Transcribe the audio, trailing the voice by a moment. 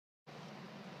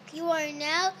You are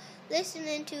now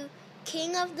listening to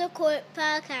King of the Court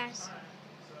podcast.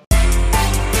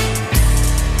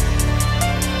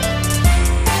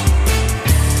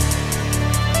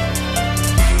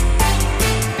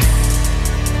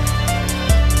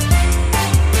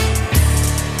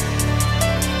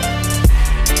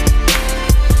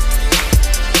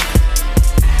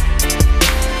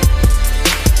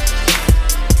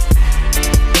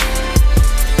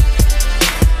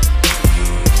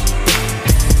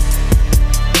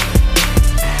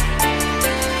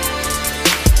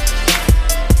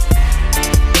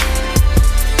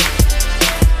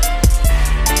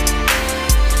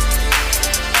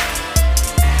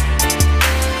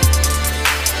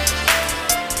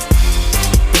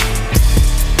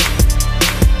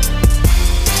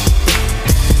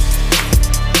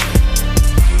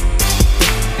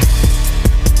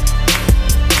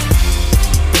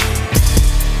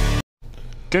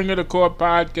 King of the Court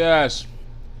podcast,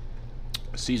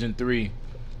 season 3,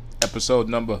 episode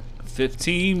number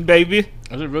 15, baby.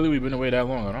 Is it really? We've been away that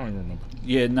long? I don't even remember.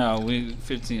 Yeah, no, we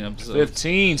 15 episodes.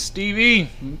 15, Stevie.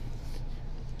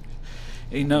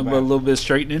 Ain't nothing but a little bit of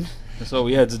straightening. That's all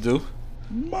we had to do.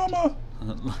 Mama.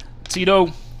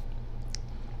 Tito.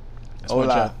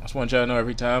 Hola. I just want y'all to know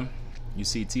every time you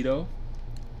see Tito,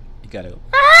 you gotta go.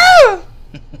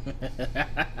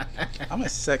 I'm a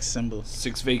sex symbol.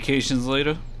 6 vacations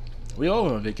later. We all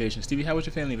went on vacation. Stevie, how was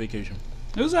your family vacation?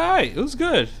 It was alright. It was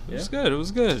good. Yeah? It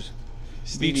was good.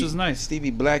 Beach was nice.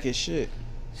 Stevie black as shit.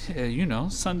 Yeah, you know,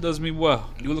 sun does me well.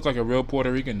 You look like a real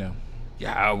Puerto Rican now.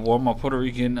 Yeah, I wore my Puerto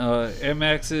Rican Air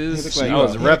Maxes. He I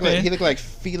was repping. He looked like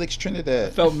Felix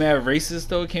Trinidad. Felt mad racist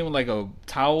though. It came with like a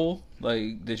towel,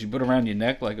 like that you put around your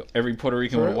neck, like every Puerto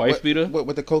Rican with a wife beater. What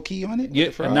with the coquille on it?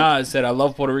 Yeah, nah. It said I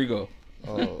love Puerto Rico.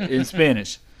 Oh. In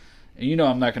Spanish. And you know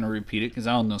I'm not going to repeat it because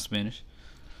I don't know Spanish.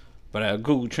 But I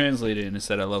Google translated and it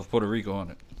said I love Puerto Rico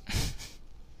on it.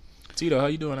 Tito, how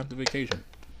you doing after vacation?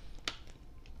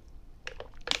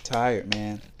 Tired,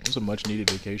 man. It was a much needed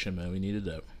vacation, man. We needed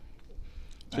that.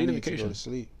 I need to go to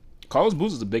sleep. Carlos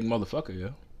Booz is a big motherfucker,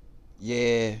 yo.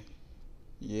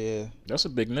 Yeah. That's a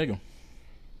big nigga.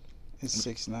 He's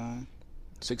 6'9".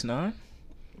 6'9"?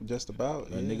 Just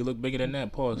about. That nigga look bigger than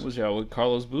that. Pause. Was y'all with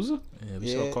Carlos Boozer? Yeah, we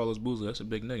saw Carlos Boozer. That's a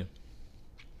big nigga.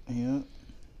 Yeah.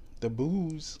 The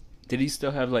booze. Did he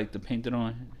still have like the painted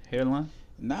on hairline?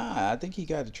 Nah, I think he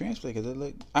got a transplant because it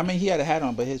looked. I mean, he had a hat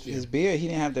on, but his beard, he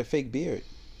didn't have the fake beard.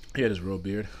 He had his real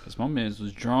beard. Because my man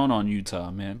was drawn on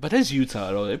Utah, man. But it's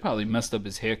Utah, though. They probably messed up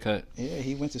his haircut. Yeah,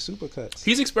 he went to Supercuts.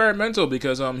 He's experimental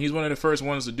because he's one of the first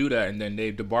ones to do that, and then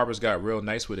the barbers got real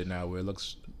nice with it now, where it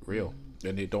looks real,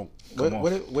 and they don't come off.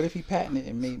 What if he patented it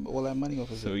and made all that money off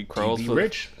of it? So he crawls. He'd be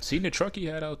rich. Seen the truck he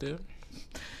had out there.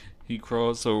 He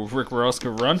crawled so Rick Ross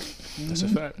could run. That's a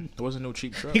fact. There wasn't no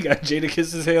cheap truck. He got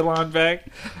Jadakiss's hairline back.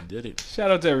 He did it.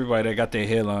 Shout out to everybody that got their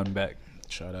hairline back.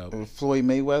 Shout out. Floyd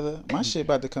Mayweather. My shit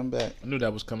about to come back. I knew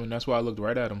that was coming. That's why I looked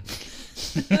right at him.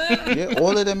 Yeah,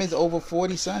 all of them is over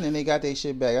 40, son, and they got their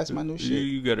shit back. That's my new shit.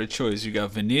 You got a choice. You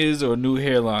got veneers or a new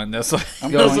hairline. That's like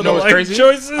those are the like crazy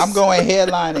choices. I'm going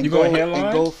hairline and You going hairline?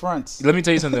 and gold fronts. Let me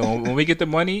tell you something. When we get the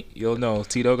money, you'll know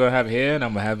Tito gonna have hair, and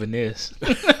I'm gonna have veneers.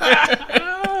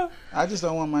 I just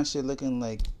don't want my shit looking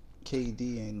like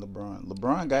KD and LeBron.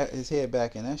 LeBron got his hair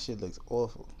back, and that shit looks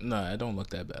awful. Nah, it don't look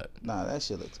that bad. Nah, that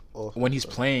shit looks awful. When he's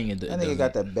playing, it that nigga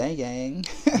got that bang.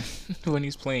 When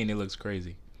he's playing, it looks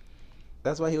crazy.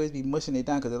 That's why he always be mushing it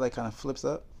down because it like kind of flips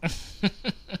up.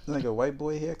 Like a white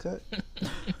boy haircut.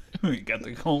 We got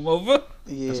the comb over.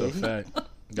 Yeah, That's a fact.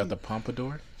 Got the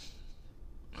pompadour.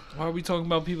 Why are we talking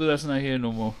about people that's not here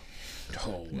no more?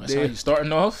 Oh, that's how you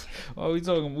starting off? Why are we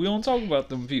talking? We don't talk about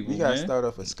them people, You gotta man. start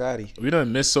off with Scottie. We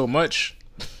done missed so much.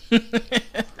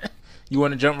 You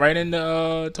want to jump right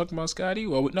into talking about Scottie?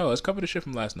 Well, no, let's cover the shit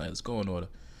from last night. Let's go in order.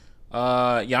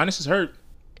 Giannis is hurt.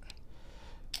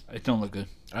 It don't look good.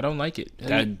 I don't like it.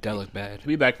 That look bad. He'll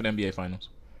be back for the NBA Finals.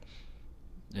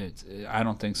 I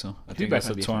don't think so. I He'll be think back that's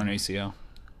for a the torn NBA. ACL.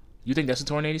 You think that's a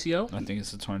torn ACL? I think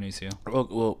it's a torn ACL.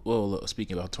 Well,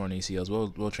 speaking about torn ACLs,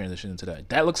 we'll transition into that.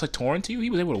 That looks like torn to you? He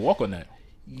was able to walk on that.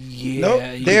 Yeah.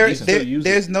 Nope.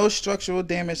 There's no structural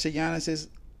damage to Giannis's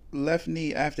left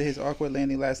knee after his awkward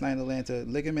landing last night in Atlanta.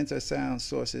 Ligaments are sound,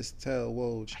 sources tell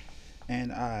Woj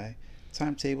and I.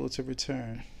 Timetable to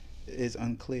return is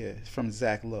unclear from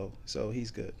Zach Lowe, so he's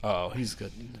good. Oh, he's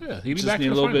good. Yeah, he'll be Just back need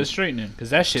for a the little bit of finals. straightening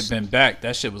because that shit been back.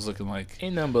 That shit was looking like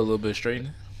Ain't nothing but a little bit of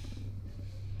straightening.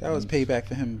 That was payback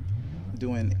for him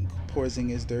doing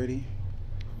Porzingis dirty.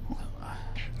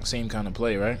 Same kind of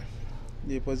play, right?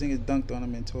 Yeah, Porzingis dunked on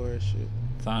him and tore his shit.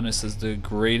 Giannis is the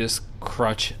greatest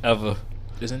crutch ever.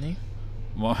 Isn't he?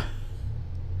 More.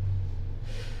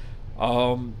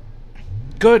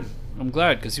 Good. I'm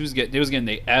glad because they was getting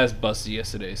their ass busted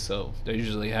yesterday. So that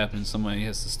usually happens. Somebody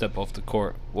has to step off the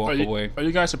court, walk away. Are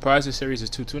you guys surprised the series is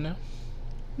 2-2 now?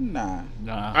 Nah.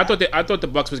 I thought the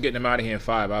Bucks was getting them out of here in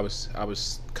 5. I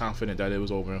was confident that it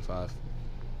was over in 5.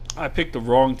 I picked the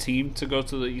wrong team to go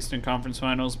to the Eastern Conference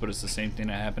Finals, but it's the same thing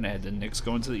that happened. I had the Knicks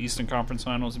going to the Eastern Conference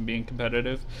Finals and being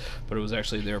competitive, but it was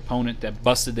actually their opponent that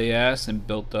busted their ass and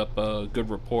built up a good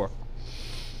rapport.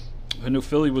 I knew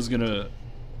Philly was gonna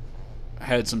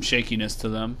had some shakiness to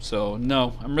them, so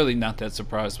no, I'm really not that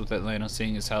surprised with Atlanta,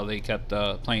 seeing as how they kept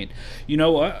playing. You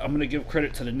know what? I'm gonna give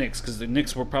credit to the Knicks because the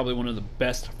Knicks were probably one of the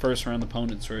best first-round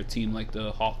opponents for a team like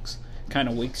the Hawks. Kind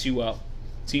of wakes you up.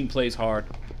 Team plays hard.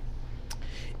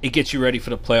 It gets you ready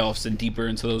for the playoffs and deeper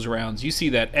into those rounds. You see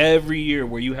that every year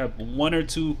where you have 1 or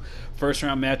 2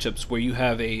 first-round matchups where you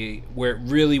have where it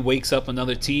really wakes up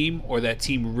another team or that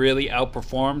team really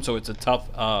outperforms, so it's a tough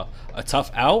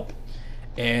out,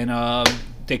 and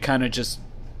they kind of just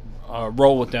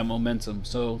roll with that momentum.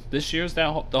 So this year's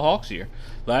the Hawks year.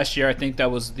 Last year I think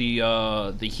that was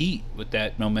the Heat with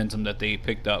that momentum that they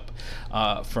picked up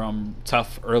from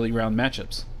tough early round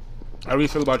matchups. How do you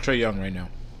feel about Trae Young right now?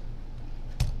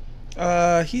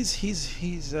 He's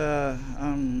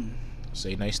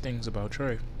Say nice things about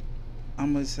Trae.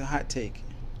 It's a hot take.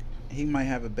 He might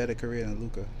have a better career than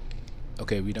Luka.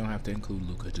 Okay, we don't have to include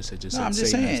Luka. I'm just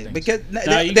saying nice because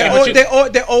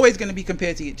things. they're always going to be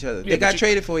compared to each other. Yeah, they got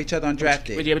traded for each other on draft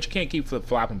day. But you can't keep flip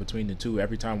flopping between the two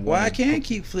every time. Well, I can't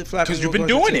keep flip flopping because you've been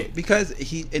doing it. Because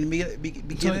he in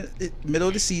the middle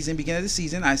of the season, beginning of the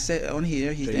season, I said on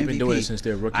here he's the MVP. Been doing it since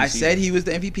their rookie I season. said he was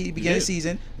the MVP beginning of the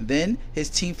season. Then his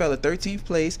team fell to 13th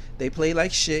place. They played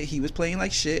like shit. He was playing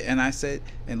like shit, and I said,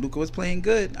 and Luka was playing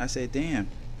good. I said, damn,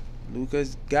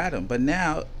 Luka's got him. But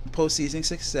now postseason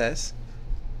success.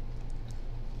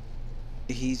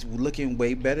 He's looking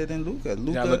way better than Luka.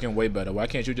 He's not looking way better. Why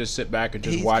can't you just sit back and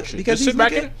just watch it? Because just sit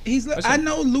back and I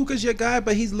know Luka's your guy,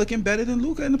 but he's looking better than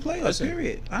Luka in the playoffs. Listen,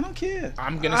 period. I don't care.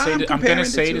 I'm gonna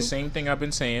say the same thing I've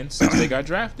been saying since they got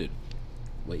drafted.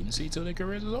 Wait and see till their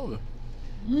careers is over.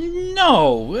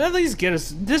 No, at least get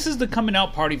us. This is the coming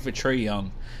out party for Trae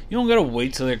Young. You don't gotta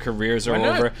wait till their careers are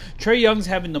over. Trae Young's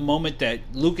having the moment that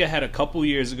Luka had a couple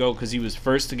years ago because he was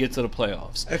first to get to the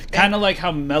playoffs. Kind of like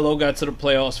how Melo got to the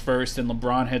playoffs first and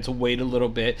LeBron had to wait a little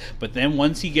bit. But then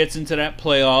once he gets into that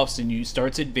playoffs and you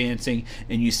starts advancing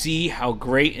and you see how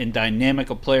great and dynamic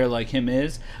a player like him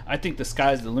is, I think the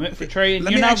sky's the limit for Trae.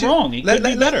 And you're not wrong. He could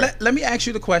be better. Let me ask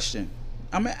you the question.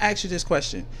 I'm gonna ask you this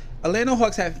question. Atlanta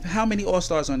Hawks have how many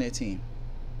All-Stars on their team?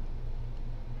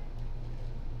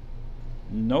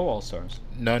 No All-Stars.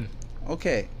 None.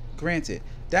 Okay, granted.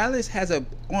 Dallas has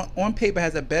on paper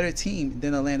has a better team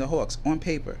than Atlanta Hawks on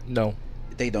paper. No.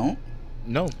 They don't?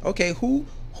 No. Okay, who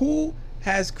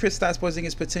has Kristaps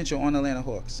Porzingis potential on Atlanta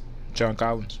Hawks? John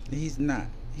Collins. He's not.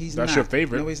 That's your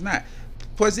favorite. No, he's not.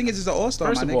 Porzingis is an all-star,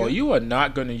 First of my all, nigga. you are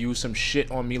not going to use some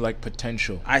shit on me like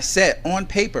potential. I said on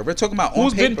paper. We're talking about on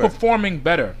Who's paper. been performing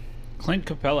better? Clint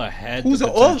Capella had who's the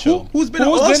potential. Who's been an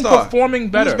all-star? Been performing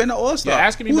better? Who's been an all-star? You're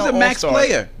asking me who's about a max all-stars.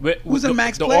 player? Who's a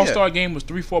max player? player? The all-star game was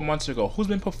 3-4 months ago. Who's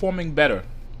been performing better?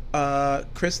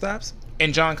 Kristaps.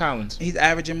 And John Collins. He's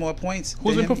averaging more points.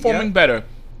 Who's been performing better?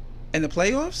 In the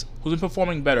playoffs? Who's been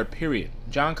performing better, period?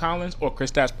 John Collins or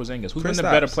Kristaps Porzingis? Who's been the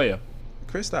better player?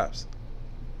 Kristaps.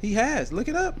 He has. Look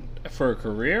it up. For a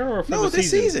career or for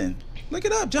this season? Look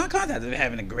it up. John Collins has been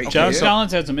having a great John career.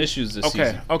 Collins had some issues this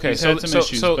season. Okay. So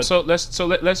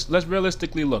let's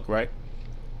realistically look, right?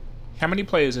 How many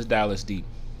players is Dallas deep?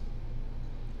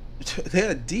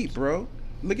 They're deep, bro.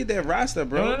 Look at their roster,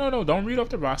 bro. No. Don't read off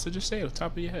the roster. Just say it off the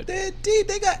top of your head. They're deep.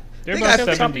 They got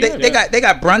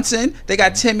Brunson. They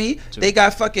got Timmy. 2. They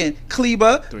got fucking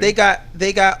Kleber. 3. They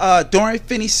got Dorian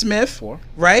Finney-Smith. 4.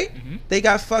 Right? Mm-hmm. They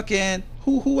got fucking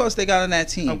who else they got on that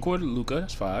team? Of course, Luka.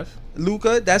 That's 5.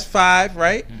 Luka, that's 5,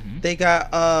 right? Mm-hmm. They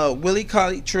got Willie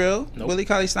Cauley-Stein. Nope. Willie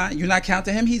Cauley-Stein. You're not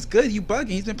counting him. He's good. You bugging.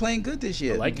 He's been playing good this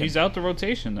year. He's out the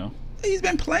rotation though. He's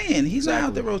been playing. He's not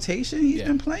out the rotation. He's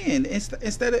been playing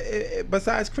instead of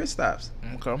besides Kristaps.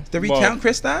 Okay. Do we count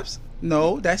Kristaps?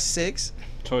 No, that's 6.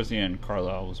 Towards the end,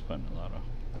 Carlisle was putting a lot of.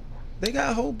 They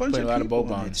got a whole bunch of people on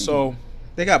their team. So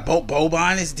they got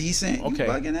Bourbon is decent. Okay.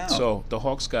 You bugging out. So the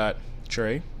Hawks got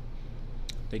Trae.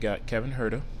 They got Kevin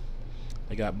Huerter.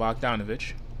 They got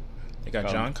Bogdanovich. They got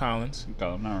John Collins.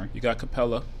 Gallinari. You got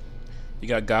Capella. You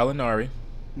got Gallinari.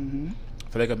 Mm-hmm. I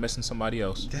feel like I'm missing somebody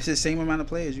else. That's the same amount of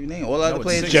players you name. All the other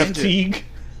players Jeff injured. Teague.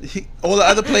 All the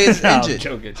other players I'm injured.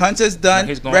 joking. Hunter's done.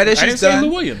 Reddish is I didn't say done.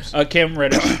 Lou Williams. Cam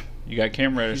Reddish. You got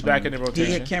Cam Reddish. He's back in the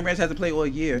rotation. Cam Reddish has to play all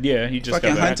year. Yeah, he just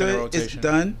fucking got back Hunter in the is rotation.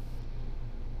 done.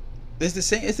 It's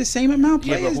the same amount of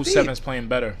players. Yeah, but who's seven's playing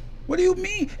better? What do you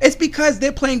mean? It's because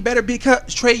they're playing better because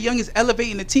Trae Young is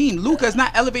elevating the team. Luka is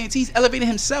not elevating the team; he's elevating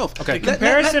himself. Okay.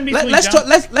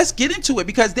 Let's get into it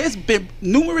because there's been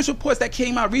numerous reports that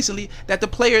came out recently that the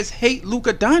players hate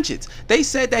Luka Doncic. They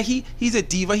said that he's a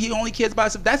diva. He only cares about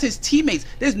himself. That's his teammates.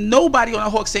 There's nobody on the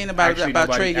Hawks saying about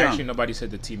Trae Young. Actually, nobody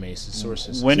said the teammates. The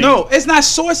sources. No, it's not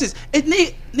sources.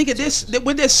 Nigga,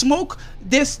 when there's smoke,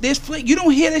 there's flame. You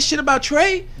don't hear this shit about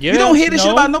Trae. Yeah, you don't hear this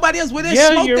shit about nobody else. Where there's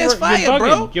smoke, there's fire,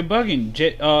 bro. You're bugging.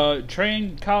 Trae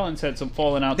and Collins had some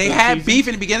falling out. They had beef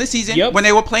in the beginning of the season when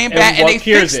they were playing And bad, and they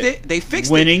fixed it? it. They fixed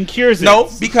it. Winning cures it. No,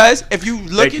 because if you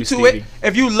look into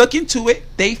it,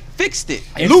 they fixed it.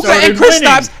 Luka and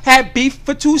Kristaps had beef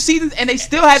for 2 seasons, and they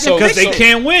still haven't fixed it. Because they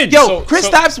can't win. Yo,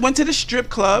 Kristaps went to the strip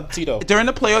club during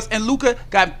the playoffs, and Luka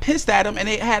got pissed at him, and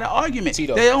they had an argument. They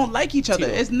don't like each other.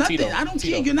 It's nothing. I don't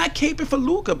care. You're not caping for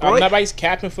Luka, bro. Nobody's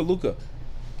capping for Luka.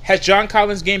 Has John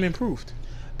Collins' game improved?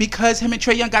 Because him and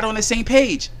Trae Young got on the same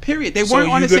page. Period. They weren't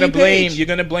on the same page. You're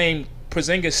gonna blame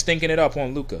Porzingis stinking it up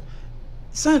on Luka.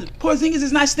 Son, Porzingis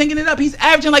is not stinking it up. He's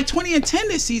averaging like 20 and 10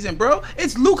 this season, bro.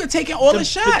 It's Luka taking all the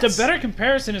shots. The better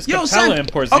comparison is Capella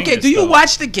and Porzingis. Okay, do you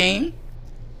watch the game?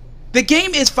 The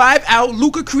game is 5 out.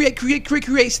 Luka create,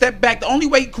 step back. The only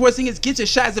way Porzingis gets a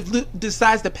shot is if Luka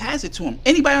decides to pass it to him.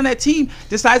 Anybody on that team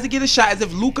decides to get a shot is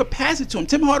if Luka passes it to him.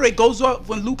 Tim Hardaway goes off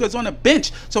when Luka's on the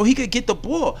bench so he could get the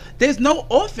ball. There's no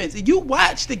offense. You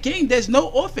watch the game. There's no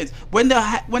offense. When the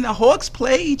Hawks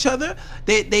play each other,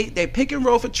 they pick and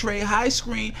roll for Trae, high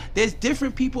screen. There's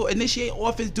different people initiate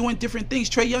offense doing different things.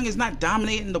 Trae Young is not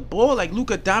dominating the ball like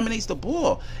Luka dominates the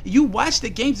ball. You watch the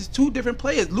games. It's 2 different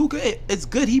players. Luka is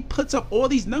good. He puts up all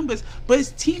these numbers, but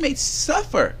his teammates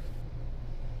suffer.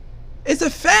 It's a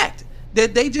fact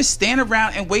that they just stand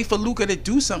around and wait for Luka to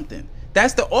do something.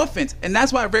 That's the offense, and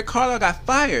that's why Rick Carlisle got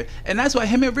fired, and that's why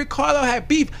him and Rick Carlisle had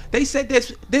beef. They said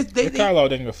Rick Carlisle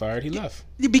didn't get fired. He left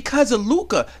because of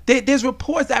Luka. There's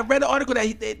reports. I read an article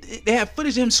that they have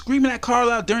footage of him screaming at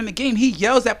Carlisle during the game. He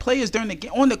yells at players during the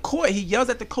game on the court. He yells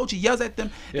at the coach. He yells at them.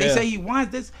 They say he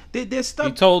wants this. There's stuff.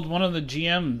 He told one of the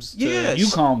GMs, "You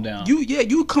calm down.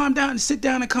 You calm down and sit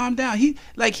down and calm down."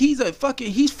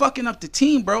 He's fucking up the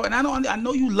team, bro. And I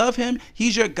know you love him.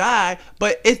 He's your guy,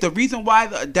 but it's the reason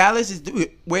why Dallas is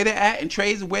where they're at and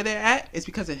Trae's where they're at. It's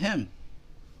because of him.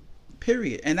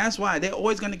 Period. And that's why they're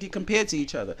always going to get compared to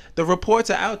each other. The reports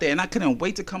are out there, and I couldn't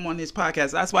wait to come on this podcast.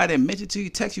 That's why I didn't mention to you,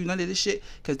 text you, none of this shit,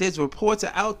 because there's reports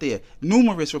are out there.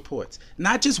 Numerous reports.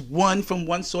 Not just one from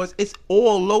one source. It's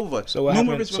all over. So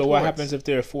what happens if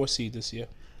they're a 4 seed this year?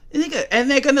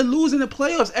 And they're going to lose in the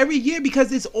playoffs every year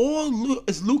because it's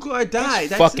Luka or die.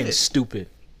 That's fucking stupid.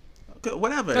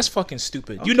 Whatever. That's fucking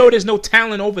stupid. Okay. You know there's no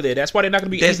talent over there. That's why they're not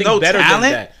going to be anything better than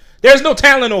that. There's no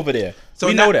talent over there. So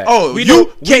we know that. Oh, we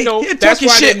know. You're talking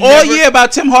shit all year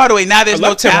about Tim Hardaway. Now there's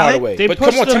no talent. But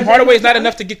come on, Tim Hardaway is not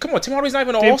enough to get. Come on, Tim Hardaway's not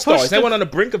even an all-star. He's not even on the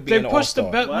brink of being an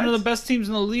all-star. They pushed one of the best teams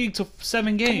in the league to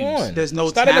 7 games. Come on. There's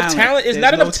no talent. It's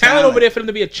not enough talent over there for them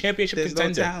to be a championship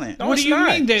contender. No talent. What do you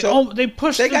mean? They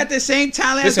pushed. They got the same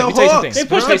talent as the Hawks. They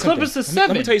pushed the Clippers to 7.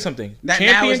 Let me tell you something.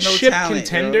 Championship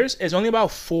contenders is only about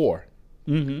 4.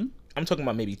 Mm-hmm. I'm talking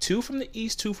about maybe 2 from the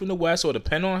East, 2 from the West, or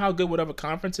depending on how good whatever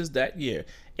conference is that year.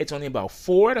 It's only about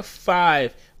 4 to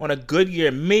 5 on a good year,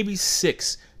 maybe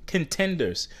 6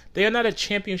 contenders. They are not a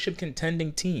championship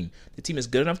contending team. The team is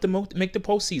good enough to make the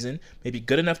postseason, maybe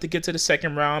good enough to get to the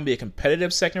second round, be a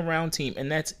competitive second round team, and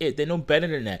that's it. They're no better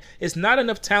than that. It's not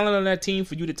enough talent on that team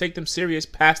for you to take them serious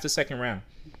past the second round.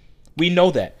 We know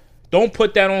that. Don't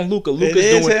put that on Luka.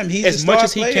 Luka's doing as much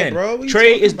as he can.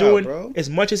 Trae is doing as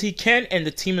much as he can, and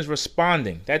the team is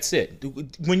responding. That's it.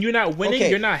 When you're not winning,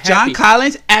 you're not happy. John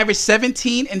Collins averaged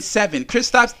 17 and 7.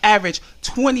 Kristaps averaged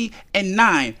 20 and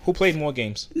 9. Who played more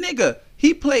games? Nigga,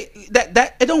 he played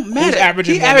that. It don't matter.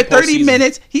 He averaged 30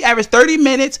 minutes. He averaged 30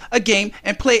 minutes a game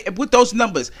and played with those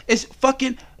numbers. It's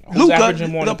fucking Luka,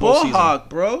 the ball hog,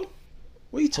 bro.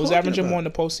 What are you talking Who's averaging about? more in the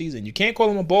postseason? You can't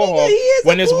call him a ball hog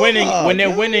when it's winning, when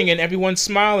they're winning and everyone's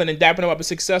smiling and dapping them up as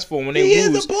successful. When they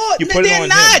lose, you put it on him. They're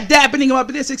not dapping them up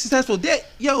if they're successful.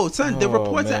 The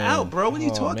reports are out, bro. What are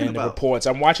you talking about? The reports.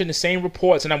 I'm watching the same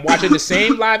reports and I'm watching the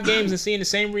same live games and seeing the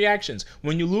same reactions.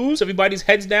 When you lose, everybody's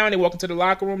heads down. They walk into the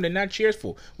locker room. They're not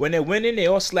cheerful. When they're winning, they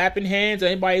all slapping hands.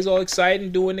 Everybody's all excited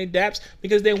and doing their daps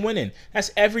because they're winning. That's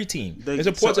every team. There's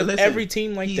reports of every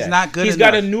team like that. He's not good enough. He's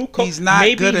got a new coach. He's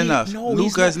not good enough.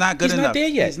 Luka's not good enough. He's not there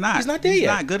yet. He's not. He's not there yet. He's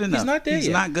not good enough. He's not there yet.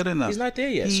 He's not good enough. He's not there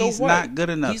yet. He's so what? not good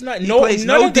enough. He's not. He plays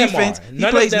no defense. He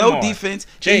plays no defense.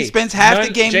 He spends half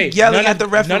the game yelling at the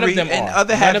referee and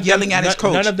other half yelling at his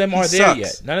coach. None of them are there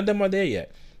yet. None of them are there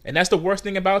yet. And that's the worst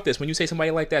thing about this. When you say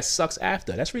somebody like that sucks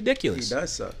after, that's ridiculous. He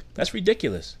does suck. That's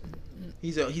ridiculous.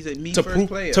 He's a me first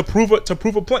player. To prove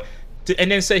a point.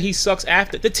 And then say he sucks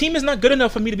after. The team is not good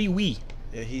enough for me to be we.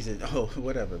 Yeah,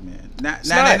 whatever, man.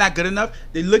 Not good enough.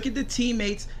 They look at the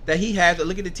teammates that he has. Or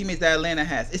look at the teammates that Atlanta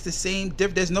has. It's the same.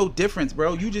 There's no difference,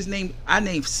 bro. You just I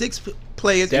named 6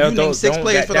 players, and you named 6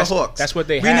 players for the Hawks. That's what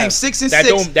they have. We named 6 and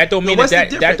 6. That don't mean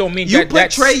that don't mean you that.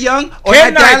 put Trae Young on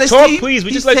that Dallas talk, team. Please,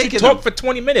 we just let you talk for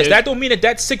 20 minutes. That don't mean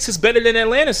that 6 is better than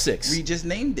Atlanta's 6. We just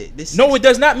named it. No, it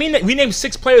does not mean that. We named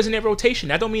 6 players in their rotation.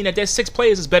 That don't mean that 6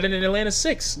 players is better than Atlanta's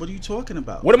 6. What are you talking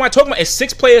about? What am I talking about? It's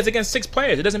 6 players against 6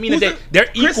 players. It doesn't mean that they're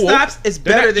equal. Kristaps is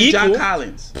better than John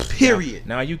Collins. Period.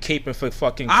 Now you caping for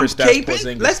fucking Kristaps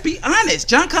Porzingis. Let's be honest.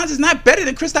 John Collins is not better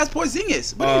than Kristaps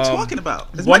Porzingis. What are you talking about?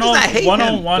 As much as I hate him.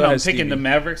 One-on-one, I'm picking the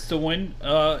Mavericks to win.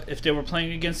 If they were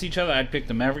playing against each other, I'd pick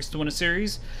the Mavericks to win a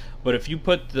series. But if you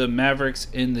put the Mavericks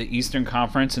in the Eastern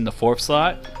Conference in the 4th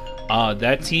slot,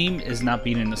 that team is not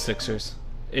beating the Sixers.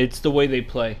 It's the way they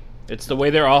play. It's the way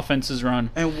their offense is run.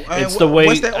 It's the way.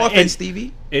 What's their offense,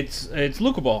 Stevie? It's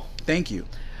Luka ball. Thank you.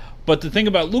 But the thing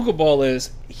about Luka ball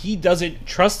is he doesn't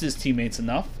trust his teammates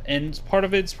enough, and part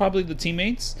of it's probably the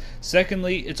teammates.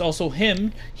 Secondly, it's also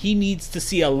him. He needs to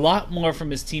see a lot more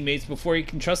from his teammates before he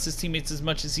can trust his teammates as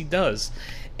much as he does.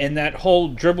 And that whole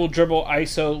dribble,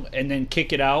 ISO, and then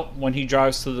kick it out when he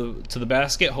drives to the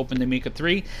basket, hoping they make a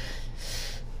 3.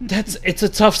 It's a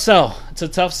tough sell. It's a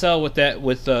tough sell with that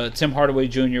with Tim Hardaway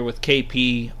Jr. with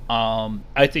KP.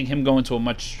 I think him going to a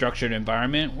much structured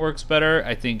environment works better.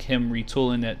 I think him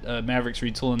retooling that Mavericks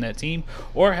retooling that team,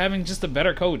 or having just a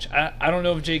better coach. I don't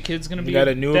know if J Kidd's going to be got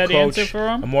a new that coach, answer for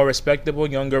him. A more respectable,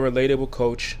 younger, relatable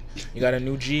coach. You got a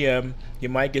new GM. You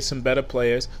might get some better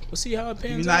players. We'll see how it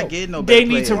pans out. You're not getting no better They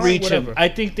need players. to reach Whatever. him. I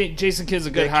think that Jason Kidd's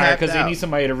a good They're hire because capped they out. need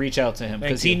somebody to reach out to him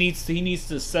because he needs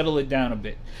to settle it down a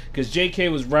bit. Because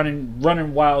JK was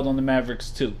running wild on the Mavericks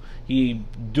too. He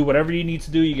do whatever you need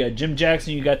to do. You got Jim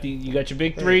Jackson. You got your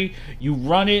big 3. You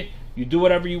run it. You do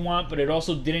whatever you want, but it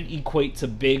also didn't equate to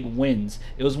big wins.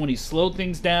 It was when he slowed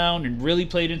things down and really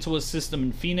played into a system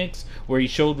in Phoenix where he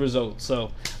showed results.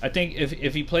 So I think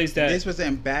if he plays that, this was an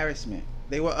embarrassment.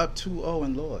 They were up 2-0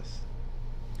 and lost.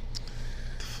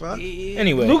 Fuck.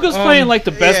 Anyway, Luka's playing like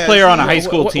the best player on a high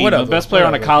school team, the best player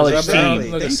on a college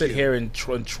team. Let's sit here and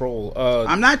troll.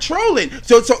 I'm not trolling.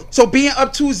 So being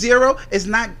up 2-0 is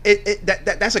not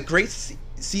that's a great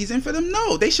season for them.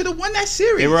 No, they should have won that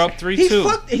series. They were up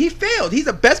 3-2. He failed. He's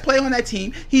the best player on that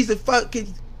team. He shoots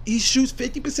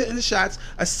 50% of the shots,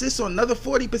 assists on another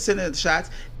 40% of the shots,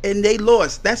 and they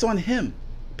lost. That's on him.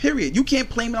 Period. You can't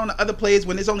blame it on the other players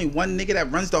when there's only one nigga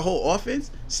that runs the whole offense.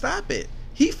 Stop it.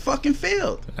 He fucking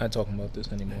failed. I'm not talking about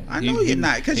this anymore. I know you're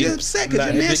not, because you're upset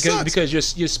because your man sucks.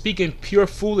 Because you're speaking pure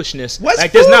foolishness. What's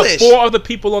like foolish? There's not 4 other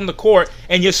people on the court,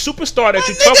 and your superstar that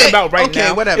you're talking about right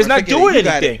now is not doing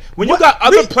anything. When you got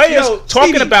other players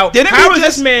talking about how is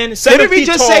this man 7 feet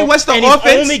tall say what's the and offense?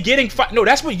 he's only getting 5. No,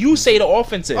 that's what you say the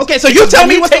offense is. Okay, so you tell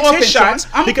me what's the offense, shots.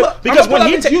 Sean. Because when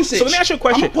he takes, so let me ask you a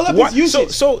question. I'm gonna pull up his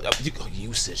usage. So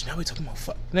usage. Now we're talking about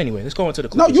fuck. Anyway, let's go into the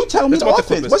No, Clippers. you tell me the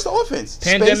offense. What's the offense?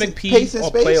 Pandemic P or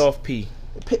playoff P?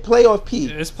 Playoff P.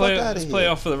 It's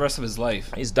playoff for the rest of his life.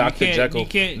 He's Dr. Jekyll,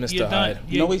 Mr. Hyde.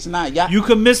 No, he's not. You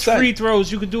can miss free throws.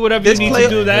 You can do whatever you need to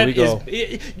do.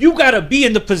 That you gotta be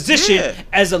in the position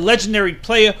as a legendary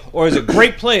player or as a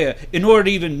great player in order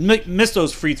to even miss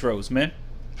those free throws, man.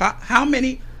 How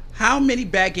many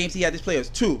bad games he had this players?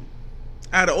 2.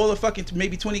 Out of all the fucking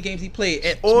maybe 20 games he played,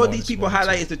 and all these people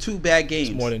highlight is the 2 bad games.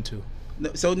 It's more than 2.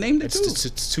 So name the 2.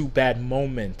 It's 2 bad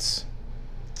moments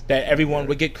that everyone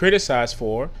would get criticized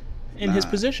for in his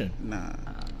position. Nah,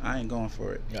 I ain't going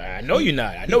for it. I know you're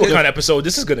not. I know what kind of episode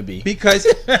this is gonna be. Because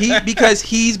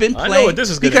he's been playing. I know what this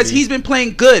is gonna be. He's been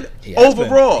playing good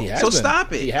overall. So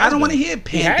stop it. I don't want to hear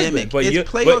pandemic. But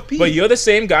you're the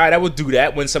same guy that would do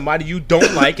that when somebody you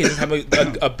don't like is having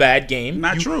a bad game.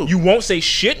 Not true. You won't say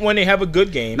shit when they have a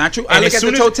good game. Not true. I look at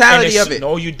the totality of it.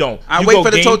 No, you don't. I wait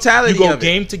for the totality of it. You go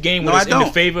game to game when it's in the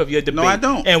favor of your debate. No, I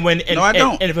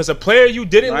don't. And if it's a player you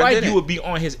didn't like, you would be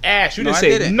on his ass. You didn't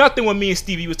say nothing when me and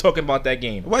Stevie was talking about that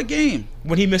game. What game?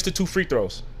 When he missed the 2 free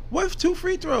throws. What 2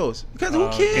 free throws? Because who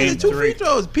cares? 2 free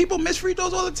throws. People miss free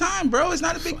throws all the time, bro. It's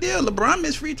not a big deal. LeBron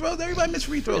missed free throws. Everybody miss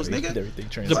free throws, nigga.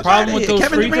 The problem with those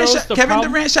free throws, Kevin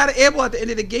Durant shot an air ball at the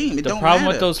end of the game. The problem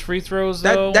with those free throws,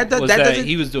 though, was that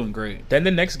he was doing great. Then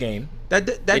the next game,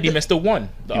 he missed the 1.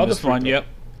 The other one, yep.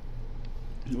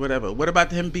 Whatever. What about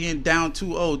him being down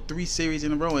 2-0 3 series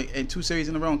in a row and 2 series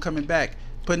in a row and coming back,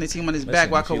 putting the team on his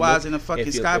back while Kawhi's in a fucking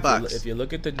skybox? If you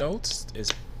look at the notes,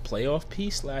 it's playoff P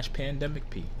 / pandemic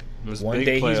P. One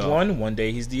day he's one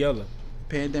day he's the other.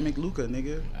 Pandemic Luka,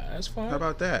 nigga. That's fine. How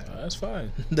about that? That's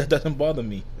fine. That doesn't bother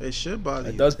me. It should bother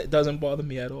you. It doesn't bother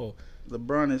me at all.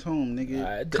 LeBron is home,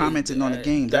 nigga. Commenting on the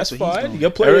game. That's what fine. he's doing. Your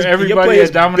players, everybody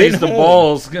that dominates the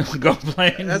balls go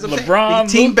playing. LeBron,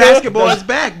 team Luka, basketball is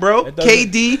back, bro.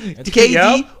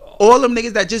 KD, all them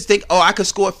niggas that just think, oh, I could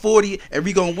score 40 and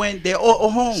we gonna win. They're all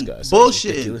home.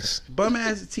 Bullshit. Bum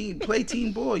ass team. Play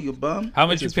team ball, you bum. How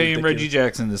much you paying Reggie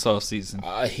Jackson this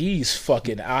offseason? He's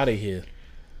fucking out of here.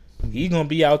 He's gonna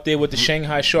be out there with the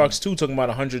Shanghai Sharks too, talking about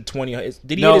 120. Did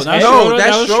he hit his head? No,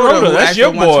 that's Schroeder. That's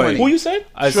your boy. Who you said?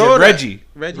 I said Reggie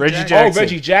Jackson. Oh,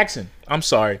 Reggie Jackson. I'm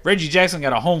sorry. Reggie Jackson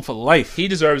got a home for life. He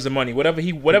deserves the money.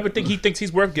 Whatever thing he thinks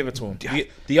he's worth, give it to him.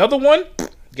 The other one,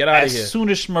 get out of here. As soon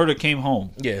as Schmurda came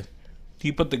home, yeah,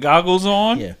 he put the goggles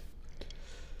on. Yeah.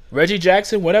 Reggie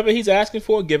Jackson, whatever he's asking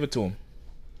for, give it to him.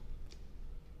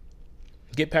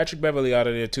 Get Patrick Beverly out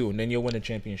of there too, and then you'll win a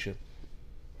championship.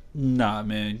 Nah,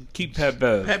 man. Keep Pat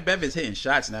Bev. Pat Bev is hitting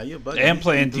shots now. You're bugging. And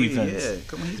playing defense. Yeah,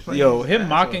 come on, he's playing. Yo, him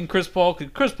mocking Chris Paul,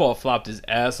 because Chris Paul flopped his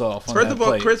ass off on First that of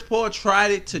all, play. Chris Paul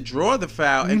tried it to draw the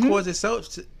foul and cause itself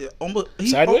to almost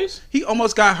sideways. He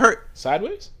almost got hurt.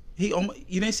 Sideways. You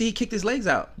didn't see he kicked his legs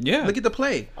out. Yeah. Look at the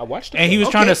play. I watched it. And he was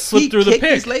trying to slip through the pick. He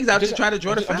kicked his legs out to try to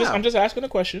draw the foul. I'm just asking a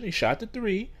question. He shot the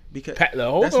three. Because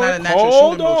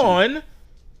hold on.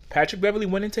 Patrick Beverly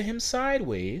went into him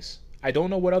sideways. I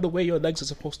don't know what other way your legs are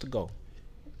supposed to go.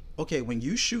 Okay, when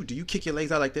you shoot, do you kick your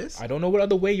legs out like this? I don't know what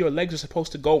other way your legs are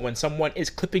supposed to go when someone is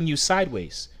clipping you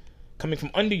coming from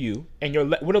under you, and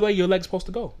what other way your legs supposed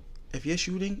to go? If you're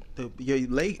shooting, your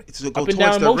leg is to go up and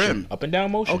towards down the motion. rim. Up and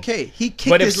down motion. Okay, he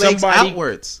kicked his legs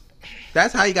outwards.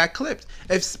 That's how he got clipped.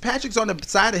 If Patrick's on the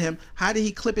side of him, how did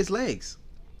he clip his legs?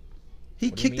 He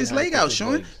kicked his leg out,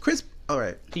 Sean. Chris, all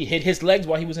right. He hit his legs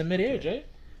while he was in midair, Jay.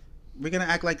 We're gonna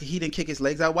act like he didn't kick his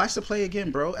legs out. Watch the play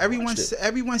again, bro. Everyone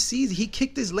sees he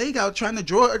kicked his leg out trying to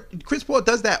draw. Chris Paul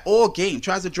does that all game.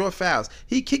 Tries to draw fouls.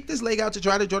 He kicked his leg out to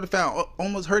try to draw the foul.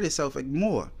 Almost hurt himself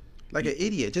more, like an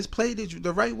idiot. Just played it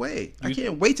the right way. I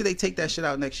can't wait till they take that shit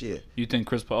out next year. You think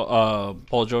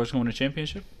Paul George going to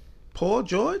championship? Paul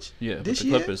George? Yeah, this the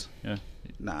year. Clippers. Yeah.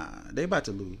 Nah, they about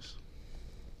to lose.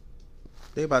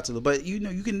 But you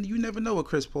never know with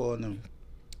Chris Paul and them.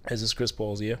 Is this Chris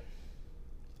Paul's year?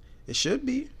 It should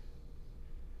be.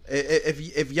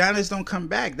 If Giannis don't come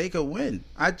back, they could win.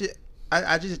 I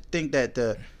just think that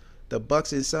the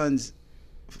Bucks and Suns,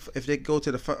 if they go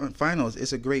to the finals,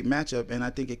 it's a great matchup, and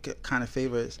I think it kind of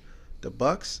favors the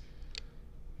Bucks.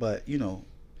 But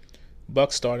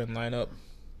Bucks starting lineup.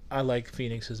 I like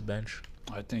Phoenix's bench.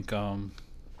 I think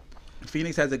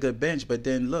Phoenix has a good bench, but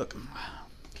then look,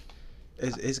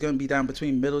 it's gonna be down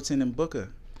between Middleton and Booker.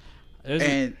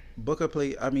 And Booker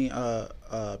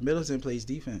Middleton plays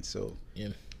defense, so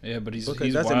yeah, but he's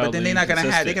doesn't. But then they're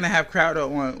gonna have Crowder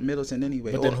on Middleton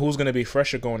anyway. But then who's gonna be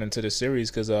fresher going into the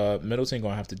series? Because Middleton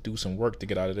gonna have to do some work to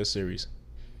get out of this series.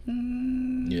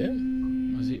 Yeah,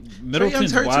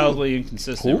 Middleton's wildly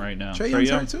inconsistent right now. Trae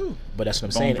Young's hurt too. But that's what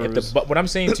I'm saying. But what I'm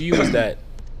saying to you is that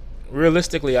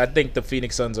realistically, I think the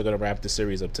Phoenix Suns are gonna wrap the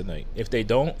series up tonight. If they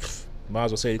don't, might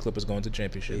as well say the Clippers going to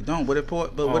championship. They don't.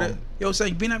 So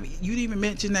you didn't even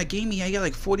mention that game. He got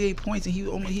like 48 points, and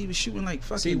he was shooting like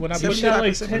fucking. See, when I he shot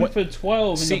like 10 for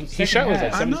 12. He shot was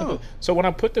like 70 something. So when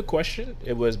I put the question,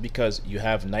 it was because you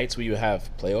have nights where you have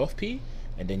playoff P,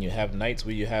 and then you have nights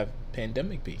where you have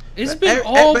pandemic P. It's been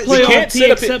all playoff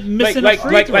P except missing a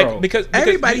free throw. Because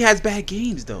everybody has bad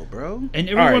games though, bro. And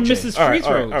everyone misses free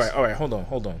throws. All right. Hold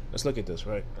on. Let's look at this,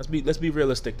 right? Let's be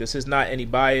realistic. This is not any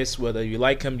bias, whether you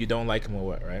like him, you don't like him, or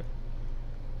what, right?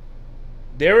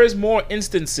 There is more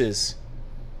instances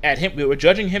at him. We were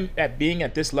judging him at being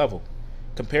at this level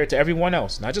compared to everyone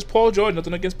else. Not just Paul George,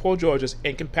 nothing against Paul George, just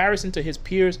in comparison to his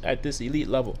peers at this elite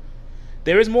level.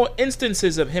 There is more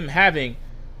instances of him having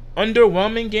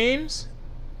underwhelming games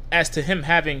as to him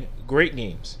having great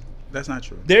games. That's not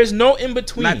true. There's no in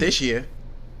between. Not this year.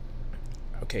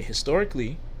 Okay,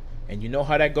 historically, and you know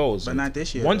how that goes. But not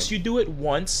this year. Once you do it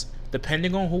once,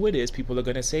 depending on who it is, people are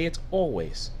going to say it's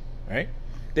always, right?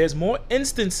 There's more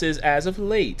instances as of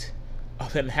late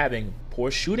of him having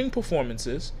poor shooting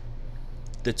performances.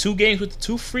 The 2 games with the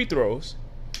 2 free throws,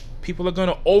 people are going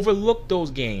to overlook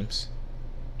those games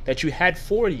that you had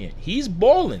 40 in. He's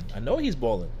balling. I know he's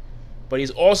balling. But he's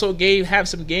also have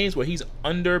some games where he's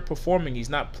underperforming. He's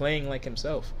not playing like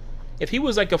himself. If he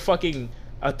was like your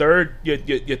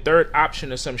third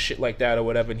option or some shit like that or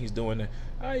whatever, and he's doing it,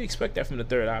 I expect that from the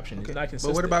third option. Okay. He's not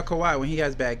consistent. But what about Kawhi when he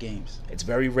has bad games? It's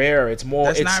very rare. It's more.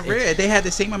 That's not rare. They had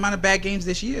the same amount of bad games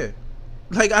this year.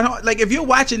 If you're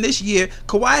watching this year,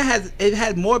 Kawhi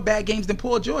had more bad games than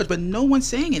Paul George, but no one's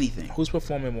saying anything. Who's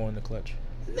performing more in the clutch?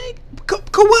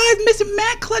 Kawhi's missing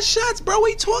mad clutch shots, bro. What are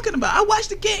you talking about? I watched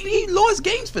the game. He lost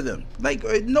games for them. Like,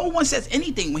 no one says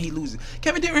anything when he loses.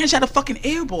 Kevin Durant shot a fucking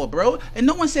air ball, bro, and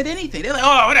no one said anything. They're like,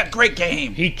 oh, what a great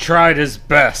game. He tried his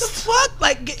best. The fuck?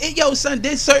 Like, yo, son,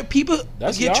 there's certain people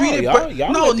That's get y'all, treated.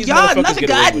 y'all No, let these y'all, motherfuckers nothing. get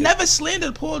away I with never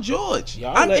slandered Paul George.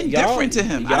 Y'all I'm let- indifferent to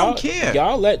him. I don't care.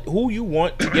 Y'all let who you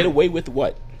want to get away with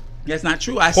what? That's not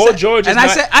true. Paul George is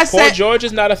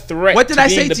not a threat what did to I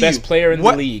being say the to best you? player in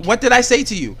the league. What did I say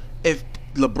to you? If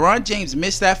LeBron James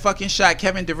missed that fucking shot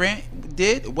Kevin Durant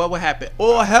did, what would happen?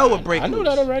 All hell would break loose. I knew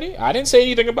that already. I didn't say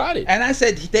anything about it. And I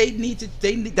said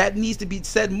that needs to be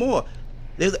said more.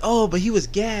 They're like, oh, but he was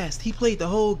gassed. He played the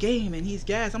whole game and he's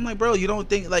gassed. I'm like, bro, you don't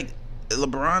think like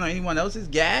LeBron or anyone else is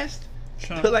gassed?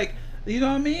 Like, you know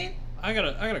what I mean? I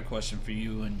got a question for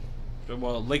you and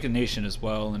Laker Nation as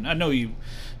well, and I know you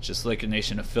just Laker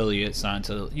Nation affiliate signed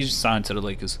to the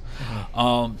Lakers.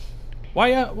 Mm-hmm.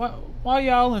 Why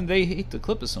y'all and they hate the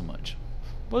Clippers so much?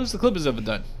 What has the Clippers ever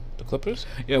done? The Clippers?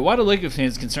 Yeah, why do Laker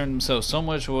fans concern themselves so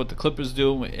much with what the Clippers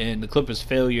do and the Clippers'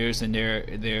 failures and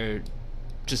they're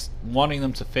just wanting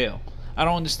them to fail? I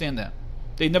don't understand that.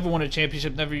 They never won a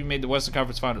championship, never even made the Western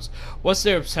Conference Finals. What's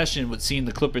their obsession with seeing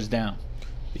the Clippers down?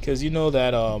 Because you know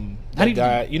that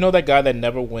that guy that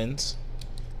never wins.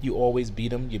 You always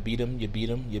beat him. You beat him. You beat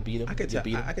him. You beat him. I could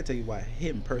tell you why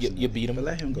him personally. You beat him. But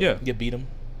let him go. Yeah. You beat him.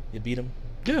 You beat him.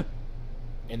 Yeah.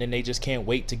 And then they just can't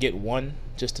wait to get one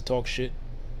just to talk shit.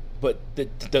 But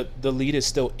the lead is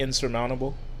still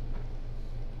insurmountable.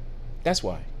 That's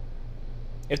why.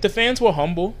 If the fans were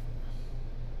humble,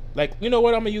 like, you know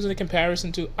what I'm using a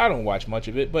comparison to? I don't watch much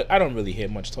of it, but I don't really hear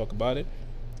much talk about it.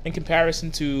 In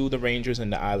comparison to the Rangers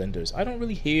and the Islanders, I don't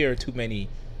really hear too many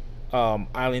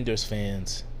Islanders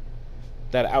fans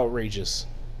that are outrageous.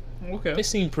 Okay. They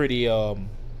seem pretty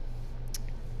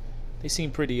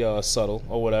subtle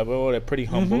or whatever, or they're pretty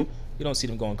humble. Mm-hmm. You don't see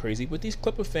them going crazy. But these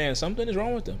Clipper fans, something is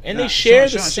wrong with them, and they share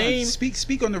the same.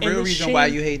 Speak on the real reason why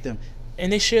you hate them.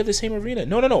 And they share the same arena.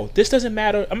 No. This doesn't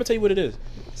matter. I'm gonna tell you what it is.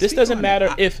 This doesn't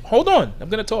matter if. Hold on. I'm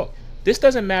gonna talk. This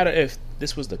doesn't matter if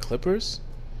this was the Clippers.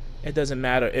 It doesn't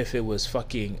matter if it was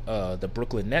fucking the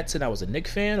Brooklyn Nets and I was a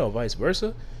Knicks fan, or vice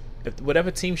versa. If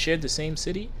whatever team shared the same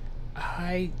city,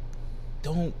 I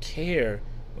don't care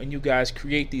when you guys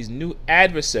create these new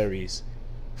adversaries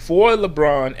for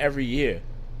LeBron every year.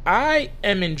 I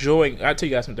am enjoying. I'll tell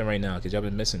you guys something right now because y'all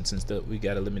been missing since we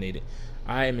got eliminated.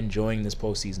 I am enjoying this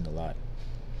postseason a lot.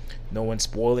 No one's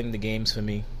spoiling the games for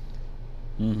me.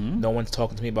 Mm-hmm. No one's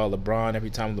talking to me about LeBron every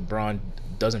time LeBron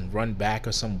doesn't run back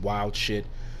or some wild shit.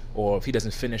 Or if he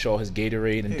doesn't finish all his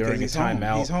Gatorade and during a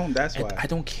timeout. He's home, that's why. I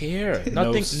don't care.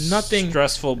 Nothing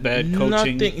stressful, bad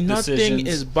coaching Nothing decisions.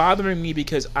 is bothering me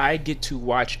because I get to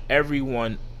watch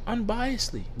everyone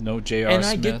unbiasedly. No J.R.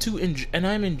 Smith. And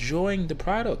I'm enjoying the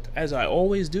product as I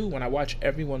always do when I watch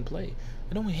everyone play.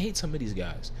 I don't hate some of these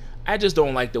guys. I just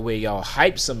don't like the way y'all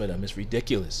hype some of them. It's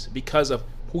ridiculous because of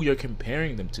who you're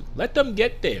comparing them to. Let them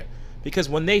get there, because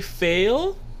when they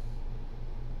fail,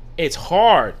 it's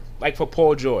hard. Like for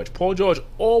Paul George. Paul George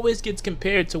always gets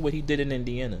compared to what he did in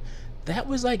Indiana. That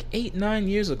was like 8-9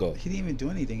 years ago. He didn't even do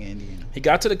anything in Indiana. He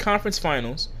got to the conference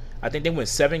finals. I think they went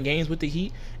 7 games with the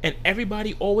Heat. And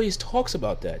everybody always talks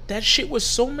about that. That shit was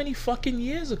so many fucking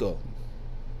years ago.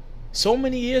 So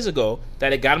many years ago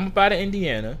that it got him up out of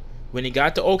Indiana. When he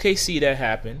got to OKC, that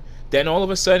happened. Then all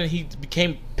of a sudden he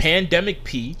became pandemic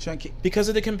P because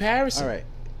of the comparison. All right.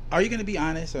 Are you going to be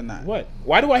honest or not? What?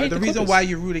 Why do I hate the reason Clippers? why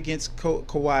you root against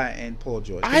Kawhi and Paul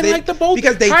George? I like the both.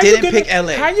 Because they didn't pick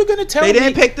LA. How you going to tell me? They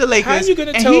didn't pick the Lakers. How you going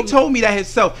to tell me? And he told me that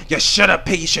himself. You shut up,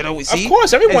 P. You should always see. Of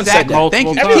course, everyone said that.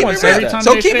 Thank you. Everyone said that.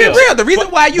 So keep it real. The reason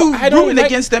why you rooting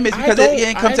against them is because they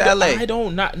didn't come to LA.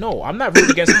 No, I'm not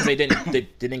rooting against them because they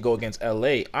didn't go against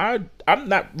LA. I'm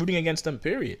not rooting against them,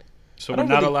 period. So we're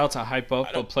not allowed to hype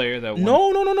up a player that won.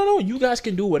 No. You guys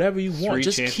can do whatever you want.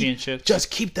 3 championships. Just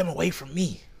keep them away from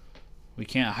me. We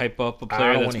can't hype up a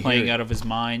player that's playing out of his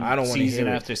mind. I don't want to hear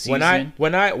it. After season.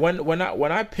 When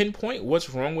I pinpoint what's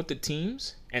wrong with the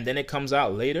teams and then it comes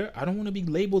out later, I don't want to be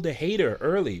labeled a hater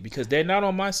early because they're not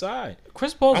on my side.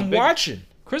 I'm watching.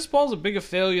 Chris Paul's a bigger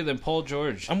failure than Paul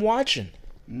George. I'm watching.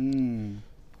 And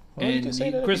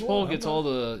Chris Paul gets all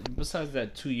the, besides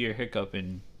that 2-year hiccup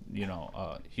in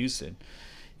Houston,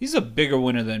 he's a bigger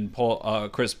winner than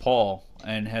Chris Paul,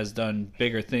 and has done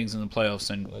bigger things in the playoffs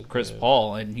than Chris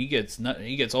Paul, and he gets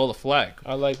all the flack.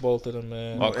 I like both of them,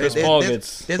 man. Well, Chris Paul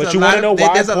gets. But you want to know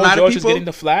why Paul George is getting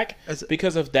the flack?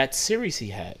 Because of that series he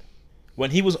had when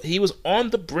he was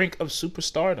on the brink of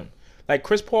superstardom. Like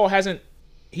Chris Paul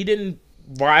he didn't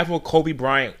rival Kobe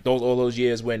Bryant all those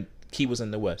years when he was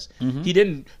in the West.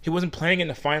 He wasn't playing in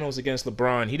the finals against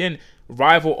LeBron. He didn't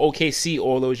rival OKC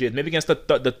all those years. Maybe against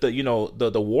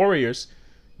the Warriors,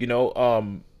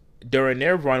 during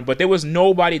their run, but there was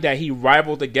nobody that he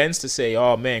rivaled against to say,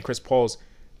 "Oh man, Chris Paul's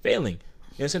failing."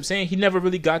 You know what I'm saying? He never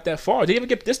really got that far. Did he ever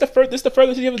get this? The furthest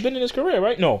he ever been in his career,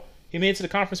 right? No, he made it to the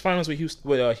conference finals with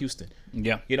Houston.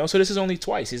 Yeah, so this is only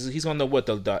twice. He's on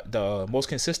the most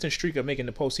consistent streak of making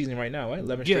the postseason right now, right?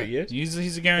 11 straight years.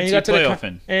 He's a guaranteed playoff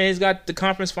in. And he's got the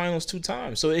conference finals 2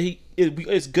 times. So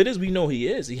as good as we know he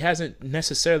is, he hasn't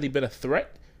necessarily been a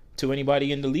threat to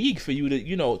anybody in the league for you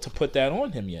to to put that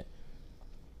on him yet.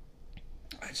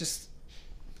 I just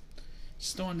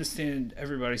don't understand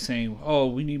everybody saying, "Oh,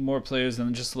 we need more players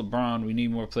than just LeBron. We need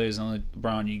more players than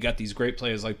LeBron." You got these great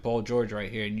players like Paul George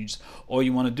right here, and all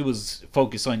you want to do is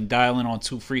focus on dialing on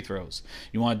 2 free throws.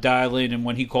 You want to dial in, and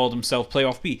when he called himself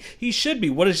Playoff P, he should be.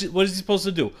 What is he supposed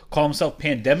to do? Call himself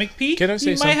Pandemic P? Can I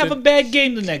say something? He might have a bad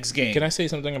game the next game. Can I say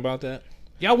something about that?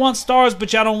 Y'all want stars,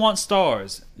 but y'all don't want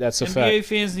stars. That's a NBA fact.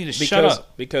 fans need to shut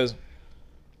up. Because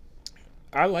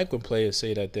I like when players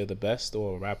say that they're the best,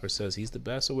 or a rapper says he's the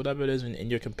best, or whatever it is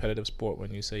in your competitive sport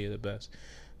when you say you're the best.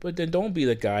 But then don't be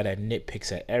the guy that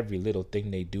nitpicks at every little thing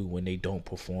they do when they don't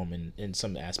perform in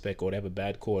some aspect, or they have a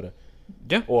bad quarter.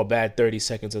 Yeah. Or a bad 30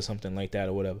 seconds or something like that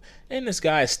or whatever. And this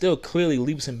guy is still clearly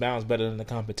leaps and bounds better than the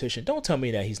competition. Don't tell me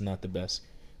that he's not the best.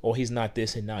 Or he's not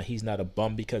this and not he's not a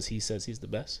bum because he says he's the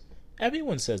best.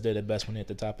 Everyone says they're the best when they're at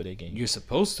the top of their game. You're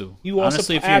supposed to. You are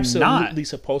honestly, if you're absolutely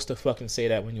supposed to fucking say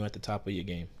that when you're at the top of your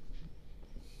game.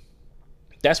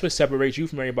 That's what separates you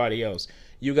from everybody else.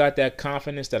 You got that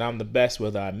confidence that I'm the best,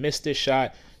 whether I miss this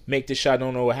shot, make this shot,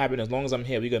 don't know what happened. As long as I'm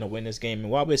here, we're going to win this game.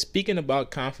 And while we're speaking about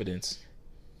confidence,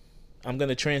 I'm going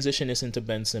to transition this into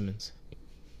Ben Simmons.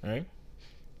 All right?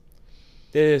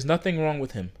 There's nothing wrong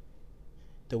with him.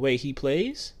 The way he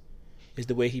plays is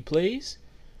the way he plays.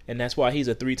 And that's why he's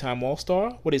a 3-time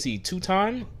All-Star. What is he, 2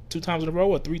 times in a row,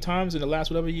 or 3 times in the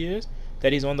last whatever years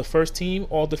that he's on the first team,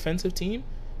 all-defensive team?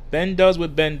 Ben does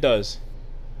what Ben does.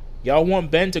 Y'all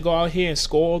want Ben to go out here and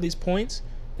score all these points?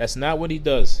 That's not what he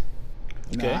does.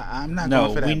 Okay? No, I'm not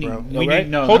going for that, bro.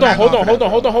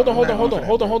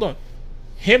 Hold on.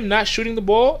 Him not shooting the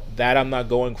ball, that I'm not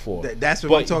going for. That's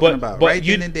what I'm talking about. Right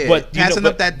then and there. Passing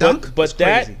up that dunk, but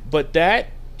that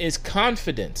is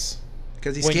confidence.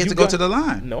 Because he's scared to go to the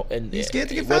line. No, and he's scared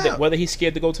to get fouled. Whether he's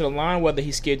scared to go to the line, whether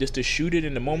he's scared just to shoot it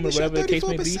in the moment, whatever the case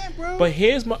may be. Bro. But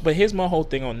here's my whole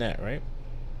thing on that, right?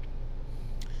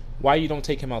 Why you don't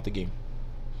take him out the game?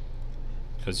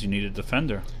 Because you need a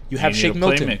defender. You have Shake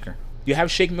Milton. Playmaker. You have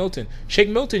Shake Milton. Shake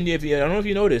Milton, I don't know if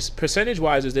you noticed,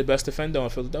 percentage-wise, is their best defender in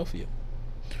Philadelphia.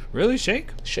 Really, Shake?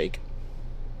 Shake.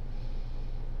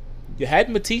 You had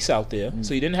Matisse out there,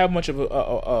 so you didn't have much of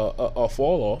a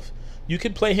fall off. You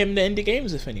could play him to end the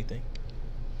games, if anything.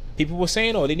 People were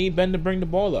saying, they need Ben to bring the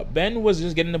ball up. Ben was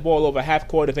just getting the ball over half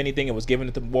court, if anything, and was giving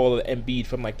it the ball to Embiid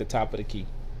from like the top of the key.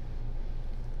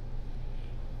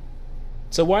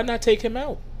 So why not take him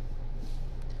out?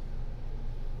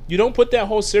 You don't put that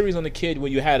whole series on the kid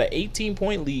where you had an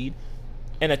 18-point lead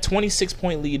and a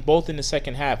 26-point lead both in the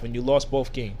second half and you lost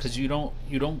both games. Because you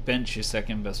don't bench your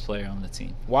second best player on the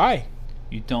team. Why?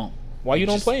 You don't. Why you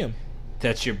don't play him?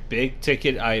 That's your big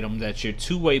ticket item. That's your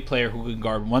 2-way player who can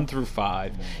guard 1 through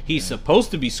 5. He's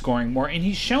supposed to be scoring more, and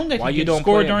he's shown that he can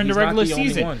score during the regular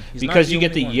season because you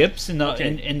get the yips in the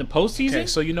in the postseason. Okay,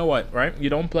 so you know what, right? You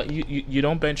don't play. You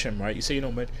don't bench him, right? You say you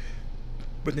don't bench,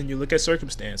 but then you look at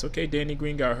circumstance. Okay, Danny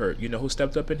Green got hurt. You know who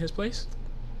stepped up in his place?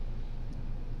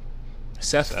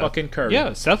 Seth fucking Curry.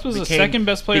 Yeah, Seth was the second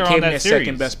best player on that series.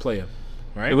 Second best player,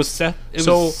 right? It was Seth. It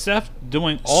was Seth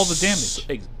doing all the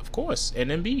damage. Of course,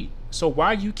 and Embiid. So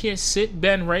why you can't sit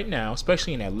Ben right now,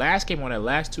 especially in that last game or that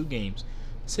last 2 games,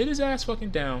 sit his ass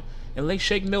fucking down and let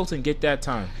Shake Milton get that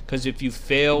time? Because if you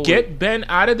fail, get Ben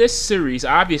out of this series,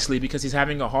 obviously, because he's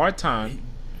having a hard time.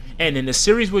 And in the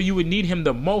series where you would need him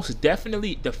the most,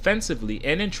 definitely defensively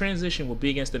and in transition, will be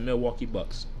against the Milwaukee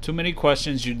Bucks. Too many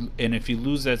questions. And if you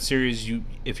lose that series,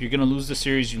 if you're gonna lose the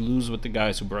series, you lose with the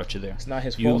guys who brought you there. It's not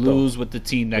his fault. You lose with the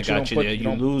team that got you there.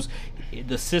 You lose.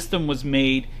 The system was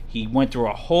made. He went through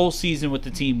a whole season with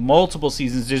the team, multiple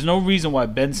seasons. There's no reason why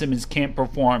Ben Simmons can't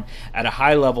perform at a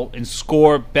high level and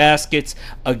score baskets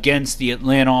against the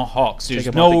Atlanta Hawks.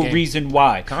 There's no reason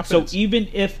why. Confidence. So even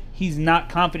if he's not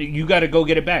confident, you got to go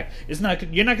get it back. You're not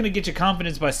going to get your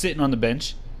confidence by sitting on the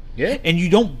bench. Yeah. And you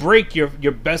don't break your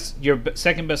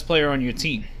second best player on your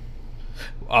team.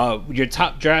 Your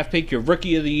top draft pick, your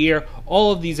rookie of the year,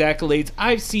 all of these accolades.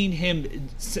 I've seen him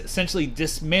essentially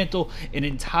dismantle an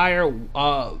entire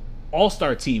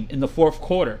all-star team in the fourth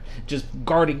quarter, just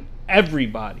guarding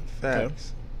everybody.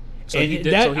 Facts. So and he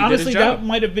did, that so he honestly, did his job. that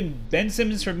might have been Ben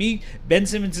Simmons for me. Ben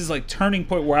Simmons is like turning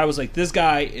point where I was like, this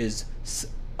guy is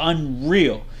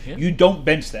unreal. Yeah. You don't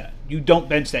bench that. You don't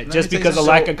bench that just because of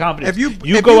lack of confidence. If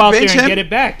you go out there and get it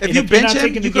back. If you bench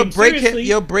him, you could break him.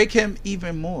 You'll break him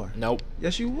even more. Nope.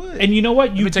 Yes, you would. And you know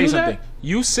what? Let me tell you something.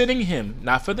 You sitting him,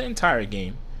 not for the entire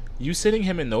game. You sitting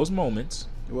him in those moments.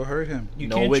 It will hurt him. You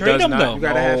can't trade him though. You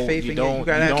gotta have faith in you. You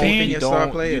gotta have faith in your star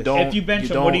players. If you bench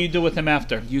him, what do you do with him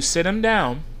after? You sit him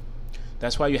down.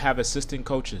 That's why you have assistant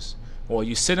coaches. Or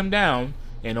you sit him down,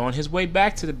 and on his way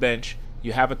back to the bench,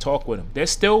 you have a talk with him. There's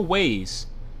still ways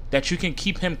that you can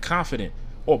keep him confident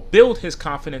or build his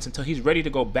confidence until he's ready to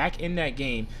go back in that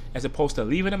game, as opposed to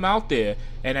leaving him out there.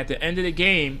 And at the end of the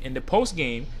game, in the post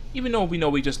game, even though we know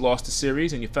we just lost the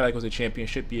series and you felt like it was a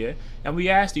championship year, and we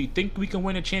asked, do you think we can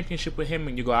win a championship with him?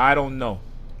 And you go, I don't know.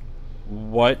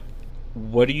 What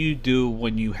do you do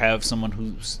when you have someone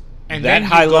who's and that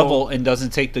high level and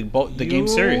doesn't take the game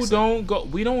seriously?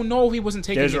 We don't know if he wasn't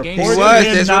taking the game seriously.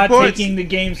 seriously. There's not taking the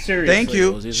game seriously. Thank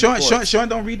you. Sean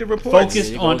don't read the reports.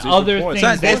 Focused on other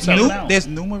things. There's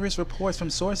numerous reports from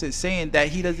sources saying that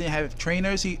he doesn't have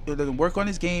trainers. He doesn't work on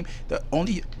his game. The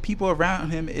only people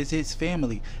around him is his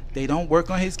family. They don't work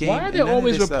on his game. Why are there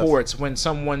always reports when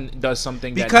someone does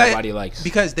something that nobody likes?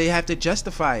 Because they have to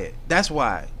justify it. That's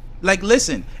why. Like,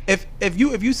 listen, if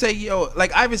you say, yo,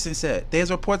 like Iverson said,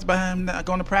 there's reports about him not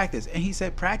going to practice, and he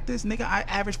said, practice, nigga, I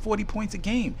average 40 points a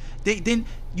game. Then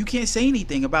you can't say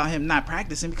anything about him not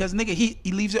practicing because, nigga,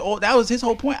 he leaves it all. That was his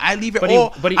whole point. I leave it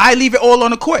all on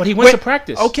the court. But he went to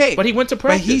practice. Okay, but he went to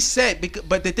practice. But he said,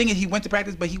 but the thing is, he went to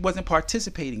practice, but he wasn't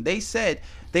participating. They said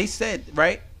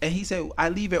right, and he said, I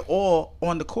leave it all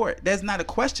on the court. There's not a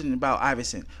question about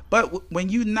Iverson. But when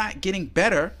you're not getting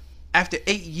better. After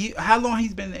 8 years, how long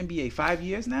he's been in the NBA? 5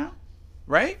 years now,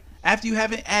 right? After you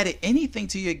haven't added anything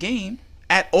to your game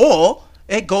at all,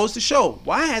 it goes to show.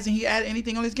 Why hasn't he added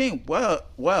anything on his game?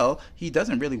 Well, he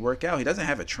doesn't really work out. He doesn't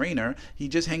have a trainer. He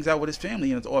just hangs out with his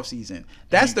family in his off season.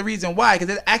 That's the reason why,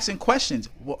 because they're asking questions.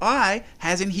 Why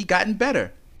hasn't he gotten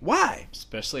better? Why?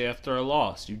 Especially after a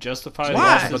loss. You justify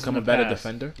why? To become a better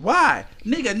defender? Why?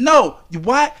 Nigga, no.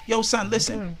 Why? Yo, son,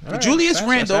 listen. Right. Julius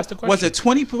Randle was a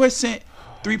 20%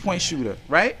 three-point shooter,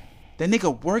 right? The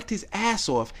nigga worked his ass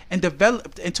off and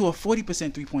developed into a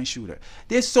 40% three-point shooter.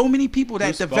 There's so many people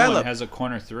that develop. Has a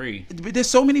corner three. There's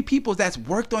so many people that's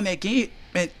worked on their game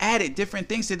and added different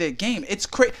things to their game. It's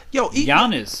crazy. Yo,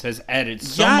 Giannis has added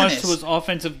so much to his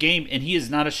offensive game, and he is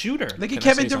not a shooter. Look at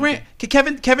Kevin Durant.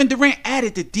 Kevin Durant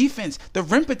added the defense, the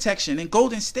rim protection in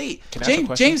Golden State.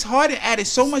 James Harden added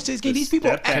so much to his game. These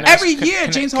people every year,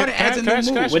 James Harden adds a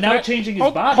new move without changing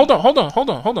his body. Hold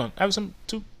on. I have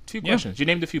few questions. You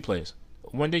named a few players.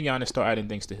 When did Giannis start adding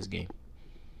things to his game?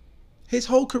 His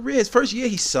whole career, his first year,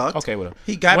 he sucked. Okay, whatever.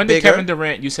 He got when bigger. Did Kevin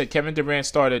Durant? You said Kevin Durant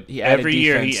started. He added every defense.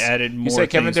 Year he added more. You said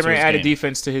Kevin Durant added game.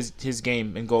 defense to his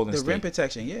game in Golden State. The rim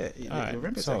protection, yeah. All the rim right,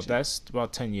 protection. so that's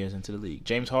about 10 years into the league.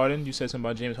 James Harden. You said something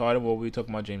about James Harden. What were we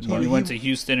talking about James Harden? He went to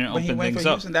Houston and opened things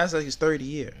up. Houston, that's like his third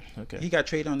year. Okay. He got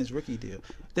traded on his rookie deal.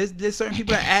 There's certain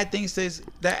people that add things to his.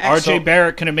 RJ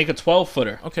Barrett couldn't make a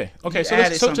 12-footer. Okay.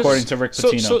 So according to Rick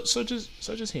Pitino.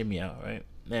 So just hear me out, right?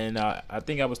 And I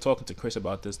think I was talking to Chris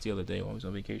about this the other day when I was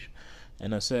on vacation.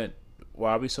 And I said,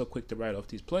 why are we so quick to write off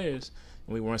these players?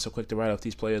 And we weren't so quick to write off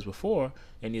these players before.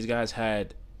 And these guys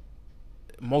had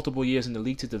multiple years in the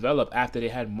league to develop after they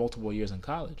had multiple years in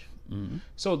college. Mm-hmm.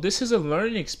 So this is a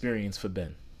learning experience for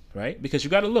Ben, right? Because you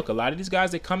got to look. A lot of these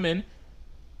guys, they come in,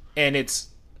 and it's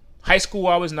high school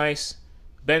always nice.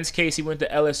 Ben's case, he went to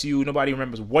LSU. Nobody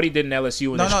remembers what he did in LSU.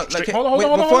 Hold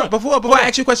on. Before I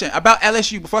ask you a question about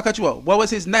LSU, before I cut you off, what was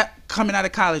his net coming out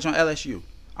of college on LSU?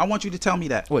 I want you to tell me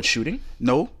that. What, shooting?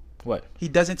 No. What? He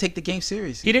doesn't take the game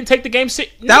seriously. He didn't take the game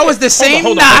seriously. That was the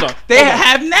same knock they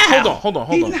have now. Hold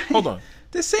on.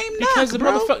 The same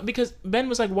knock, because Ben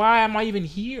was like, why am I even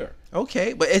here?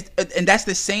 Okay, but and that's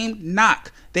the same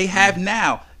knock they have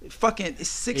now. Fucking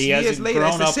 6 years later,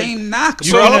 it's the same knock, bro.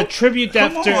 You're going to attribute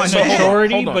that to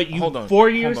maturity, but you 4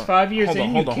 years, 5 years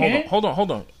in, you can't? Hold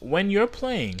on. When you're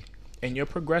playing and you're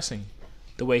progressing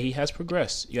the way he has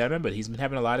progressed, you got to remember, he's been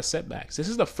having a lot of setbacks. This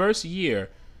is the first year,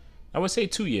 I would say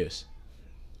 2 years.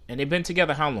 And they've been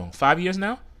together how long? 5 years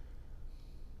now?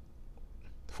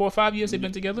 4 or 5 years they've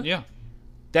been together? Yeah.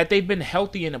 That they've been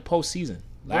healthy in the postseason.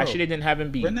 Last year they didn't have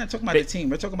Embiid. We're not talking about the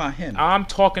team. We're talking about him. I'm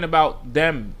talking about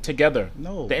them together.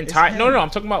 No, the entire. No.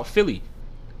 I'm talking about Philly.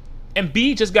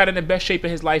 Embiid just got in the best shape of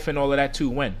his life and all of that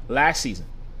too. When? Last season,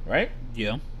 right?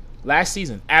 Yeah. Last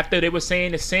season, after they were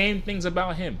saying the same things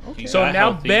about him. Okay. So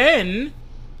now healthy.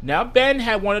 Ben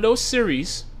had one of those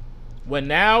series where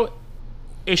now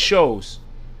it shows.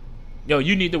 yo,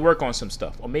 you need to work on some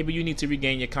stuff, or maybe you need to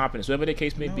regain your confidence, whatever the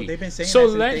case may be. They've been saying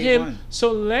so that let since him. day one.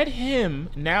 So let him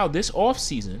now this off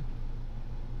season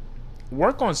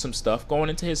work on some stuff going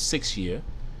into his 6th year,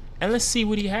 and let's see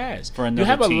what he has. You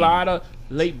have a lot of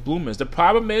late bloomers. The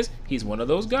problem is he's one of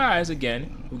those guys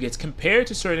again who gets compared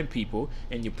to certain people,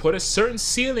 and you put a certain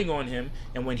ceiling on him,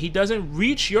 and when he doesn't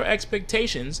reach your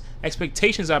expectations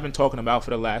I've been talking about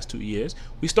for the last 2 years,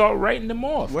 we start writing them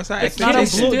off. What's that?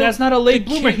 That's not a late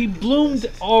bloomer. He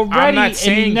bloomed already, and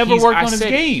he never worked on his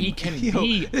game. He can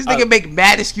be. This nigga make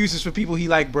mad excuses for people he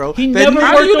like, bro. He never worked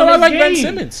on his game. How do you know I like Ben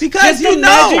Simmons? Because you know.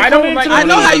 I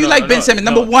know how you like Ben Simmons.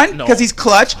 Number one, because he's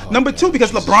clutch. Number two,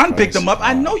 because LeBron picked him up.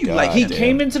 I know you like him. He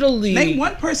came into the league. Name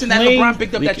one person that LeBron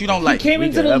picked up that you don't like. He came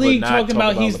into the league talking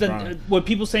about he's what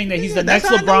people saying that he's the next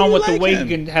LeBron with the way he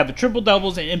can have triple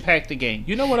doubles and impact the game.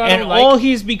 You know what I don't like? And all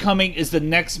he's becoming is the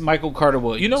next Michael Carter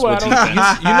Williams. You know what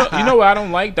I don't you know what I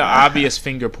don't like? The obvious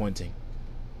finger pointing.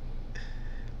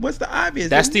 What's the obvious?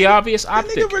 That's the obvious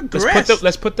optic.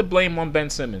 Let's put the blame on Ben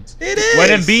Simmons. It is. When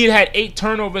Embiid had 8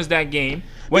 turnovers that game.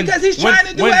 Because he's trying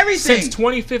to do everything. Since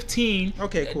 2015,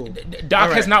 okay, cool.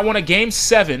 Doc has not won a game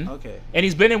 7, and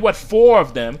he's been in 4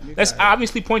 of them. Let's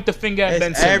obviously point the finger at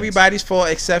Ben Simmons. Everybody's fault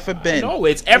except for Ben. No,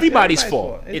 it's everybody's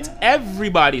fault. It's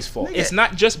everybody's fault. It's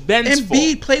not just Ben's fault.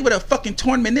 Embiid played with a fucking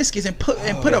torn meniscus and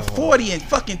put a 40 and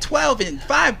fucking 12 and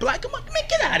 5 block. Come on, man,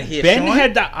 get out of here, Ben Sean.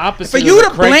 had the opposite. For you to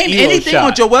blame anything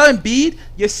on Joel Embiid,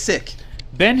 you're sick.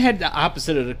 Ben had the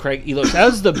opposite of the Craig Elo. That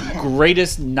was the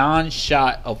greatest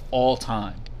non-shot of all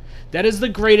time. That is the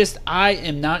greatest I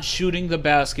am not shooting the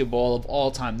basketball of all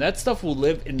time. That stuff will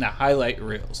live in the highlight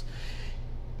reels.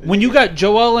 When you got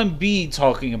Joel Embiid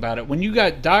talking about it, when you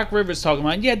got Doc Rivers talking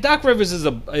about it, yeah, Doc Rivers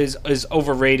is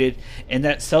overrated in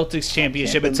that Celtics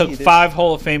championship. It took 5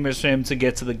 Hall of Famers for him to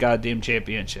get to the goddamn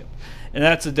championship. And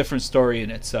that's a different story in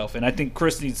itself. And I think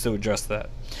Chris needs to address that.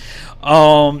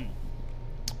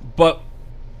 But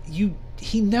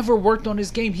he never worked on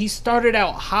his game. He started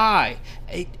out high.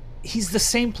 He's the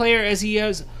same player as he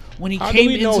is when he came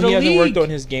into the league. He hasn't worked on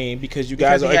his game because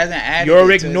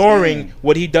you're ignoring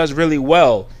what he does really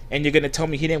well, and you're gonna tell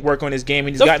me he didn't work on his game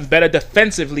and he's gotten better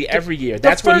defensively every year.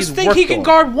 That's what he's worked on. The first thing he can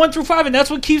guard 1 through 5, and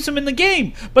that's what keeps him in the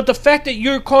game. But the fact that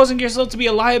you're causing yourself to be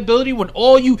a liability when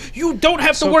all you don't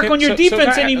have to work on your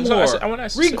defense anymore.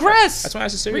 Regress. That's why I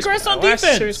asked a serious regress on defense.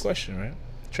 That's a serious question, right?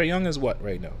 Trae Young is what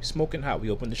right now? He's smoking hot.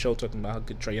 We opened the show talking about how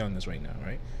good Trae Young is right now,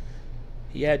 right?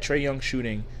 He had Trae Young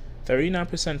shooting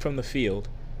 39% from the field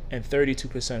and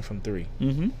 32% from 3.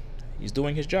 Mm-hmm. He's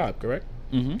doing his job, correct?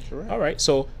 Mm-hmm. Correct. All right.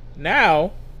 So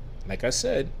now, like I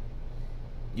said,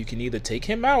 you can either take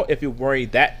him out if you worry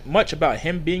that much about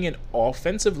him being an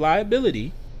offensive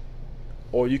liability,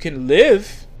 or you can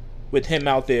live with him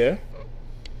out there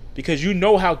because you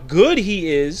know how good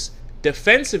he is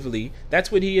defensively.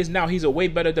 That's what he is now. He's a way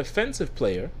better defensive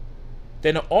player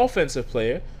than an offensive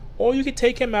player. Or you could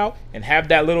take him out and have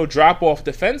that little drop-off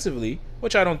defensively,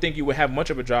 which I don't think you would have much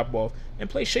of a drop-off, and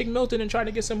play Shake Milton and try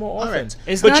to get some more offense.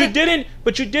 But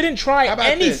you didn't try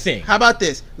anything. How about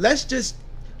this? Let's just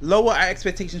lower our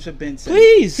expectations for Ben Simmons.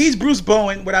 Please. He's Bruce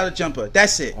Bowen without a jumper.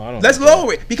 That's it. Let's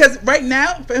lower it. Because right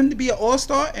now, for him to be an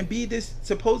all-star and be this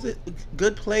supposed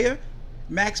good player,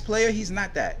 max player, he's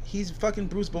not that. He's fucking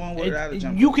Bruce Bowen without a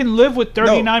jumper. You can live with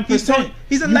 39%.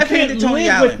 He's a left-handed Tony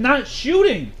Allen. With not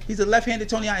shooting. He's a left-handed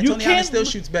Tony Allen. Tony Allen still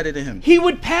shoots better than him. He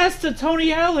would pass to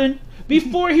Tony Allen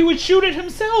before he would shoot it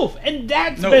himself, and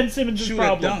that's Ben Simmons'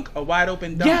 problem. Shoot a dunk, a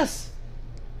wide-open dunk. Yes.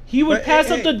 He would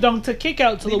pass up the dunk to kick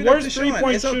out to the worst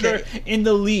three-point shooter in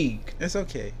the league. It's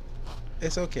okay.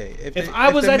 It's okay. If I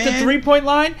was at the three-point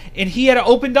line and he had an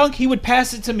open dunk, he would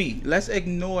pass it to me. Let's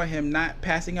ignore him not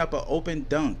passing up an open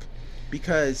dunk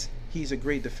because he's a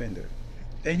great defender.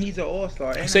 And he's an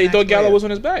all-star. You say you thought Gallo was on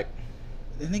his back.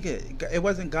 Nigga, it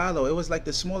wasn't Gallo. It was like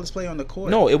the smallest player on the court.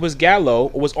 No, it was Gallo.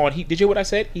 Did you hear what I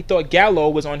said? He thought Gallo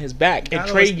was on his back. And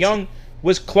Trae Young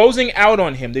was closing out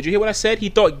on him. Did you hear what I said? He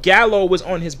thought Gallo was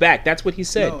on his back. That's what he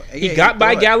said. He got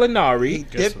by Gallinari. He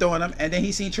dipped on him, and then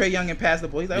he seen Trae Young and passed the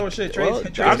ball. He's like, oh shit, Trae's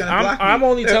gonna block me. I'm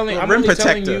only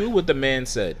telling you what the man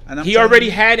said. He already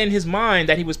had in his mind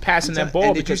that he was passing that ball.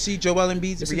 And did you see Joel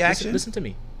Embiid's reaction? Listen to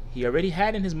me. He already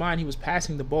had in his mind he was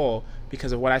passing the ball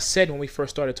because of what I said when we first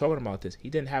started talking about this. He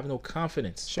didn't have no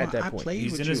confidence at that point.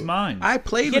 He's in his mind. I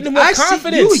played with him.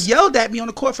 You yelled at me on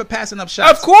the court for passing up shots.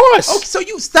 Of course. Okay, so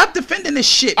you stop defending this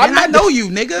shit, man. I know you,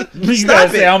 nigga.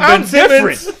 Stop it. I'm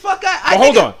different.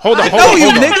 Hold on. I know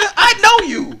you, nigga. I know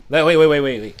you.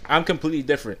 Wait. I'm completely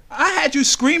different. I had you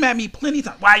scream at me plenty of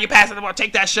times. Why are you passing the ball?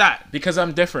 Take that shot. Because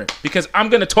I'm different. Because I'm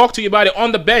going to talk to you about it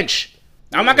on the bench.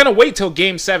 I'm not gonna wait till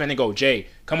Game 7 and go, Jay,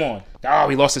 come on. Oh,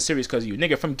 we lost the series because of you,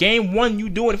 nigga. From Game 1, you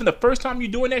doing it. From the first time you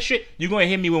doing that shit, you gonna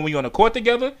hit me when we on the court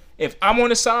together. If I'm on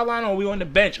the sideline or we on the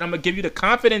bench, and I'm gonna give you the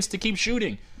confidence to keep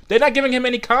shooting. They're not giving him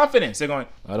any confidence. They're going,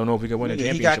 I don't know if we can win a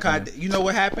championship. You know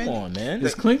what happened? Come on, man.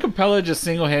 Is Clint Capella just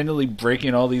single-handedly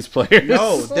breaking all these players?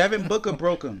 No, Devin Booker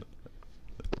broke him.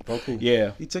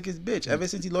 Yeah. He took his bitch. Ever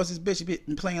since he lost his bitch, he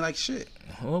been playing like shit.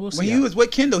 Well, we'll see when he was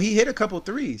with Kendall, he hit a couple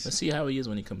threes. Let's see how he is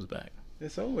when he comes back.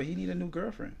 It's over. He need a new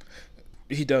girlfriend.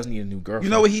 He does need a new girlfriend.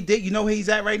 You know what he did? You know where he's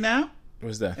at right now?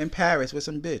 What's that? In Paris with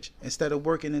some bitch instead of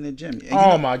working in the gym.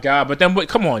 My God. But then,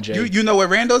 come on, Jay. You know where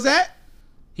Randall's at?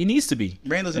 He needs to be.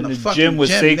 Randall's in the the fucking gym with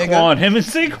Saquon. Nigga. Him and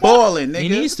Saquon. Balling, nigga. He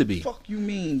needs to be. Fuck you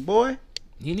mean, boy?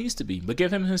 He needs to be. But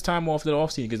give him his time off the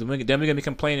offseason because then we're going to be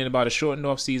complaining about a shortened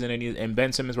offseason and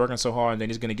Ben Simmons working so hard and then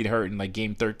he's going to get hurt in like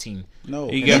game 13. No.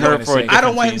 He get hurt for I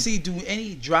don't want him to see do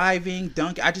any driving,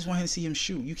 dunk. I just want him to see him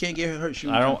shoot. You can't get hurt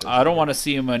shooting. I don't want to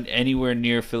see him anywhere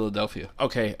near Philadelphia.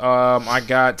 Okay. I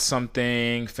got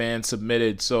something fan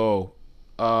submitted. So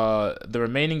the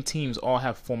remaining teams all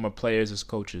have former players as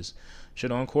coaches.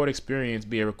 Should on-court experience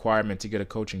be a requirement to get a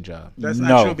coaching job? That's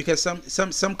not true because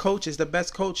some coaches, the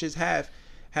best coaches have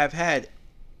had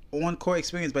on-court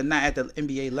experience, but not at the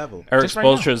NBA level. Eric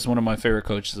Spoelstra is one of my favorite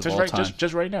coaches of all time.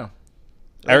 Just right now.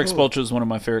 Eric Spoelstra is one of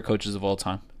my favorite coaches of all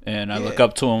time, and I look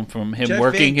up to him from him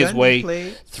working his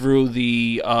way through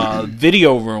the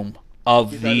video room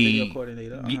of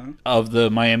the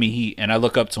Miami Heat, and I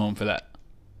look up to him for that.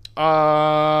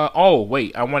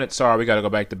 Wait, sorry, we got to go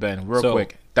back to Ben real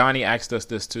quick. Donnie asked us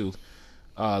this too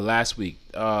last week.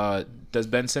 Does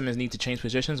Ben Simmons need to change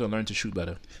positions or learn to shoot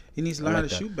better? He needs to learn how to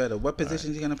shoot better. What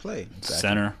position is he going to play? Exactly.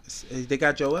 Center. They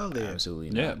got Joel there. Absolutely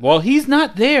not. Yeah. Well, he's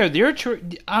not there.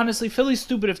 Honestly, Philly's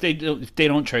stupid if they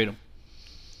don't trade him.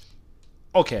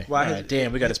 Okay. Right.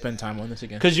 Damn, we got to spend time on this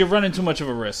again. Because you're running too much of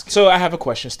a risk. So I have a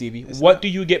question, Stevie. What do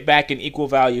you get back in equal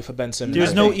value for Ben Simmons?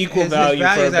 There's no equal value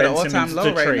for Ben Simmons.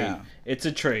 Low right now. It's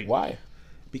a trade. Why?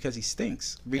 Because he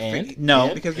stinks.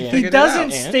 No, because he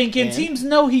doesn't stink, and teams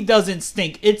know he doesn't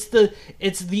stink. It's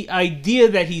the idea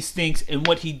that he stinks and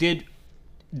what he did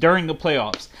during the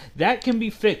playoffs that can be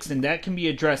fixed and that can be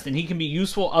addressed, and he can be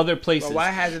useful other places. But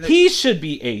why hasn't he should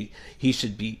be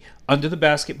under the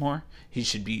basket more. He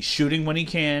should be shooting when he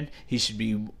can. He should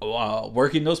be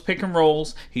working those pick and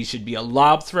rolls. He should be a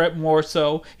lob threat more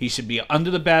so. He should be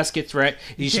under the basket threat.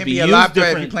 He should be a lob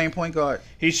threat if you're playing point guard.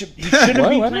 He shouldn't be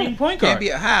playing point guard. Can't be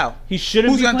how? He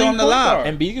shouldn't be playing point guard.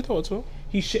 And be good to him.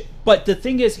 He should. But the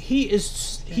thing is, he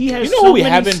has. You know who we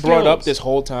haven't brought up this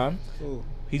whole time? Ooh.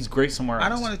 He's great somewhere else. I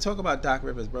don't want to talk about Doc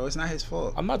Rivers, bro. It's not his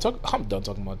fault. I'm done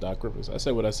talking about Doc Rivers. I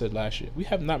said what I said last year. We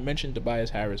have not mentioned Tobias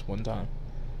Harris one time.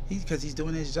 Because he's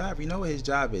doing his job. You know what his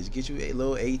job is. Get you a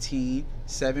little 18,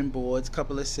 7 boards,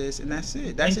 couple assists, and that's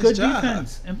it. That's his job.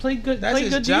 Defense. And play good That's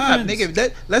his job,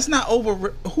 nigga. Let's not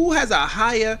who has a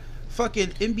higher fucking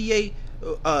NBA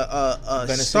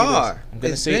star? I'm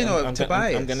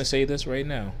gonna say this right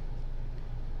now.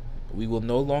 We will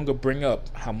no longer bring up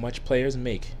how much players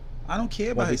make. I don't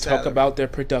care about his salary. When we talk about their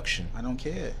production. I don't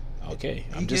care. Okay,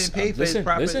 listen.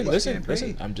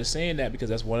 I'm just saying that because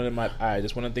that's one of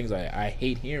that's one of the things I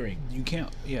hate hearing. You can't,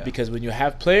 because when you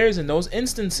have players in those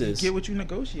instances, you get what you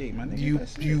negotiate, my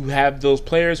nigga. You have those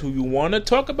players who you want to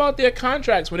talk about their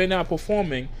contracts when they're not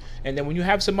performing, and then when you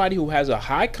have somebody who has a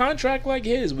high contract like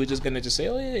his, we're just gonna just say,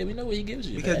 oh yeah, we know what he gives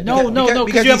you. Because you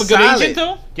have a good agent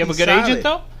though. You have a good agent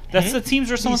though. That's the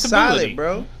team's responsibility, he's solid,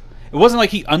 bro. It wasn't like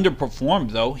he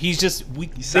underperformed though. He's just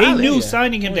they knew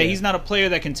signing him that he's not a player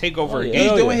that can take over a game.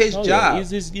 He's doing his job.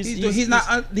 He's not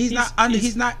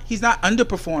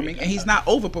underperforming and he's not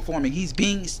overperforming. He's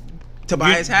being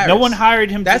Tobias Harris. No one hired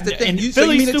him. That's the thing. And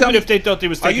Philly's stupid if they thought they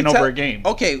was taking over a game.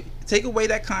 Okay, take away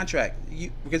that contract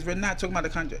because we're not talking about the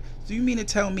contract. Do you mean to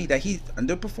tell me that he's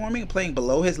underperforming and playing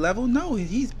below his level? No,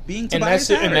 he's being Tobias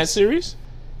Harris. In that series?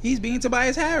 He's being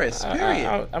Tobias Harris.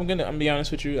 Period. I'm gonna be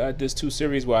honest with you. There's 2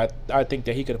 series where I think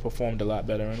that he could have performed a lot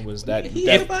better, and was that he's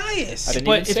Tobias.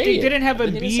 But if they didn't have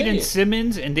Embiid and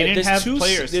Simmons, and they didn't have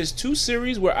players, there's 2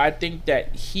 series where I think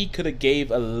that he could have gave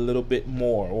a little bit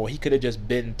more, or he could have just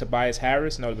been Tobias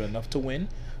Harris, and that would have been enough to win.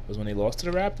 Was when they lost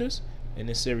to the Raptors in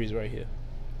this series right here.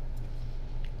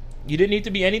 You didn't need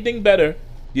to be anything better.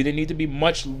 You didn't need to be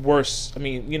much worse. I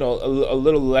mean, a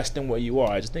little less than what you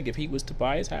are. I just think if he was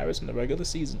Tobias Harris in the regular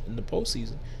season, in the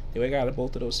postseason, they would have got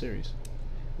both of those series.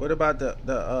 What about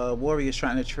the Warriors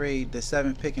trying to trade the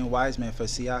 7th pick in Wiseman for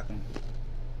Siakam?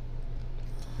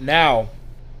 Now,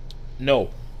 no.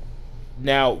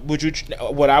 Now, would you?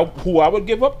 Who I would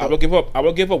give up? I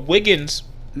would give up Wiggins.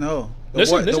 No.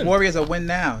 The Warriors are win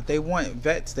now. They want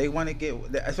vets. They want to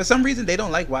get. For some reason, they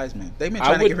don't like Wiseman. They've been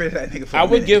trying to get rid of that nigga for a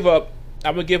minute.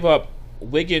 I would give up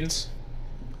Wiggins,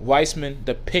 Weissman,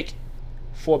 the pick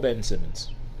for Ben Simmons.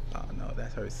 Oh no,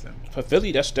 that hurts them. For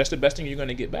Philly, that's the best thing you're going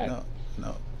to get back.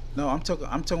 No. I'm talking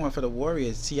about for the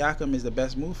Warriors. Siakam is the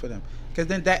best move for them. Because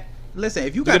then listen,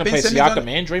 if you got Ben Simmons, Siakam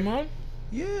and Draymond.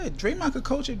 Yeah, Draymond could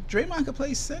coach it. Draymond could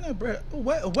play center, bro.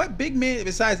 What big man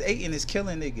besides Ayton is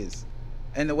killing niggas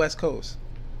in the West Coast?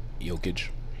 Jokic.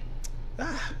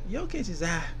 Jokic is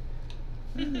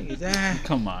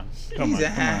Come on.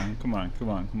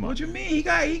 What you mean?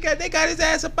 They got his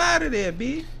ass up out of there,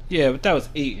 B. Yeah, but that was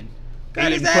Ayton.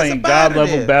 Got Ayton playing god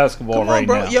level basketball right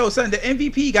now. Yo, son, the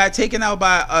MVP got taken out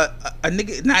by a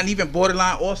nigga not even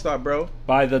borderline all-star, bro.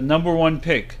 By the #1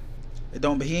 pick.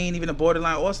 But he ain't even a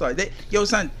borderline all-star. Yo,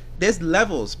 son, there's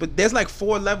levels, but there's like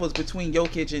 4 levels between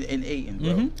Jokic and Ayton, bro.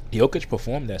 Mm-hmm. Jokic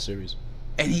performed that series,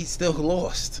 and he still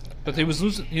lost. But he was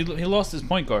losing. He lost his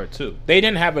point guard too. They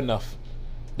didn't have enough.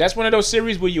 That's one of those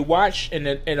series where you watch, and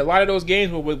a lot of those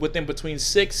games were within between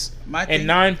 6 and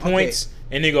 9 points,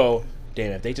 and they go,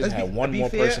 damn, if they just had one more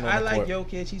person on the court. I like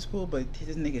Jokic, he's cool, but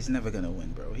this nigga's never gonna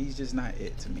win, bro. He's just not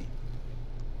it to me.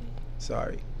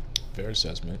 Sorry. Fair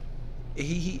assessment.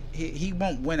 He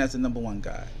won't win as the #1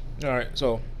 guy. All right,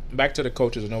 so back to the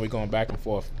coaches. I know we're going back and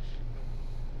forth.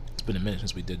 It's been a minute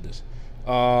since we did this.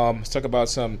 Let's talk about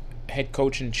some head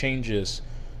coaching changes.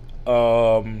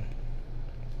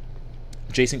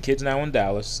 Jason Kidd's now in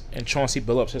Dallas, and Chauncey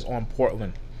Billups is on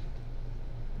Portland.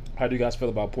 How do you guys feel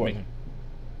about Portland?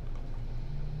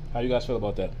 How do you guys feel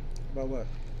about that? About what?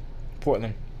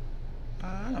 Portland.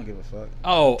 I don't give a fuck.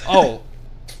 Oh.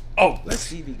 Let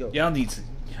Stevie go. Y'all need to.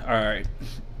 All right.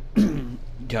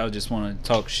 Y'all just want to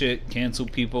talk shit, cancel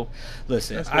people.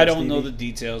 Listen, I don't know the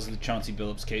details of the Chauncey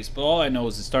Billups case, but all I know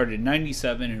is it started in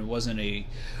 '97 and it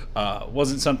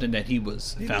wasn't something that he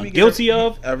was found guilty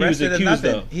of. He was accused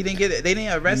of. He didn't get it. They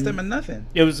didn't arrest him or nothing.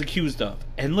 It was accused of.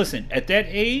 And listen, at that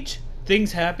age,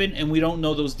 things happen, and we don't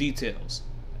know those details.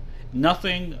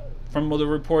 Nothing from the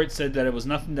report said that it was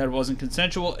nothing that wasn't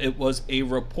consensual. It was a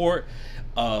report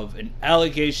of an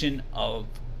allegation of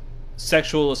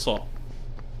sexual assault.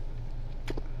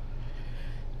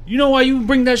 You know why you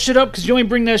bring that shit up? Because you ain't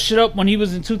bring that shit up when he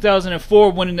was in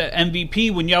 2004 winning the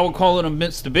MVP, when y'all were calling him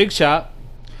Mr. Big Shot,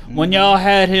 when y'all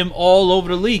had him all over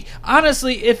the league.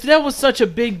 Honestly, if that was such a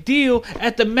big deal,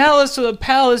 at the Malice or the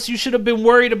Palace, you should have been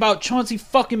worried about Chauncey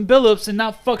fucking Billups and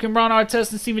not fucking Ron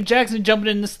Artest and Steven Jackson jumping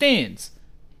in the stands.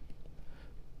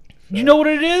 You know what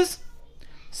it is?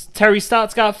 Terry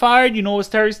Stotts got fired. You know what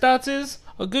Terry Stotts is?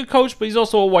 A good coach, but he's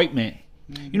also a white man.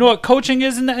 You know what coaching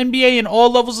is in the NBA in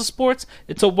all levels of sports?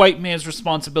 It's a white man's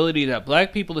responsibility that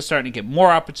black people are starting to get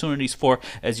more opportunities for,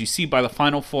 as you see by the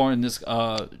Final Four in this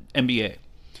NBA.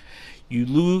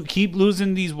 You keep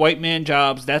losing these white man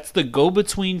jobs. That's the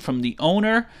go-between from the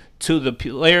owner to the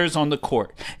players on the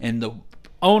court. And the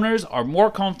owners are more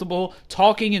comfortable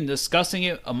talking and discussing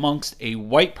it amongst a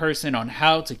white person on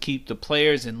how to keep the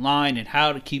players in line and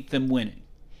how to keep them winning.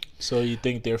 So you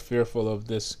think they're fearful of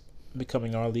this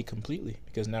becoming our league completely,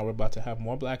 because now we're about to have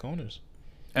more black owners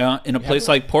in a place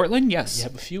like Portland? Yes, you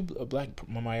have a few black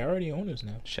minority owners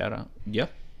now. Shout out.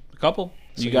 Yep, a couple.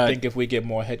 So you think if we get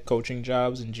more head coaching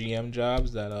jobs and GM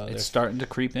jobs that it's starting to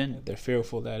creep in? They're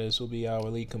fearful that this will be our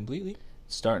league completely.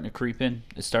 It's starting to creep in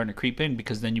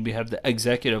because then you have the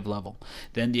executive level.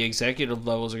 Then the executive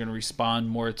levels are going to respond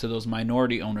more to those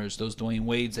minority owners, those Dwayne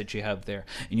Wades that you have there.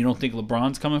 And you don't think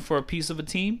LeBron's coming for a piece of a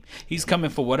team? He's coming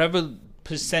for whatever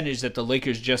percentage that the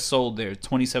Lakers just sold there,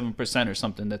 27% or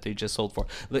something that they just sold for.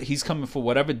 He's coming for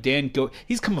whatever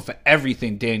he's coming for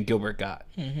everything Dan Gilbert got.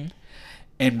 Mm-hmm.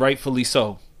 And rightfully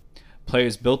so.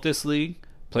 Players built this league.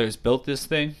 Players built this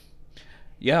thing.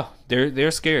 Yeah,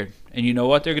 they're scared. And you know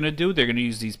what they're going to do? They're going to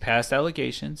use these past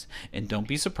allegations. And don't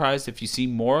be surprised if you see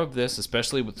more of this,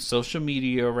 especially with social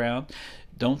media around.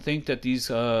 Don't think that these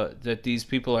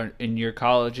people are in your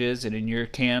colleges and in your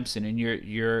camps and in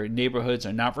your neighborhoods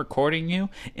are not recording you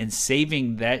and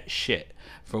saving that shit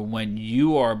for when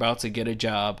you are about to get a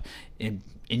job in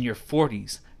your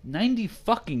 40s.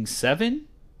 90-fucking-7?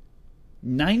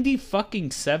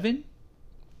 90-fucking-7?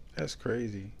 That's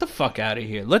crazy. Get the fuck out of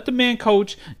here. Let the man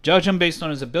coach, judge him based on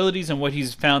his abilities and what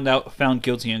he's found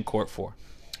guilty in court for.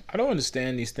 I don't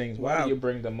understand these things. Why do you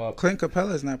bring them up? Clint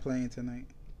Capella's not playing tonight.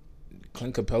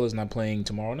 Clint Capella's not playing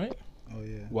tomorrow night? Oh,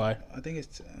 yeah. Why? I think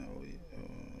it's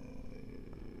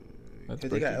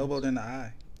because he got elbowed in the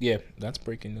eye. Yeah, that's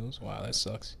breaking news. Wow, that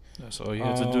sucks. That's all you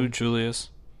have to do, Julius.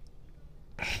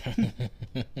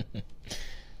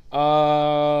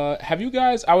 Have you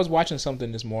guys... I was watching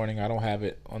something this morning. I don't have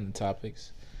it on the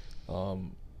topics.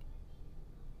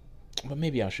 But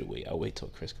maybe I should wait. I'll wait till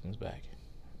Chris comes back.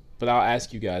 But I'll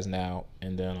ask you guys now,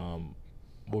 and then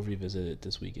we'll revisit it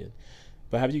this weekend.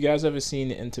 But have you guys ever seen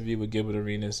the interview with Gilbert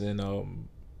Arenas and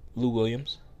Lou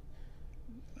Williams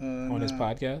on his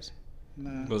podcast?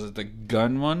 Nah. Was it the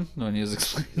gun one when he was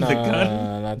explaining the gun?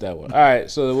 No, not that one. All right,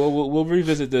 so we'll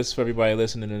revisit this for everybody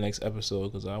listening in the next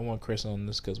episode because I want Chris on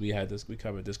this because we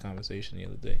covered this conversation the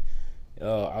other day.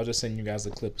 I'll just send you guys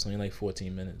the clip. It's only like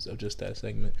 14 minutes of just that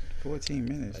segment. 14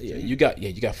 minutes. Yeah, you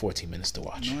got 14 minutes to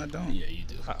watch. No, I don't. Yeah, you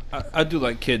do. I do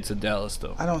like Kids in Dallas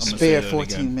though. I don't spare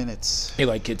 14 minutes. You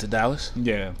like Kid to Dallas?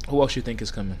 Yeah. Who else you think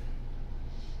is coming?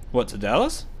 What, to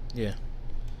Dallas? Yeah.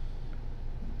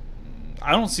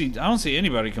 I don't see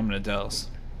anybody coming to Dallas.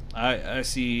 I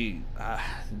see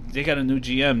they got a new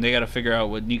GM. They got to figure out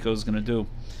what Nico's gonna do.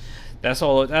 That's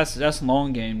all. That's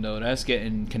long game though. That's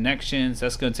getting connections.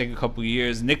 That's gonna take a couple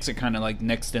years. Knicks are kind of like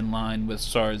next in line with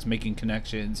stars making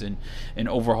connections and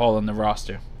overhauling the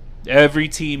roster. Every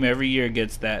team every year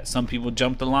gets that. Some people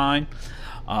jump the line,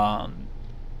 but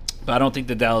I don't think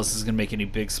the Dallas is gonna make any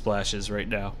big splashes right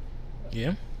now.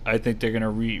 Yeah. I think they're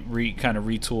gonna kind of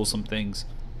retool some things.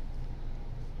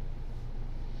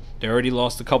 They already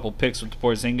lost a couple picks with the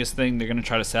Porzingis thing. They're gonna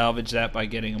try to salvage that by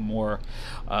getting a more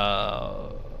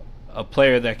a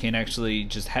player that can actually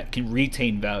just can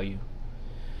retain value.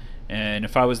 And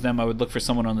if I was them, I would look for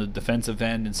someone on the defensive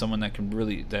end and someone that can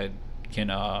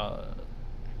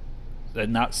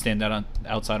not stand out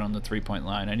outside on the 3-point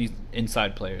line. I need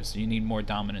inside players. You need more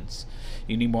dominance.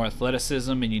 You need more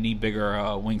athleticism, and you need bigger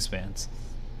wingspans.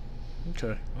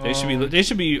 Okay. They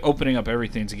should be opening up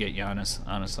everything to get Giannis,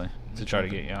 honestly, to try to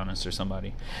get Giannis or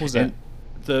somebody. Who's that?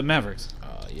 The Mavericks.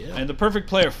 Yeah. And the perfect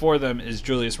player for them is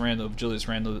Julius Randle. If Julius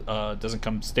Randle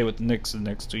doesn't stay with the Knicks the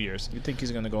next 2 years. You think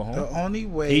he's gonna go home? The only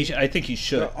way I think he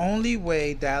should. The only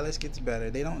way Dallas gets better,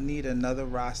 they don't need another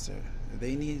roster.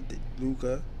 They need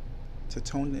Luka to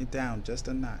tone it down just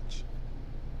a notch.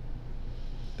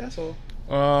 That's all.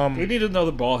 We need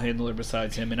another ball handler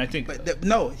besides him, and I think. But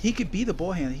no, he could be the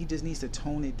ball handler. He just needs to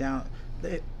tone it down.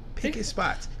 Pick his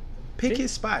spots. Pick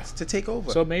his spots to take over.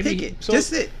 So maybe pick it.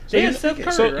 Just it. They have Steph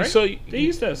Curry, right? So they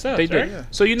used to have Steph, they right? did. Yeah.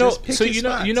 So you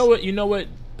know what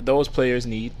those players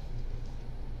need.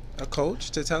 A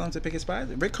coach to tell him to pick his spots.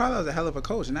 Rick Carlisle's a hell of a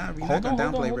coach. Now we're not gonna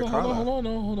downplay Rick Carlisle.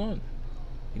 Hold on.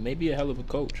 He may be a hell of a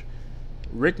coach.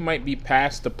 Rick might be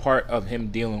past the part of him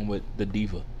dealing with the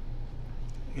diva.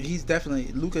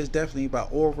 Luka is definitely, by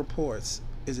all reports,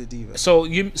 is a diva. So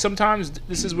sometimes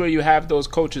this is where you have those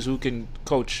coaches who can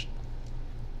coach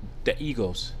the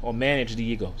egos or manage the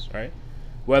egos, right?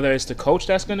 Whether it's the coach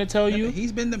that's going to tell you,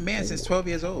 he's been the man since 12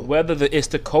 years old. Whether it's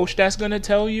the coach that's going to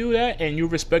tell you that, and you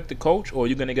respect the coach, or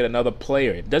you're going to get another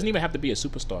player. It doesn't even have to be a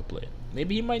superstar player.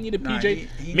 Maybe he might need a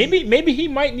PJ. Maybe he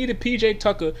might need a PJ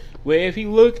Tucker, where if he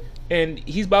look and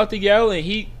he's about to yell and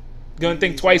he gonna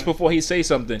think twice before he say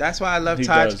something. That's why I love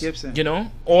Taj Gibson. You know,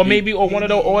 or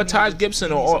Taj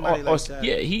Gibson, or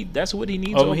that's what he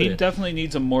needs. He definitely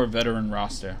needs a more veteran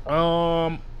roster.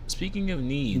 Speaking of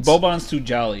needs, Boban's too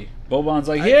jolly. Boban's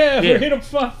like, we're here to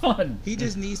fun. He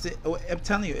just needs to. I'm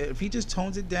telling you, if he just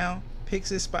tones it down, picks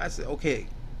his spots. Okay,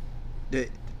 the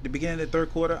beginning of the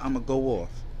third quarter, I'm gonna go off.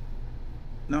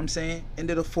 You know what I'm saying? End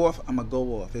of the fourth, I'm gonna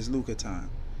go off. It's Luka time.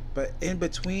 But in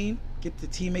between, get the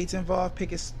teammates involved,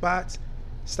 pick his spots,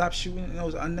 stop shooting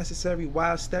those unnecessary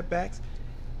wild step backs.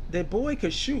 The boy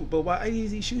could shoot, but why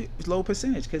does he shoot low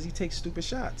percentage? Because he takes stupid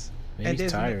shots. Maybe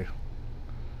he's tired.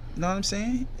 You know what I'm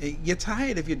saying? You're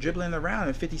tired if you're dribbling around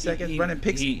in 50 seconds, running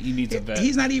picks. He needs a vet.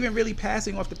 He's not even really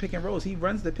passing off the pick and rolls. He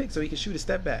runs the pick so he can shoot a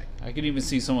step back. I could even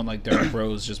see someone like Derrick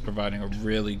Rose just providing a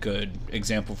really good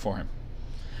example for him.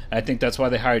 I think that's why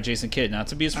they hired Jason Kidd, not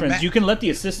to be his friends. You can let the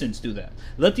assistants do that.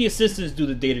 Let the assistants do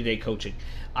the day-to-day coaching.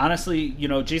 Honestly,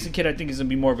 Jason Kidd, I think, is going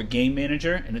to be more of a game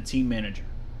manager and a team manager.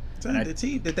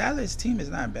 The Dallas team is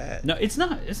not bad. No, it's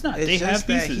not. It's not. It's they just have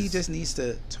pieces. That he just needs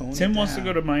to tone it down. Tim wants to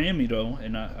go to Miami, though,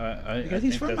 and because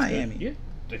he's from Miami. Good.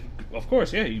 Yeah, of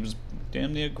course. Yeah, he was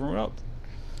damn near grown up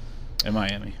in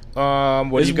Miami.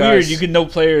 It's weird. You can know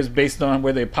players based on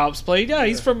where their pops played. Yeah,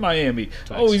 he's from Miami.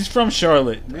 Oh, he's from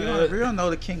Charlotte. We don't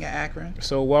know the king of Akron.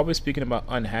 So while we're speaking about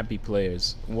unhappy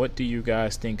players, what do you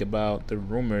guys think about the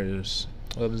rumors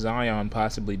of Zion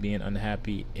possibly being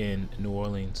unhappy in New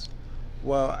Orleans?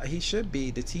 Well, he should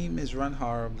be. The team is run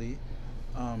horribly.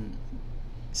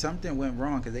 Something went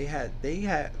wrong because they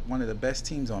had one of the best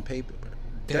teams on paper.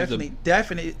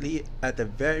 Definitely, at the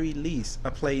very least,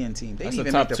 a play-in team. They didn't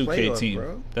even make the playoffs, team.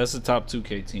 Bro. That's the top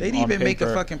 2K team. They didn't even make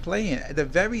a fucking play-in. At the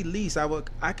very least,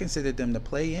 I consider them to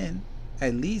play in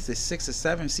at least a 6 or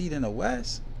 7 seed in the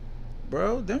West.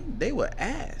 Bro, they were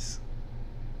ass.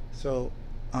 So,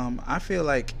 I feel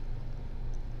like,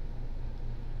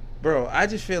 bro, I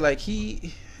just feel like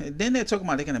then they're talking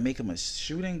about they're gonna make him a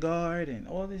shooting guard and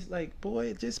all this. Like,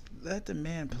 boy, just let the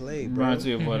man play, bro. Reminds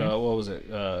me of what was it?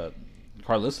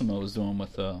 Carlissimo was doing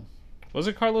with was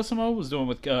it Carlissimo was doing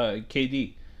with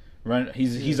KD? Right,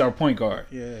 he's our point guard.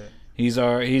 Yeah. He's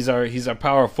our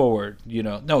power forward. You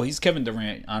know, no, he's Kevin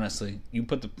Durant. Honestly, you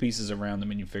put the pieces around him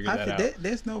and you figure that out.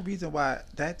 There's no reason why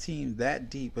that team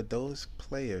that deep with those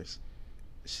players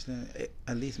should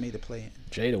at least made a play in.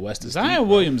 Jay, the West is Zion deep,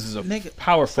 Williams is a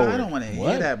power forward. I don't want to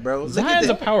hear that, bro. Zion's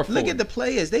a power forward. Look at the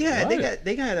players they had.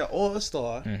 They got an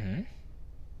all-star. Mm-hmm.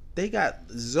 They got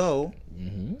Zoe.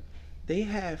 Mm-hmm.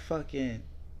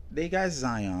 They got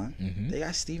Zion. Mm-hmm. They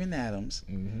got Steven Adams.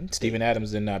 Mm-hmm. Steven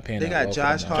Adams did not pan out. They got well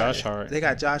Josh Hart. They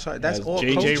got Josh Hart. That's all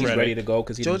JJ coaching. He's ready to go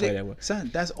because he didn't play that well. Son,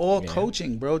 that's all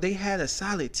coaching, bro. They had a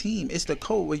solid team. It's the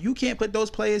coach. Where you can't put those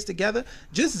players together.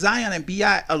 Just Zion and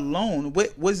Bi alone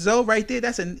with Zoe right there.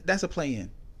 That's a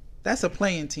play-in. That's a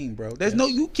play-in team, bro. There's no.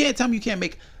 You can't tell me you can't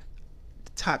make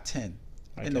top 10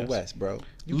 in the West, bro.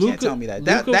 You can't tell me that.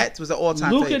 That was an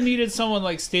all-time. Luka needed someone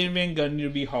like Stan Van Gundy to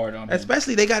be hard on him.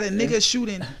 Especially they got a nigga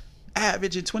shooting.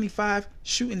 Averaging 25,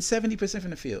 shooting 70% from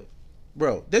the field,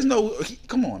 bro. There's no.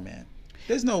 Come on, man.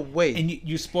 There's no way. And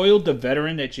you spoiled the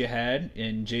veteran that you had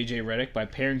in JJ Redick by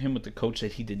pairing him with the coach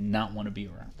that he did not want to be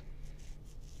around.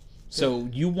 So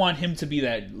you want him to be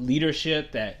that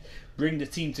leadership, that bring the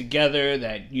team together,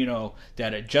 that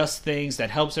that adjusts things, that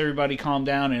helps everybody calm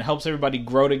down and helps everybody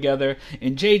grow together.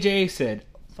 And JJ said,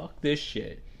 "Fuck this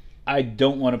shit. I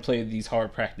don't want to play these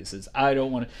hard practices. I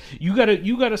don't want to." You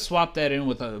gotta swap that in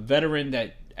with a veteran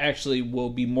that actually will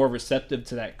be more receptive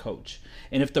to that coach.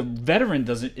 And if the veteran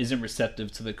isn't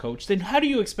receptive to the coach, then how do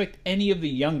you expect any of the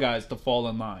young guys to fall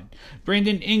in line?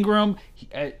 Brandon Ingram,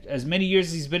 as many years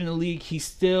as he's been in the league, he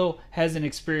still hasn't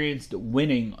experienced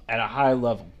winning at a high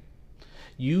level.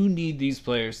 You need these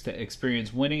players to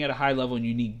experience winning at a high level, and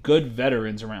you need good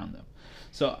veterans around them.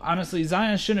 So honestly,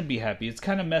 Zion shouldn't be happy. It's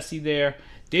kind of messy there.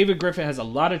 David Griffin has a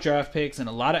lot of draft picks and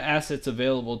a lot of assets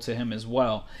available to him as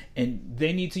well, and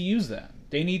they need to use that.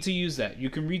 You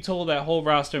can retool that whole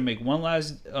roster, make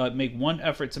one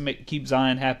effort to keep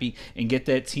Zion happy and get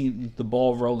that team the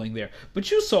ball rolling there. But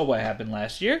you saw what happened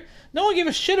last year. No one gave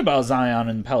a shit about Zion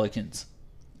and the Pelicans.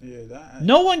 Yeah,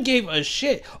 no one gave a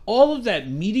shit. All of that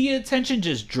media attention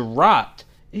just dropped.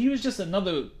 He was just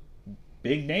another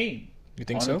big name. You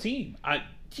think on so? The team.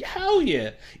 Hell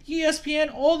yeah.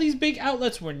 ESPN, all these big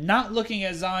outlets were not looking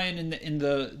at Zion in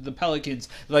the Pelicans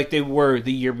like they were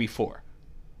the year before.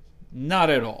 Not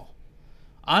at all.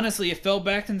 Honestly, it fell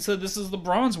back and said this is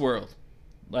LeBron's world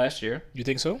last year. You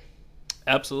think so?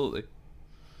 Absolutely.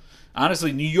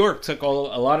 Honestly, New York took a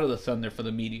lot of the thunder for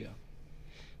the media.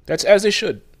 That's as they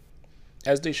should.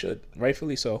 As they should.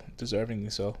 Rightfully so.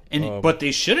 Deservingly so. But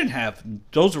they shouldn't have.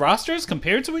 Those rosters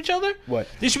compared to each other? What?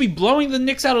 They should be blowing the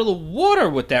Knicks out of the water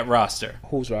with that roster.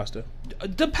 Whose roster?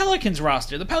 The Pelicans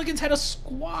roster. The Pelicans had a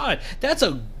squad. That's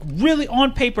a really,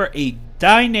 on paper, a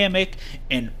dynamic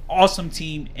and awesome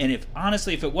team. And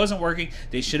if it wasn't working,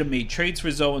 they should have made trades for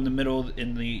Zoe in the middle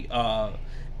in the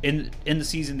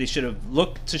season. They should have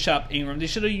looked to shop Ingram. They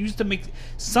should have used to make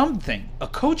something, a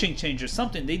coaching change or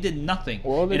something. They did nothing.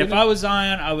 And if I was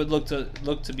Zion, I would look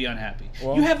to be unhappy.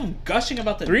 Well, you have him gushing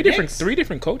about the Knicks. Three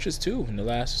different coaches too in the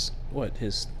last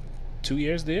his 2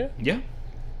 years there. Yeah,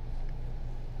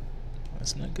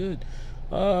 that's not good.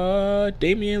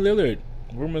 Damian Lillard.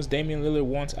 Rumors Damian Lillard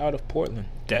wants out of Portland.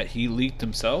 That he leaked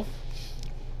himself.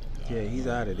 Yeah, he's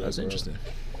out of there. That's interesting.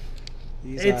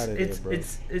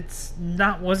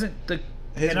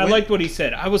 I liked what he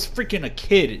said. I was freaking a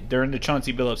kid during the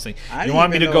Chauncey Billups thing. You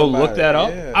want me to go look that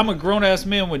up? Yeah. I'm a grown ass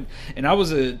man and I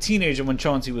was a teenager when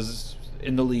Chauncey was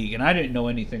in the league, and I didn't know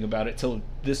anything about it till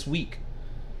this week.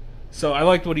 So I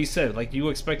liked what he said. Like, you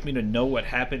expect me to know what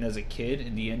happened as a kid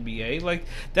in the NBA? Like,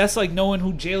 that's like knowing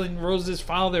who Jalen Rose's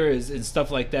father is and stuff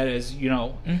like that. As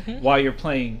while you're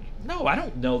playing. No, I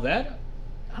don't know that.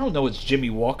 I don't know it's Jimmy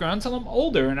Walker until I'm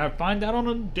older and I find out on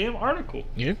a damn article.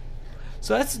 Yeah.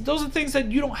 So those are things that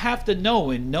you don't have to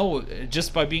know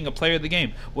just by being a player of the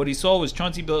game. What he saw was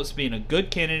Chauncey Billups being a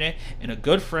good candidate and a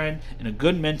good friend and a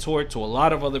good mentor to a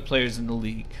lot of other players in the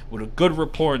league with a good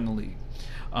rapport in the league.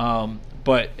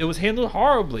 But it was handled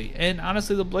horribly, and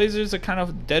honestly, the Blazers are kind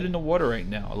of dead in the water right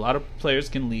now. A lot of players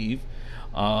can leave.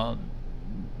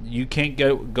 You can't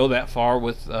go that far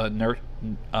with Nurk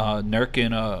and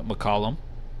McCollum,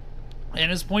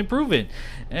 and it's point proven.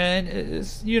 And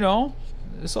it's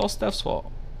all Steph's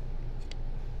fault.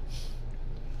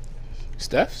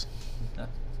 Steph's?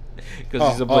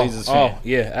 Because he's a Blazers fan. Oh,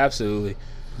 yeah, absolutely.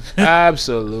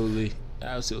 Absolutely.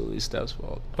 Absolutely Steph's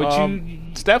fault. But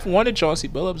Steph wanted Chauncey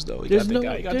Billups, though. He got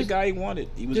the guy he wanted.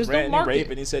 He was ranting and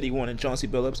raving. He said he wanted Chauncey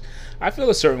Billups. I feel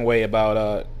a certain way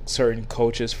about certain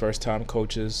coaches, first-time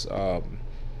coaches,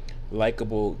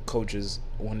 likable coaches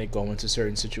when they go into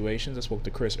certain situations. I spoke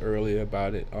to Chris earlier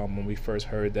about it when we first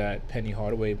heard that Penny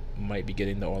Hardaway might be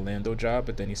getting the Orlando job,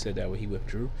 but then he said that when he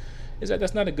withdrew.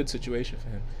 That's not a good situation for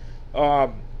him.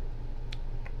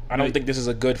 I don't think this is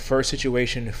a good first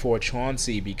situation for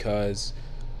Chauncey because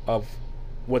of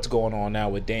what's going on now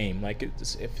with Dame. Like,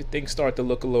 if things start to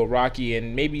look a little rocky,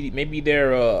 and maybe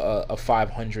they're a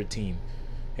 500 team,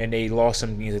 and they lost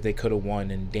some games that they could have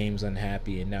won, and Dame's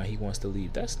unhappy, and now he wants to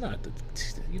leave. That's not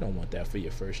you don't want that for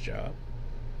your first job.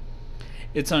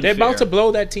 It's unfair. They're about to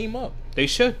blow that team up. They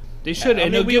should. They should,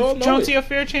 and they'll give Chauncey a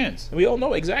fair chance. We all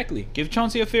know exactly. Give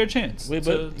Chauncey a fair chance.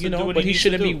 But he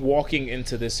shouldn't be walking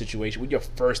into this situation with your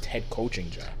first head coaching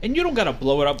job. And you don't got to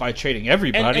blow it up by trading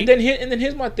everybody. And then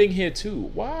here's my thing here too.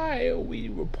 Why are we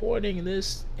reporting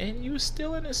this? And you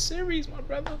still in a series, my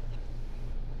brother?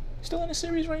 Still in a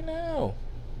series right now.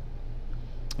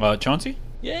 Chauncey?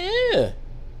 Yeah.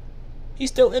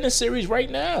 He's still in a series right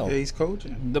now. Yeah, he's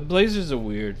coaching. The Blazers are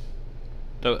weird.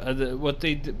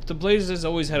 The Blazers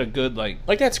always had a good like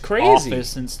that's crazy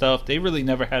office and stuff. They really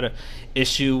never had a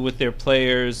issue with their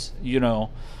players.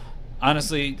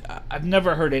 Honestly, I've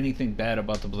never heard anything bad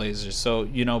about the Blazers. So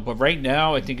but right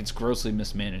now I think it's grossly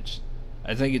mismanaged.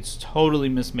 I think it's totally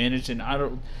mismanaged, and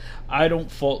I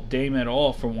don't fault Dame at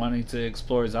all for wanting to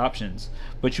explore his options.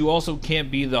 But you also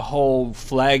can't be the whole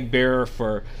flag bearer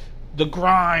for the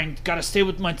grind. Gotta stay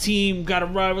with my team. Gotta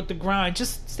ride with the grind.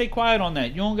 Just stay quiet on that.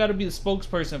 You don't gotta be the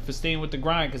spokesperson for staying with the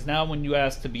grind. Because now, when you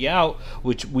ask to be out,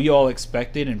 which we all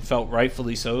expected and felt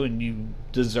rightfully so, and you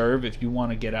deserve, if you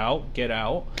want to get out, get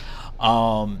out.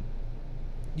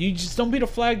 You just don't be the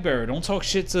flag bearer. Don't talk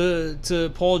shit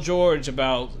to Paul George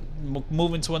about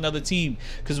moving to another team.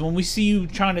 Because when we see you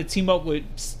trying to team up with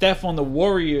Steph on the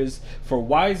Warriors for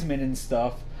Wiseman and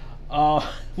stuff,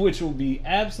 which will be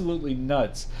absolutely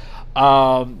nuts.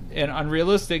 And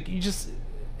unrealistic,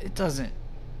 it doesn't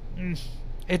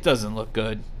look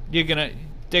good. They're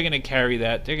gonna carry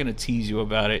that. They're gonna tease you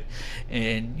about it,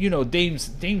 and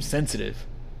Dame's sensitive.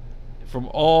 From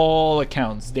all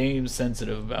accounts, Dame's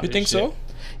sensitive about it. You think so?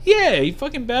 Yeah, he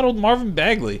fucking battled Marvin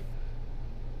Bagley.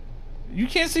 You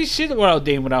can't say shit about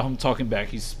Dame without him talking back.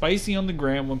 He's spicy on the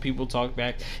gram when people talk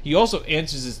back. He also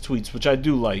answers his tweets, which I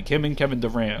do like. Him and Kevin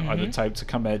Durant are the type to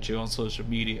come at you on social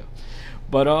media.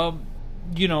 But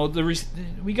we got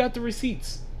the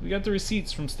receipts. We got the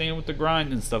receipts from staying with the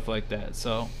grind and stuff like that.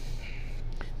 So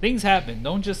things happen.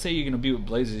 Don't just say you're gonna be with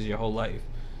Blazers your whole life,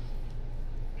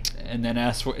 and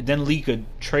then leak a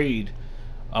trade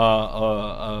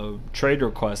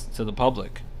request to the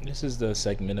public. This is the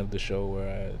segment of the show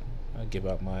where I give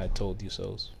out my I told you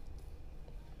so's.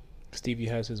 Stevie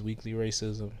has his weekly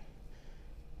racism.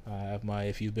 I have my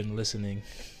if you've been listening.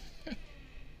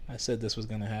 I said this was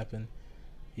gonna happen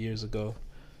years ago.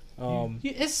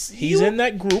 He's in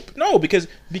that group. No, because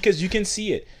you can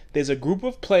see it. There's a group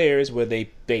of players where they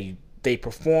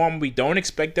perform. We don't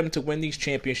expect them to win these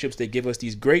championships. They give us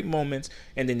these great moments,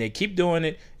 and then they keep doing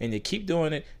it, and they keep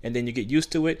doing it, and then you get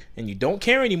used to it, and you don't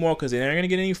care anymore because they're not going to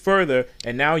get any further,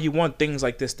 and now you want things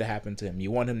like this to happen to him.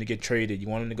 You want him to get traded. You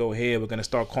want him to go here. We're going to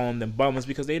start calling them bums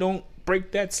because they don't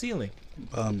break that ceiling.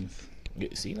 Bums.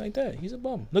 See, like that. He's a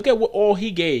bum. Look at all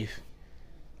he gave.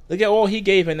 Look at all he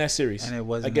gave in that series, and it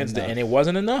wasn't against enough. And it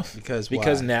wasn't enough because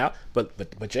now,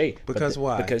 but Jay, why? Because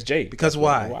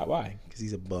why? Why? Because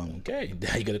he's a bum. Okay,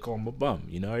 now you gotta call him a bum.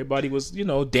 Everybody was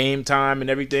Dame time and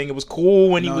everything. It was cool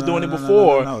when he was doing it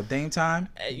before. No, Dame time,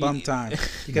 bum time.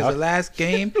 Because the last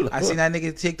game, I seen that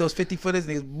nigga take those 50-footers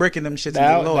and he's bricking them shits.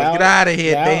 Get out of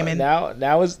here, Damon.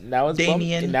 Now it's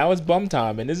Damian. Now it's bum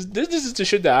time, and this is the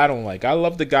shit that I don't like. I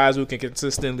love the guys who can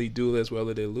consistently do this,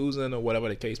 whether they're losing or whatever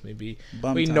the case may be.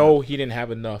 We know he didn't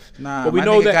have enough. Nah, but we my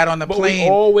know nigga that got on the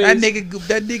plane. Always,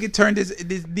 that nigga turned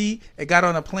his knee and got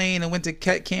on a plane and went to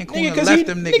Cancun and left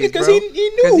them niggas, because bro. he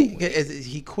knew.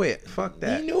 He quit. Fuck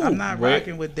that. He knew. I'm not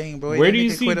rocking with Dame, bro. Where do you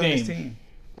see quit Dame? On his team.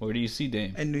 Where do you see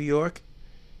Dame? In New York.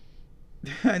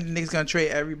 Niggas gonna trade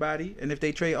everybody, and if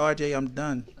they trade RJ, I'm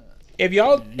done. If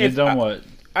y'all, you're done what?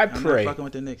 I I'm pray. not fucking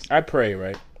with the Knicks. I pray,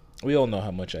 right? We all know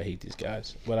how much I hate these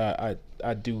guys, but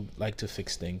I do like to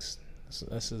fix things. So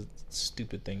that's a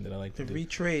stupid thing that I like to do.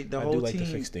 Retrade the I whole do like team to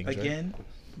fix things, again. Right?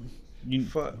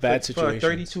 Bad situation.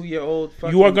 For a 32-year-old,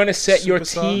 you are going to set your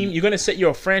superstar. team. You're going to set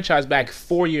your franchise back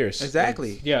 4 years.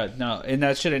 Exactly. Yeah, no, and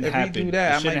that shouldn't If we happen. do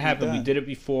that, it I shouldn't might be happen. We done. did it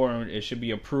before, and it should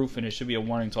be a proof, and it should be a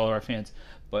warning to all our fans.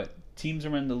 But teams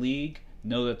around the league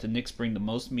know that the Knicks bring the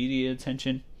most media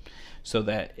attention. so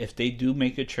that if they do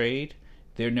make a trade,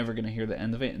 they're never going to hear the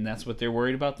end of it, and that's what they're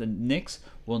worried about. The Knicks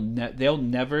they'll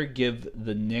never give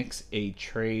the Knicks a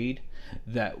trade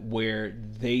that where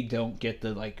they don't get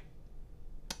the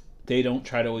they don't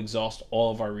try to exhaust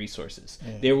all of our resources.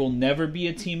 Yeah. There will never be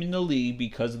a team in the league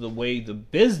because of the way the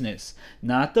business,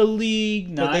 not the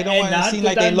league, but they don't want to seem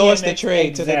like they lost the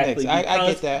trade to the Knicks. I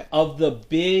get that. Of the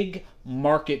big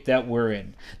market that we're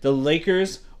in, the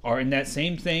Lakers are in that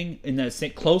same thing,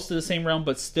 close to the same realm,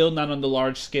 but still not on the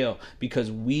large scale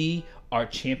because we are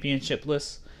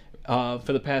championshipless for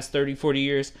the past 30, 40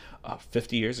 years,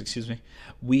 50 years, excuse me.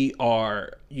 We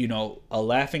are, a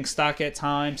laughing stock at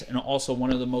times and also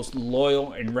one of the most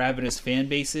loyal and ravenous fan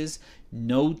bases.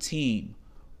 No team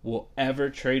will ever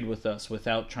trade with us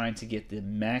without trying to get the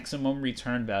maximum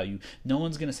return value. No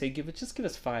one's going to say, just give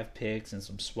us 5 picks and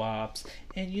some swaps.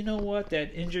 And you know what?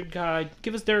 That injured guy,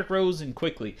 give us Derrick Rose and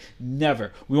quickly.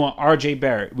 Never. We want RJ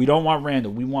Barrett. We don't want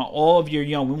Randall. We want all of your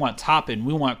young. We want Toppin.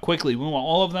 We want quickly. We want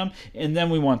all of them. And then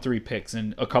we want 3 picks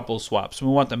and a couple of swaps. We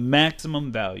want the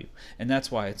maximum value. And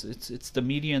that's why it's the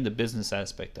media and the business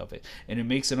aspect of it. And it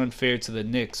makes it unfair to the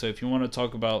Knicks. So if you want to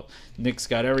talk about Knicks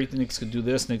got everything, Knicks could do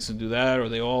this, Knicks could do that, or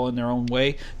they all in their own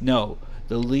way. No,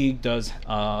 the league does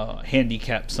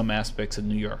handicap some aspects of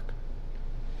New York.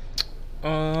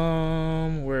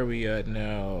 Where are we at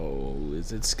now?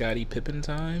 Is it Scottie Pippen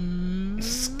time?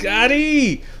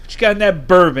 Scottie! What you got in that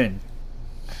bourbon?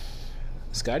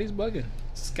 Scottie's bugging.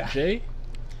 Jay?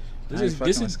 This is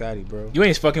fucking with Scottie, bro. You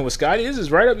ain't fucking with Scottie. This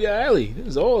is right up your alley. This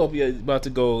is all up your about to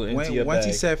go into your once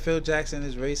bag. He said Phil Jackson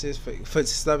is racist for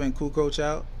stubbing Kukoc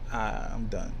out, I'm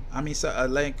done. I mean,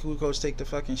 letting Kukoc take the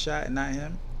fucking shot and not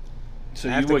him. So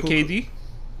you with KD?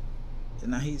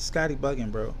 Nah, he's Scottie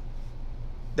bugging, bro.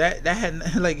 That had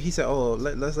he said,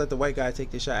 let's let the white guy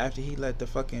take the shot after he let the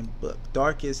fucking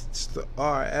darkest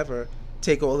star ever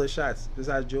take all the shots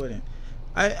besides Jordan.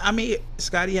 I mean,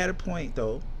 Scottie had a point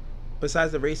though.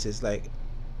 Besides the racist,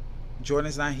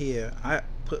 Jordan's not here. I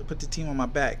put the team on my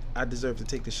back. I deserve to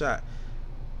take the shot.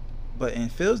 But in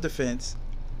Phil's defense,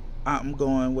 I'm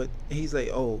going with he's like,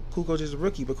 Kukoc is a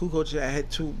rookie, but Kukoc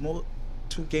had two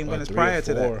game winners prior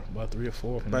to that. About 3 or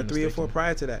 4. About 3 or 4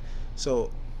 prior to that. So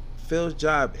Phil's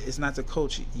job is not to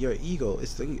coach your ego;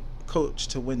 it's to coach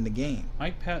to win the game.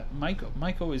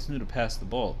 Mike always knew to pass the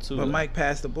ball too. But Mike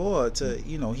passed the ball to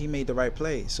he made the right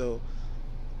play. So,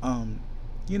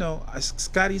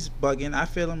 Scottie's bugging. I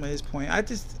feel him at his point.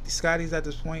 Scottie's at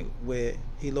this point where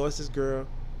he lost his girl.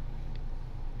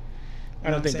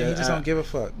 I don't think that he just don't give a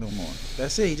fuck no more.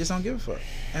 That's it. He just don't give a fuck,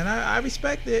 and I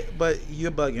respect it. But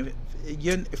you're bugging.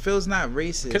 Phil's not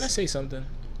racist. Can I say something?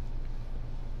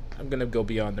 I'm gonna go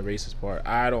beyond the racist part.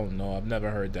 I don't know. I've never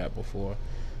heard that before.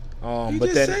 No. I'm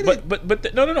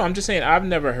just saying I've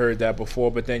never heard that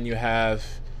before. But then you have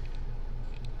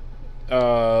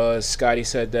Scottie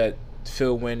said that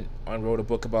Phil went and wrote a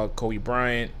book about Kobe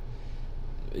Bryant.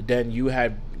 Then you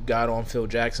had got on Phil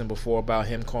Jackson before about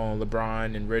him calling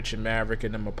LeBron and Rich and Maverick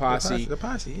and them a posse. The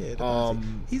posse.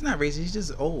 He's not racist. He's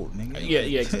just old, nigga.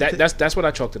 Yeah. That's what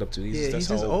I chalked it up to. He's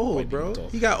just old, bro.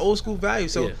 He got old school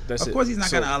values. So of course he's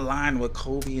not gonna align with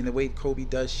Kobe and the way Kobe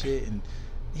does shit. And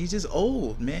he's just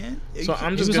old, man. So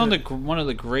he was on one of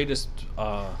the greatest.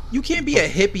 You can't be a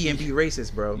hippie and be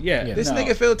racist, bro. This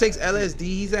nigga Phil takes LSD.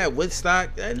 He's at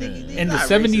Woodstock. That nigga, in the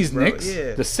 70s Knicks.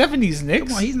 Yeah. The 70s Knicks.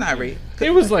 Come on, he's not racist. It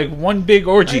was like one big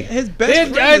orgy. His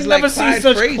best friend is never seen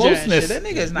such closeness. That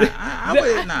nigga's not. I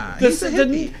wouldn't. Nah. He's a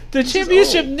hippie. The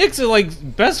championship Knicks are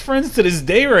like best friends to this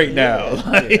day right now.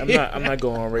 I'm not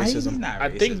going on racism. I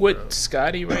think with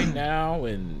Scottie right now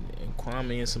and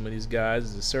Kwame and some of these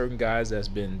guys, there's certain guys that's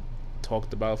been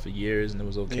talked about for years and it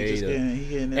was okay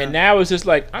and now it's just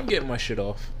like I'm getting my shit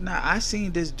off. Nah, I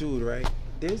seen this dude, right?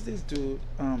 There's this dude,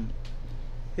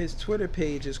 his Twitter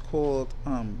page is called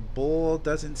Ball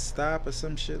Doesn't Stop or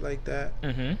some shit like that.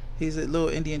 Mm-hmm. He's a little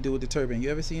Indian dude with the turban.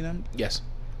 You ever seen him? Yes.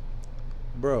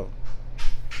 Bro,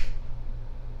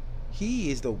 he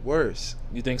is the worst.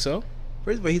 You think so?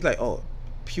 First of all, he's like,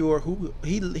 pure who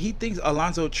he thinks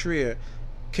Alonzo Trier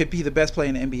could be the best player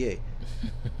in the NBA.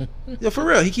 Yo, for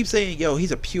real, he keeps saying,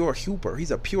 he's a pure hooper.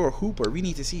 He's a pure hooper. We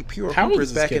need to see pure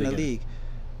hoopers back in the league.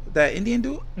 That Indian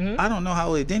dude, I don't know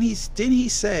how old. Then he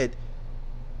said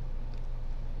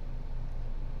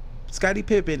Scottie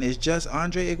Pippen is just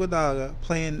Andre Iguodala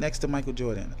playing next to Michael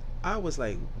Jordan. I was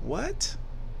like, what?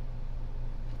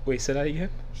 Wait, say that again?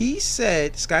 He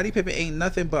said Scottie Pippen ain't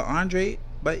nothing but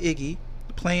Iggy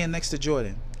playing next to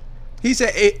Jordan. He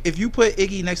said if you put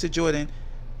Iggy next to Jordan,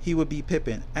 he would be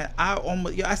Pippen. And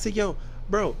I said,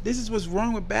 bro, this is what's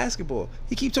wrong with basketball.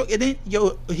 He keep talking, and then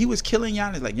he was killing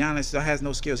Giannis. Like Giannis has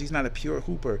no skills. He's not a pure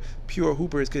hooper. Pure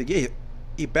hooper is good. Yeah,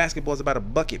 basketball is about a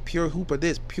bucket. Pure hooper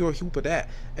this, pure hooper that.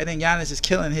 And then Giannis is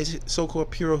killing his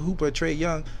so-called pure hooper Trae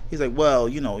Young. He's like, well,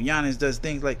 Giannis does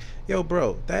things like, yo,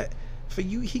 bro, that. For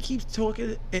you, he keeps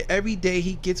talking every day.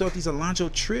 He gets off these Alonzo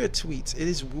Trier tweets. It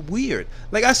is weird.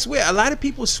 Like I swear, a lot of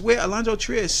people swear Alonzo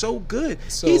Trier is so good.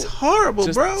 So he's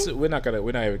horrible, bro. So we're not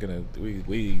even gonna.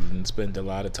 We spend a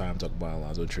lot of time talking about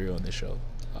Alonzo Trier on this show.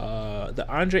 The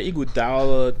Andre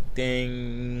Iguodala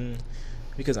thing,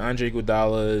 because Andre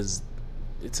Iguodala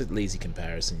it's a lazy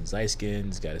comparison. He's light skinned.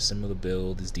 He's got a similar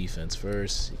build. His defense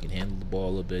first. He can handle the ball a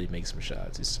little bit. He makes some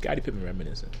shots. He's Scottie Pippen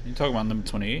reminiscent. You talking about number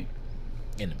 28?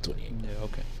 In number 28. Yeah,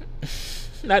 okay.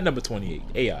 Not number 28.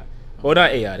 AI. Well,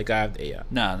 not AI. The guy after AI.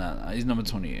 No. He's number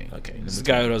 28. Okay. This is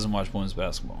the guy who doesn't watch women's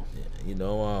basketball.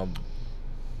 Yeah,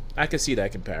 I can see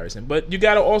that comparison, but you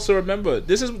got to also remember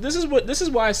this is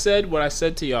why I said what I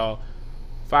said to y'all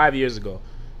 5 years ago.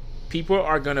 People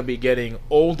are gonna be getting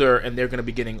older, and they're gonna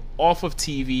be getting off of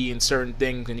TV and certain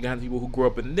things, and you got people who grew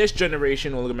up in this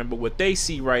generation will remember what they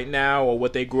see right now or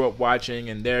what they grew up watching,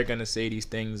 and they're gonna say these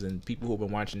things. And people who've been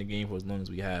watching the game for as long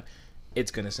as we have,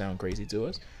 it's gonna sound crazy to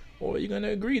us, or you're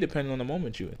gonna agree depending on the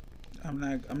moment you're in. I'm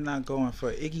not going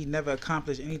for it. Iggy never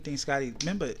accomplished anything. Scottie,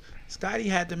 remember, Scottie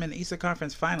had them in the Eastern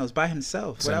Conference Finals by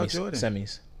himself without Jordan.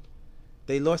 Semis.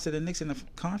 They lost to the Knicks in the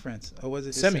conference, or was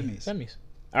it the semis? Semis.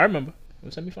 I remember. It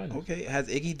was semifinals. Okay, has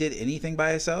Iggy did anything by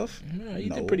himself? No, he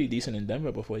did pretty decent in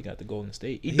Denver before he got to Golden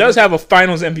State. He does have a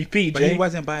Finals MVP, but Jay. he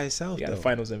wasn't by himself. He got though. a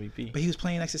Finals MVP. But he was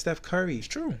playing next to Steph Curry. It's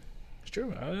true.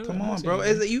 Come on, bro.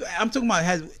 I'm talking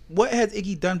about what has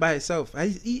Iggy done by himself?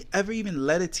 Has he ever even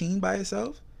led a team by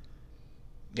himself?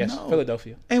 Yes, no.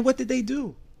 Philadelphia. And what did they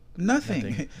do?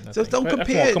 Nothing. So don't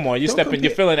compare. Come on, you're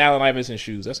filling Allen Iverson's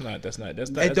shoes. That's not.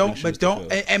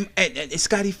 And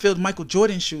Scottie filled Michael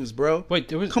Jordan's shoes, bro. Wait,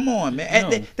 come on, man.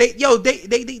 No.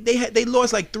 They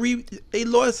lost like three. They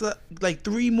lost like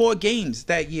 3 more games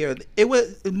that year. It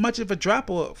was much of a drop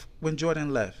off when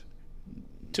Jordan left.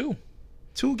 2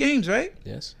 games, right?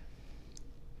 Yes.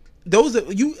 Those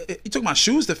are you talking about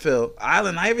shoes to fill.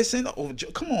 Allen Iverson. Oh,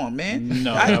 come on, man.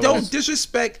 No, I don't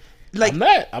disrespect. Like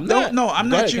I'm not. No, I'm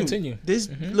Go not ahead, you. Continue. This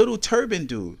little turban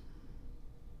dude.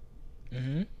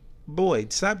 Mm-hmm. Boy,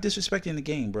 stop disrespecting the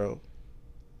game, bro.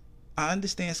 I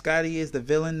understand Scottie is the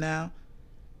villain now.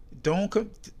 Don't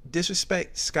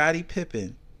disrespect Scottie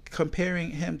Pippen,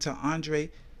 comparing him to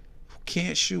Andre, who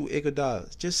can't shoot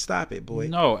Iguodala. Just stop it, boy.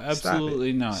 No,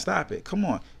 absolutely not. Stop it. Come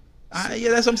on. Yeah,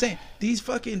 that's what I'm saying. These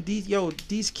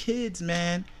kids,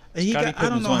 man. And I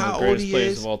don't know how old he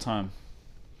is. Of all time.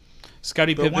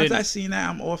 Scottie But Pippen. once I see that,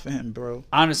 I'm off of him, bro.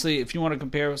 Honestly, if you want to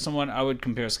compare with someone, I would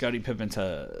compare Scottie Pippen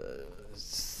to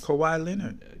Kawhi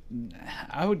Leonard.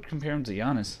 I would compare him to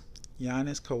Giannis.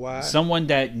 Kawhi. Someone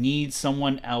that needs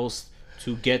someone else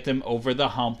to get them over the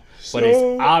hump, but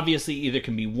it's obviously either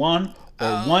can be 1 or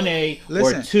 1A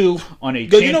or 2 on a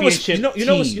championship team.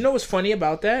 You know what's funny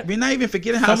about that? We're not even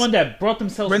forgetting how someone that brought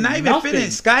themselves. We're not even nothing.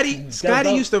 finished. Scottie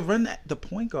used to run the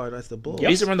point guard as the Bulls. He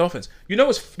used to run the offense. You know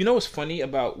what's funny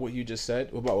about what you just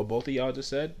said, about what both of y'all just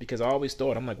said? Because I always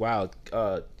thought, I'm like, wow,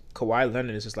 Kawhi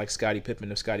Leonard is just like Scottie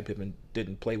Pippen if Scottie Pippen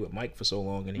didn't play with Mike for so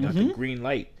long and he got the green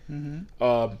light.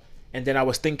 Mm-hmm. And then I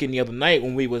was thinking the other night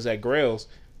when we was at Grails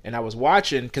and I was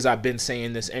watching, because I've been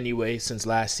saying this anyway since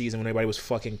last season when everybody was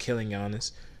fucking killing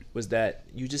Giannis, was that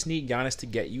you just need Giannis to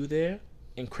get you there,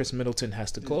 and Chris Middleton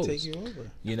has to close. Take you over.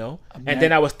 You know? And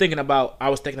then I was thinking about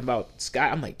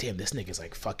Scott. I'm like, damn, this nigga's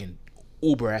like fucking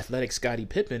uber athletic Scottie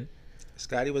Pippen.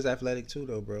 Scottie was athletic too,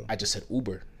 though, bro. I just said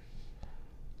uber.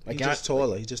 Like he's just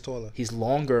taller. He's just taller. He's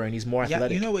longer and he's more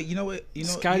athletic. You know what?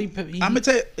 Scottie Pippen. I'm gonna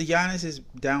tell you, Giannis'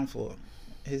 downfall.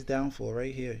 His downfall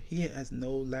right here. He has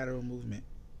no lateral movement.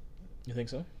 You think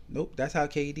so? Nope. That's how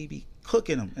KD be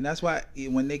cooking him, and that's why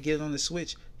when they get on the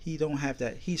switch, he don't have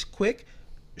that. He's quick,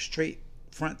 straight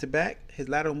front to back. His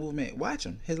lateral movement. Watch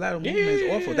him. His lateral movement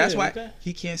is awful. That's why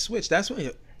he can't switch. That's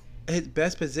why his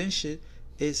best position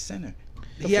is center.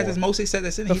 He has his most success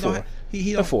at center.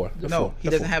 He don't. He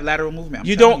doesn't have lateral movement.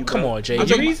 You don't. Come on, Jay.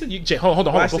 Jay, hold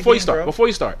on. Before you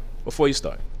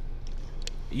start.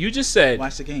 You just said.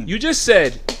 Watch the game. You just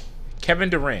said Kevin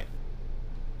Durant.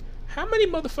 How many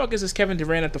motherfuckers is Kevin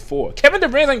Durant at the 4? Kevin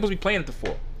Durant ain't supposed to be playing at the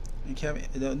 4. And Kevin,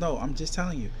 no, I'm just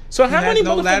telling you. So how many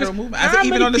no lateral movement?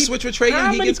 Even on the switch with Trae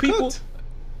Young, he gets cooked.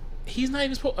 He's not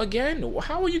even supposed. Again,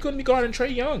 how are you going to be guarding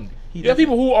Trae Young? You have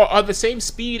people who are the same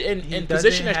speed and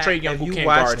position as Trae Young who can't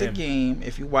guard him.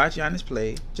 If you watch Giannis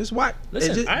play, just watch.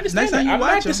 Listen, I understand that. I'm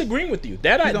not disagreeing with you.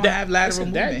 That he don't have lateral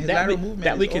movement. His lateral movement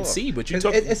that we can see, but you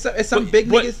talk. It's some big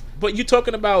niggas. But you're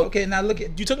talking about. Okay, now look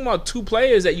at. You're talking about two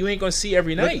players that you ain't going to see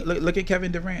every night. Look at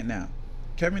Kevin Durant now.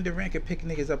 Kevin Durant could pick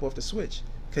niggas up off the switch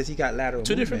because he got lateral movement.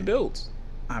 Two different builds.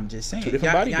 I'm just saying. Two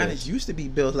different body Giannis builds. used to be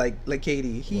built like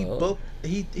KD.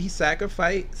 He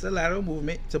sacrificed the lateral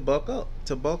movement to bulk up.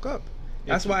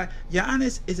 That's why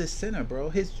Giannis is a center, bro.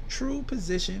 His true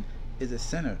position is a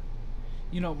center.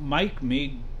 You know, Mike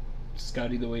made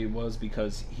Scottie the way he was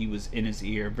because he was in his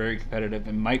ear, very competitive,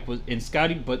 and Mike was in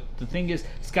Scottie. But the thing is,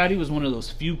 Scottie was one of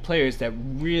those few players that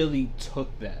really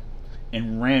took that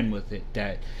and ran with it.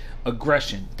 That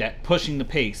aggression, that pushing the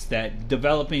pace, that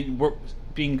developing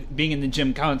being in the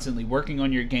gym constantly, working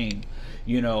on your game,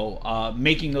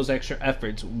 making those extra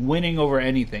efforts, winning over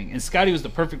anything. And Scottie was the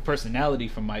perfect personality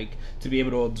for Mike to be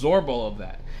able to absorb all of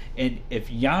that. And if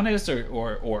Giannis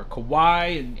or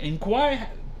Kawhi, and Kawhi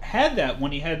had that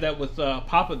when he had that with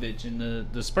Popovich and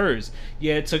the Spurs.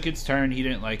 Yeah, it took its turn. He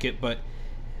didn't like it, but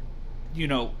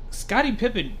Scottie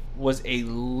Pippen was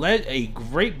a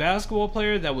great basketball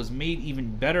player that was made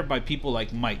even better by people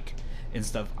like Mike and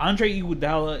stuff. Andre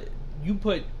Iguodala. You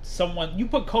put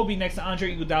Kobe next to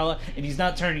Andre Iguodala, and he's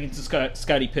not turning into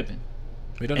Scottie Pippen.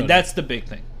 We don't know that's the big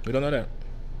thing. We don't know that.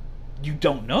 You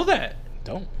don't know that.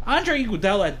 Don't. Andre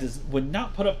Iguodala would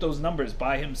not put up those numbers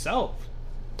by himself.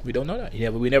 We don't know that.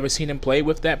 Yeah, but we never seen him play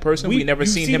with that person. We never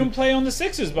seen him play on the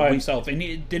Sixers by himself, and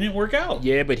it didn't work out.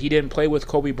 Yeah, but he didn't play with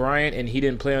Kobe Bryant, and he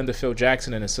didn't play under Phil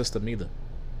Jackson in a system either.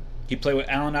 He played with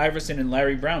Allen Iverson and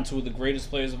Larry Brown, two of the greatest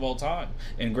players of all time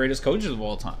and greatest coaches of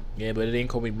all time. Yeah, but it ain't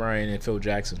Kobe Bryant and Phil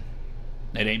Jackson.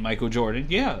 It ain't Michael Jordan.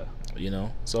 Yeah.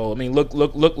 So I mean,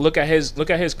 look at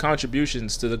his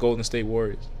contributions to the Golden State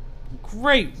Warriors.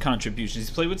 Great contributions.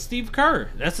 He's played with Steve Kerr.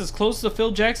 That's as close to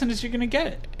Phil Jackson as you're gonna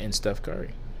get. And Steph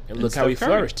Curry. And look how he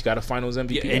flourished. He got a Finals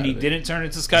MVP. Yeah, and he didn't turn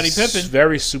into Scottie Pippen.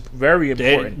 Very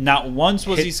important. Not once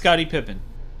was he Scottie Pippen.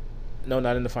 No,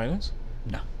 not in the Finals.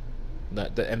 No.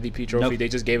 The MVP trophy, nope. They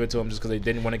just gave it to him just because they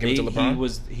didn't want to give it to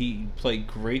LeBron. He played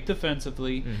great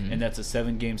defensively, and that's a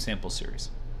 7-game sample series.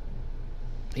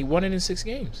 He won it in 6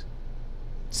 games.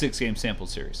 6-game sample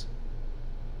series.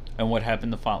 And what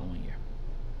happened the following year?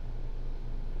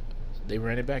 They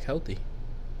ran it back healthy.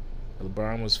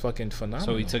 LeBron was fucking phenomenal.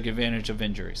 So he took advantage of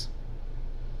injuries.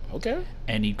 Okay.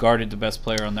 And he guarded the best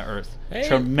player on the earth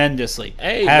tremendously.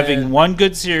 Hey, having man. one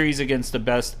good series against the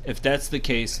best. If that's the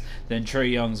case, then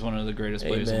Trae Young's one of the greatest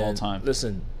players of all time.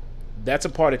 Listen, that's a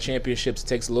part of championships. It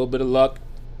takes a little bit of luck,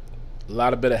 a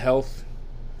lot of bit of health,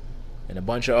 and a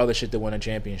bunch of other shit to win a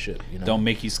championship. Don't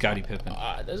make you Scottie Pippen.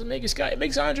 It doesn't make you Scottie. It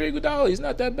makes Andre Iguodala. He's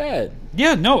not that bad.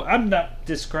 Yeah, no, I'm not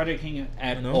discrediting him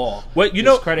at all. But do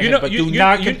not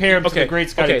compare him to the great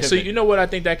Scottie Pippen. So you know what I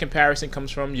think that comparison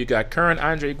comes from? You got current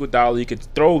Andre Iguodala. You could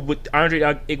throw with Andre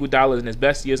Iguodala in his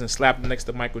best years and slap him next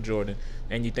to Michael Jordan,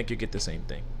 and you think you get the same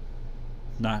thing.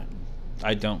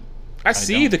 I don't. I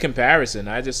see the comparison.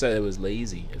 I just said it was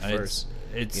lazy at first.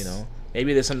 It's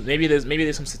Maybe there's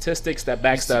some statistics that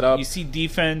backs that up. You see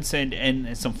defense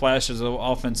and some flashes of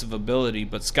offensive ability,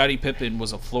 but Scottie Pippen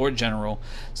was a floor general.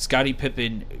 Scottie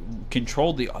Pippen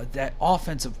controlled that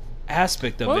offensive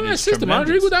aspect of it. Is system.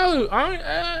 Tremendous. Andre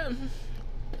Iguodala,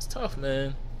 it's tough,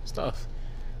 man. It's tough.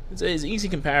 It's an easy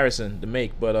comparison to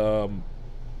make, but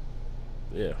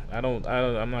yeah,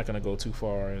 I'm not gonna go too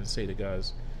far and say the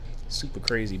guy's super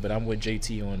crazy, but I'm with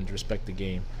JT on respect the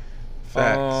game.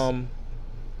 Facts.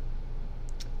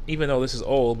 Even though this is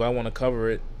old, but I want to cover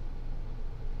it.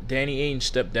 Danny Ainge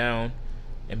stepped down,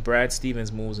 and Brad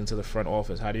Stevens moves into the front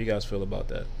office. How do you guys feel about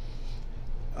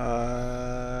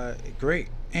that? Great.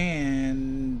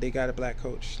 And they got a black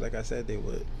coach, like I said they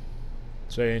would.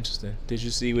 It's very interesting. Did you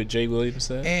see what Jay Williams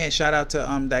said? And shout out to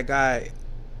that guy,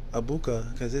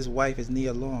 Abuka, because his wife is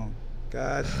Nia Long.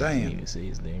 God damn. I didn't even see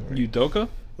his name right. Udoka?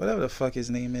 Whatever the fuck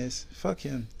his name is. Fuck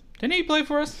him. Didn't he play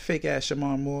for us? Fake ass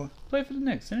Shamar Moore. Play for the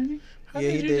Knicks, didn't he? How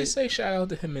did you just say shout out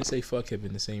to him and say fuck him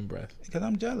in the same breath? Because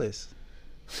I'm jealous.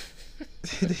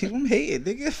 I'm hating.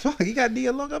 Nigga, fuck. He got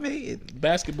Nia Long. I'm hating.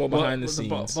 Basketball behind the scenes.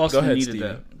 Boston Go ahead, needed Steve.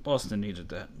 that. Boston needed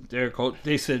that. Their coach,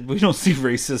 they said we don't see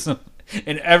racism,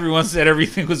 and everyone said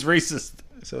everything was racist.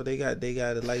 So they got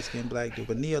a light skinned black dude,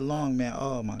 but Nia Long, man,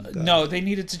 oh my god. No, they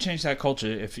needed to change that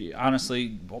culture.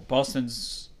 Honestly,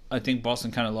 I think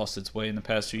Boston kind of lost its way in the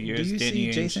past few years. Do you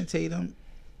see Jason Tatum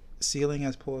ceiling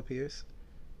as Paul Pierce?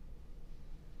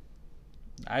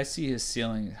 I see his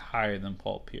ceiling higher than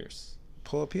Paul Pierce.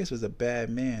 Paul Pierce was a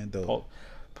bad man, though.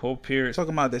 Paul Pierce.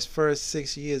 Talking about this first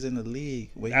 6 years in the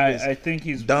league where I think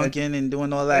he's dunking and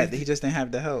doing all that. He just didn't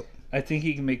have the help. I think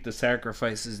he can make the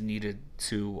sacrifices needed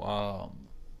to.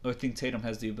 I think Tatum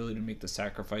has the ability to make the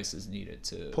sacrifices needed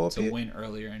to win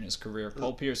earlier in his career.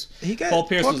 Paul Pierce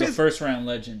was a first-round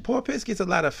legend. Paul Pierce gets a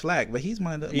lot of flack, but he's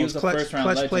one of the most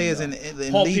clutch players in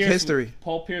league history.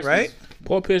 Paul Pierce, right?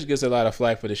 Paul Pierce gets a lot of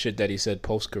flack for the shit that he said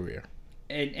post-career.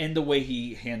 And the way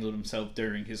he handled himself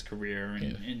during his career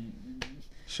and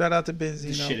shout out to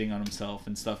Benzino. Shitting on himself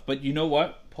and stuff. But you know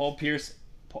what?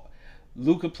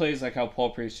 Luka plays like how Paul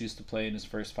Pierce used to play in his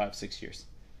first 5-6 years.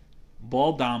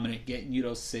 Ball dominant, getting you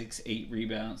those 6-8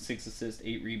 rebounds, 6 assists,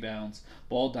 8 rebounds.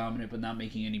 Ball dominant, but not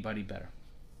making anybody better.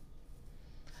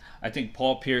 I think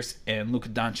Paul Pierce and Luka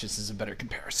Doncic is a better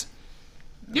comparison.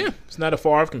 Yeah, it's not a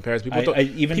far off comparison.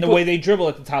 The way they dribble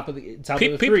at the top of the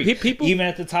three, even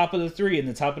at the top of the three and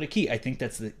the top of the key, I think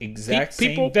that's the exact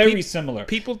same. Very similar.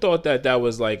 People thought that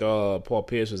was like Paul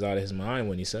Pierce was out of his mind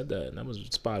when he said that, and that was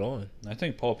spot on. I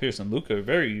think Paul Pierce and Luka are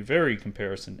very, very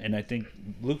comparison, and I think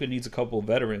Luka needs a couple of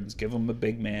veterans. Give him a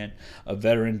big man, a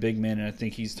veteran big man, and I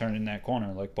think he's turning that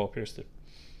corner like Paul Pierce did.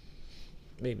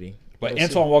 Maybe, but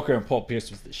Antoine Walker and Paul Pierce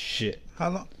was the shit. How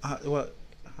long have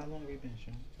we been,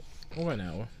 Sean? Over an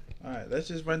hour. All right, let's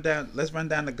run down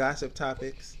the gossip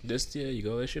topics. You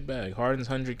go. That's your bag. Harden's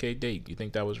 100K date. You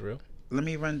think that was real? Let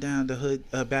me run down the hood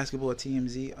basketball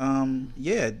TMZ.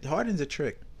 Yeah, Harden's a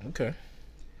trick. Okay.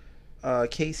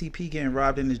 KCP getting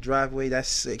robbed in his driveway. That's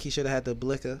sick. He should have had the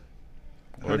blicker.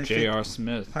 Or J.R.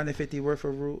 Smith. 150 worth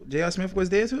of rule. J.R. Smith was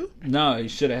there too? No, he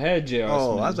should have had J.R. Smith.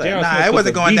 Oh, I was like, it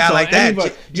wasn't going down like that.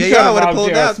 J.R. would have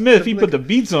pulled out. Smith, he put the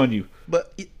beats on you.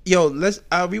 But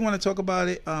we want to talk about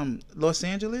it. Los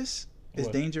Angeles is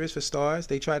dangerous for stars.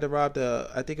 They tried to rob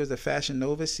I think it was the Fashion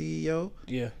Nova CEO.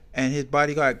 Yeah. And his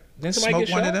bodyguard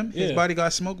smoked one of them. Yeah. His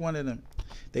bodyguard smoked one of them.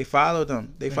 They followed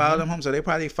him. They followed him home. So they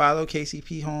probably followed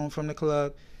KCP home from the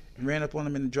club, ran up on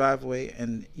him in the driveway,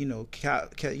 and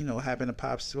happened to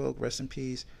pop smoke. Rest in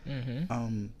peace.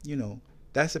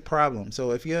 That's a problem.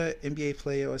 So if you're an NBA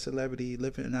player or a celebrity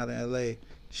living out in LA,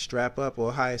 strap up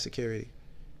or hire security.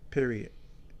 Period.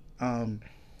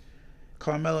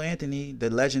 Carmelo Anthony, the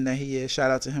legend that he is, shout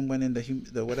out to him winning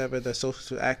the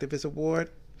social activist award.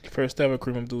 First ever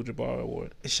Kareem Abdul-Jabbar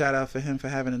award. Shout out for him for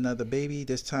having another baby,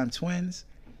 this time twins.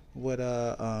 What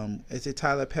is it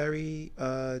Tyler Perry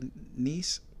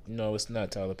niece? No, it's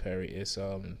not Tyler Perry. It's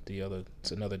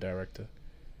it's another director.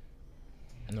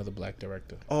 Another black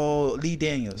director. Oh, Lee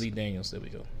Daniels. There we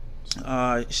go.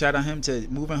 Shout out him to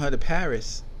moving her to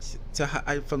Paris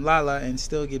from Lala and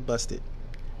still get busted.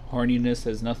 Horniness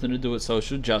has nothing to do with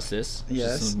social justice.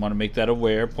 Yes. Just want to make that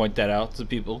aware, point that out to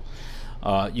people.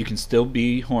 You can still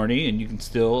be horny and you can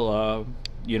still,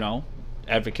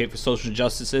 advocate for social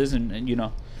justices and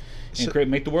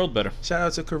make the world better. Shout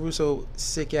out to Caruso,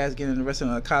 sick ass getting arrested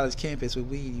on a college campus with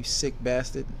weed, you sick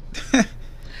bastard.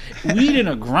 Weed in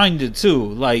a grinder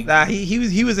too, like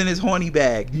he was in his horny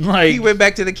bag. Like he went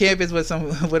back to the campus with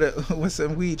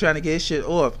some weed, trying to get his shit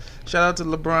off. Shout out to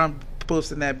LeBron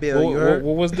posting that bill.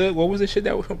 What was the shit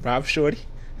that Rob Shorty?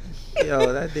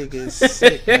 Yo, that nigga is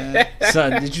sick, man.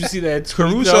 Son, did you see that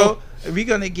Caruso? We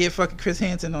gonna get fucking Chris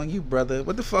Hansen on you, brother.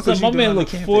 What the fuck was you doing on the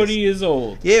campus? My man look 40 years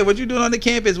old. Yeah, what you doing on the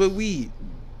campus with weed?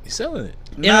 He's selling it.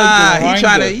 Nah,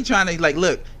 he trying to like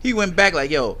look. He went back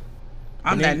like, yo,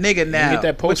 I'm that nigga now.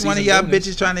 Which one of y'all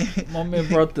bitches trying to? My man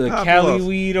brought the Cali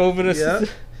weed over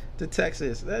to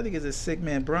Texas. That nigga's a sick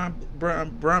man. Bron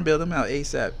bailed him out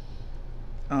ASAP.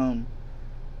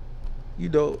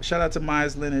 Shout out to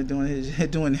Myers Leonard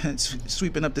doing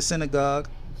sweeping up the synagogue,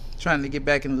 trying to get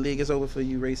back in the league. It's over for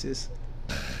you, racist.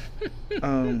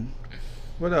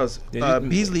 What else?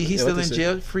 Beasley, he's still in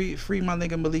jail. Free my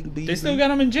nigga Malik Beasley. They still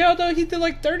got him in jail though. He did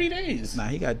like 30 days. Nah,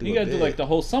 he got to do like the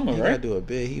whole summer, right? He got to do a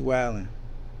bid. He wilding.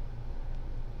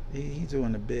 He's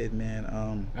doing a bid,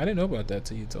 man. I didn't know about that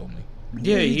till you told me.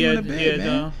 Yeah, he had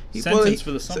sentence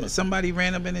for the summer. Somebody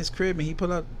ran up in his crib and he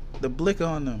put out the blicker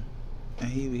on them.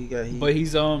 And but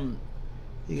he's but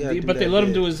they let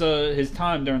him do his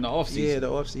time during the off season. Yeah,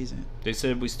 the off season. They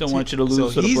said we still want you to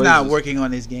lose. So he's not working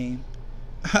on his game.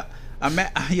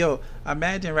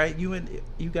 Imagine, right? You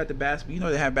got the basketball. You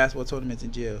know they have basketball tournaments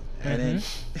in jail, and then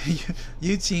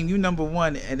you number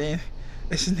one, and then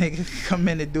this nigga come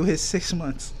in and do his 6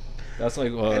 months. That's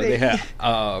like they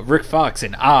have Rick Fox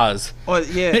and Oz. Or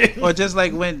just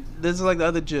like when this is like the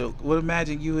other joke. Well,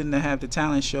 imagine you and have the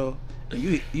talent show.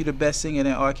 You the best singer, and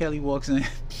R. Kelly walks in.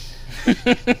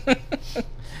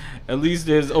 At least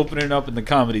there's opening up in the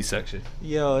comedy section.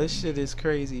 Yo, this shit is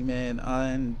crazy, man.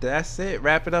 And that's it.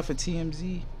 Wrap it up for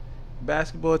TMZ.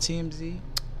 Basketball TMZ.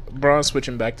 LeBron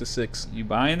switching back to 6. You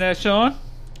buying that, Sean?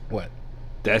 What?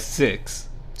 That's 6.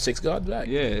 6 guard back.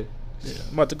 Yeah.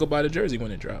 I'm about to go buy the jersey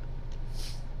when it drop.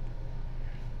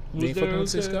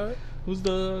 Who's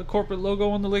the corporate logo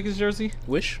on the Lakers jersey?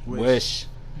 Wish.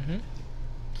 Mm-hmm.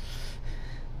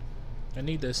 I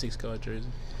need that 6 guard jersey.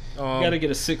 You gotta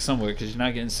get a 6 somewhere because you're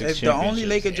not getting 6 championships. The only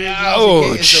Laker jersey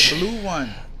you get is the blue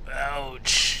one.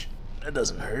 Ouch. That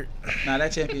doesn't hurt. Nah,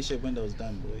 that championship window's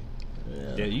done, boy.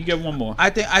 Yeah, you get one more. I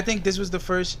think this was the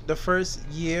first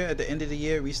year. At the end of the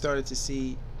year, we started to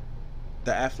see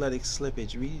the athletic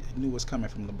slippage. We knew was coming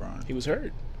from LeBron. He was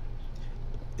hurt.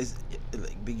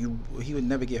 He would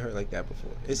never get hurt like that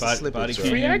before. It's a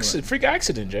slippage. Freak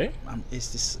accident, Jay.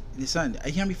 It's this son.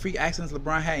 You know how many freak accidents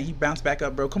LeBron had, and he bounced back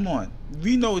up, bro. Come on,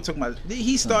 we know what we're talking about.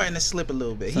 He's starting to slip a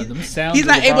little bit. He's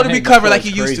not able to recover like he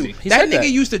used to. That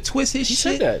nigga used to twist his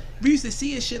shit. We used to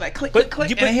see his shit like click,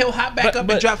 and he'll hop back up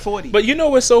and drop 40. But you know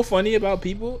what's so funny about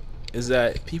people is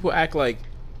that people act like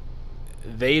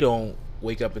they don't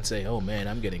wake up and say, "Oh man,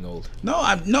 I'm getting old." No,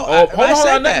 hold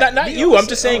on, not you. I'm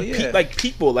just saying,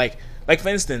 people, like for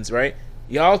instance, right?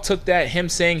 Y'all took that him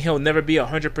saying he'll never be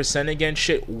 100% again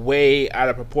shit way out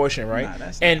of proportion, right?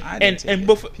 Nah,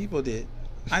 people did.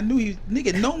 I knew he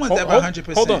nigga. No one's ever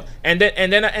 100%. Hold on, and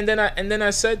then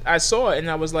I said I saw it and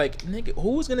I was like, nigga,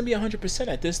 who's gonna be 100%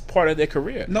 at this part of their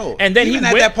career? No, and then even he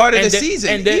at went, that part of the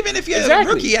season, even if you're a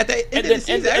rookie at the end of the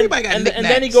season, everybody got knickknacks. And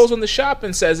then he goes on the shop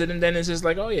and says it, and then it's just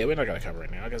like, oh yeah, we're not gonna cover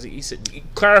it now because he said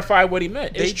clarify what he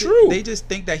meant. It's true. They just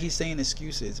think that he's saying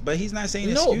excuses, but he's not saying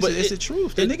excuses. But it's the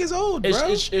truth. The nigga's old, bro.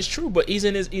 It's true, but he's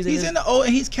in the old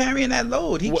and he's carrying that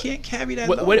load. He can't carry that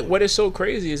load. What is so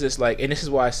crazy is this like, and this is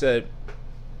why I said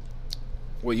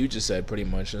what you just said pretty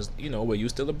much is, we're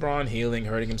used to LeBron healing,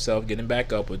 hurting himself, getting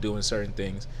back up or doing certain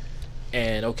things.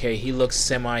 And okay, he looks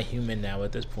semi-human now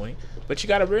at this point. But you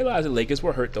got to realize the Lakers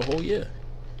were hurt the whole year.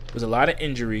 There was a lot of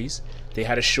injuries. They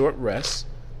had a short rest.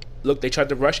 Look, they tried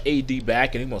to rush AD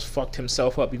back and he almost fucked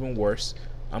himself up even worse.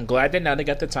 I'm glad that now they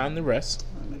got the time to rest.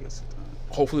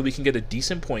 Hopefully we can get a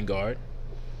decent point guard.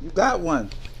 You got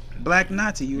one. Black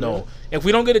Nazi, know. If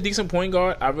we don't get a decent point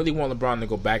guard, I really want LeBron to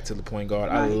go back to the point guard.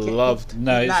 I loved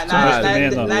it.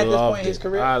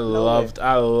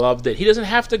 He doesn't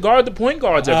have to guard the point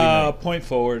guards every night. Point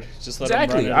forward. Just let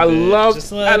exactly. him I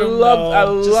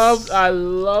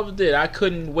loved it. I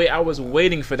couldn't wait. I was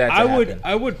waiting for that to happen.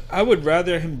 I would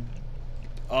rather him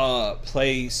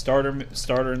play starter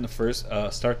in the first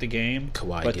start the game,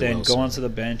 but then go onto the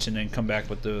bench and then come back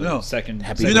with the second.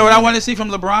 You know what I want to see from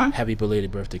LeBron? Happy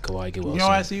belated birthday, Kawhi Wilson. You know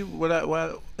what I see? What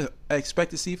I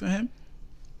expect to see from him?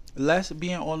 Less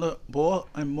being on the ball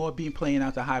and more being playing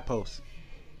out the high post.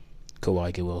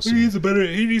 Kawhi Wilson.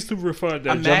 He needs to refine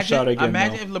that jump shot again.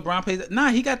 Imagine if LeBron plays.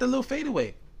 He got the little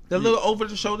fadeaway, the little over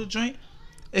the shoulder joint.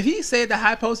 If he stayed at the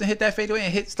high post and hit that fadeaway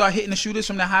and start hitting the shooters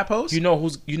from the high post, you know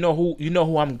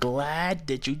who I'm glad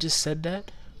that you just said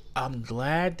that. I'm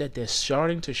glad that they're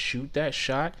starting to shoot that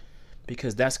shot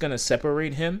because that's gonna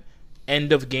separate him.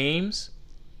 End of games,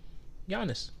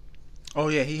 Giannis. Oh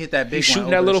yeah, he hit that big. He's shooting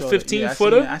that little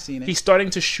 15-footer. I seen it. He's starting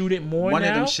to shoot it more now. One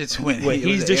of them shits went.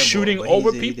 He's just shooting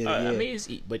over people.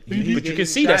 But you can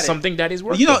see that's something that is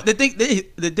working. You know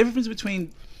the difference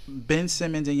between Ben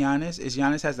Simmons and Giannis is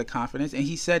Giannis has the confidence, and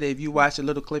he said if you watch a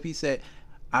little clip, he said,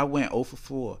 "I went 0 for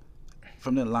 4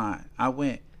 from the line. I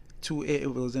went 2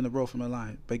 it was in a row from the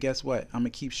line. But guess what? I'm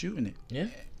gonna keep shooting it." Yeah.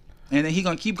 And then he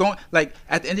gonna keep going. Like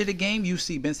at the end of the game, you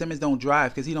see Ben Simmons don't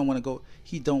drive because he don't want to go.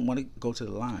 He don't want to go to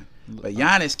the line. But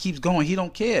Giannis keeps going. He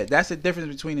don't care. That's the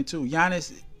difference between the two.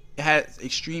 Giannis has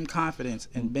extreme confidence,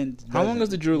 and Ben. How long is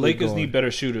the Drew League Lakers going? need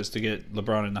better shooters to get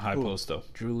LeBron in the high post, though.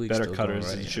 Drew League better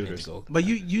cutters and shooters. But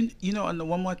you know, and the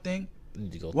one more thing.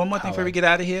 One more thing before we get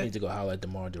out of here. I need to go holler at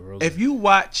DeMar DeRozan. If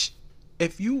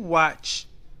you watch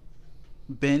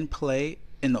Ben play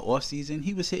in the offseason,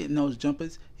 he was hitting those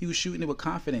jumpers. He was shooting it with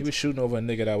confidence. He was shooting over a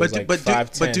nigga that was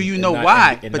 5'10". But do you know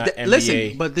why?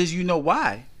 Listen, but did you know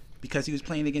why? Because he was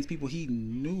playing against people he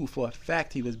knew for a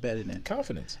fact he was better than.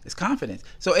 Confidence. It's confidence.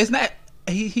 So it's not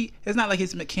it's not like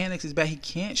his mechanics is bad. He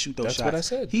can't shoot those shots. That's what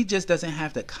I said. He just doesn't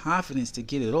have the confidence to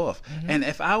get it off. Mm-hmm. And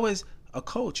if I was a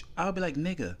coach, I would be like,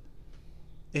 nigga,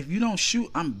 if you don't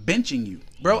shoot, I'm benching you.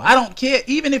 Bro, I don't care.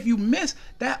 Even if you miss,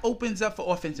 that opens up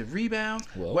for offensive rebounds,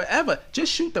 whatever.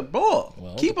 Just shoot the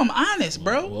ball. Keep them honest,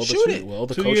 bro. Shoot it.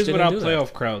 2 years without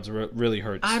playoff crowds really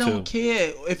hurts, I don't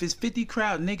care. If it's 50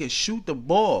 crowd, nigga, shoot the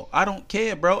ball. I don't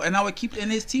care, bro. And I would keep,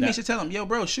 and his teammates should tell him, yo,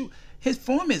 bro, shoot. His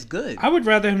form is good. I would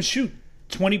rather him shoot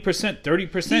 20%,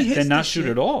 30% than not shoot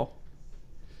at all.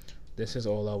 This is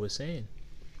all I was saying.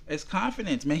 It's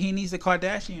confidence, man. He needs the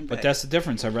Kardashian back. But that's the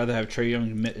difference. I'd rather have Trae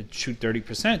Young shoot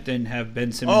 30% than have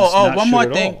Ben Simmons not one shoot more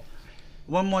at thing. all.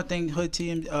 One more thing. Hood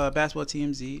team, basketball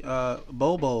TMZ.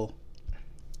 Bobo,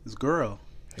 his girl.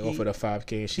 Go for the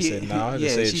 5K. She said nah.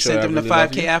 Yeah, she sent him the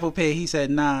 5K Apple Pay. He said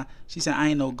nah. She said I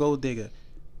ain't no gold digger.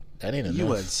 That ain't enough.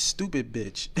 You a stupid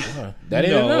bitch. That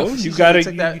ain't enough. You gotta.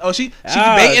 She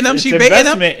baiting him. She baiting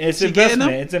him. It's investment.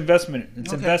 It's investment.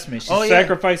 It's investment. She's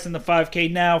sacrificing the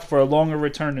 5K now for a longer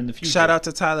return in the future. Shout out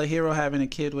to Tyler Hero having a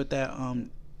kid with that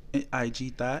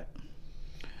IG thought.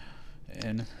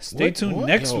 And stay tuned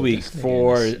next week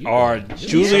for our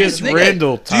Julius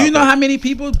Randle topic. Do you know how many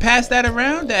people passed that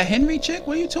around? That Henry chick?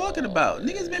 What are you talking about?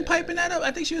 Niggas been piping that up.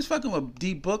 I think she was fucking with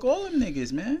D-Book, all them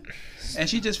niggas, man. And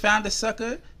she just found a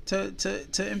sucker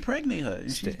to impregnate her.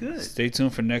 And she's good. Stay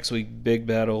tuned for next week. Big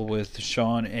battle with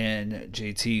Sean and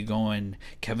JT going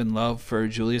Kevin Love for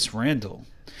Julius Randle.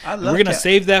 We're going to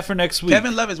save that for next week.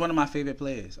 Kevin Love is one of my favorite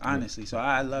players, honestly. So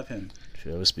I love him.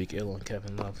 Should ever speak ill on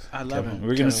Kevin Love. I love him.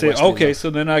 We're going to say, okay,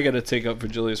 so then I got to take up for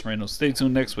Julius Randle. Stay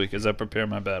tuned next week as I prepare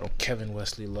my battle. Kevin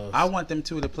Wesley Love. I want them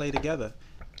two to play together.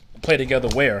 Play together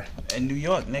where? In New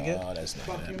York, nigga. Oh, that's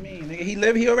not Fuck you mean,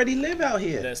 nigga? He already live out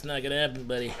here. That's not gonna happen,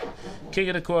 buddy. King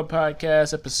of the Court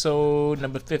podcast, episode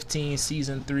number 15,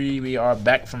 season 3. We are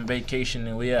back from vacation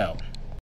and we out.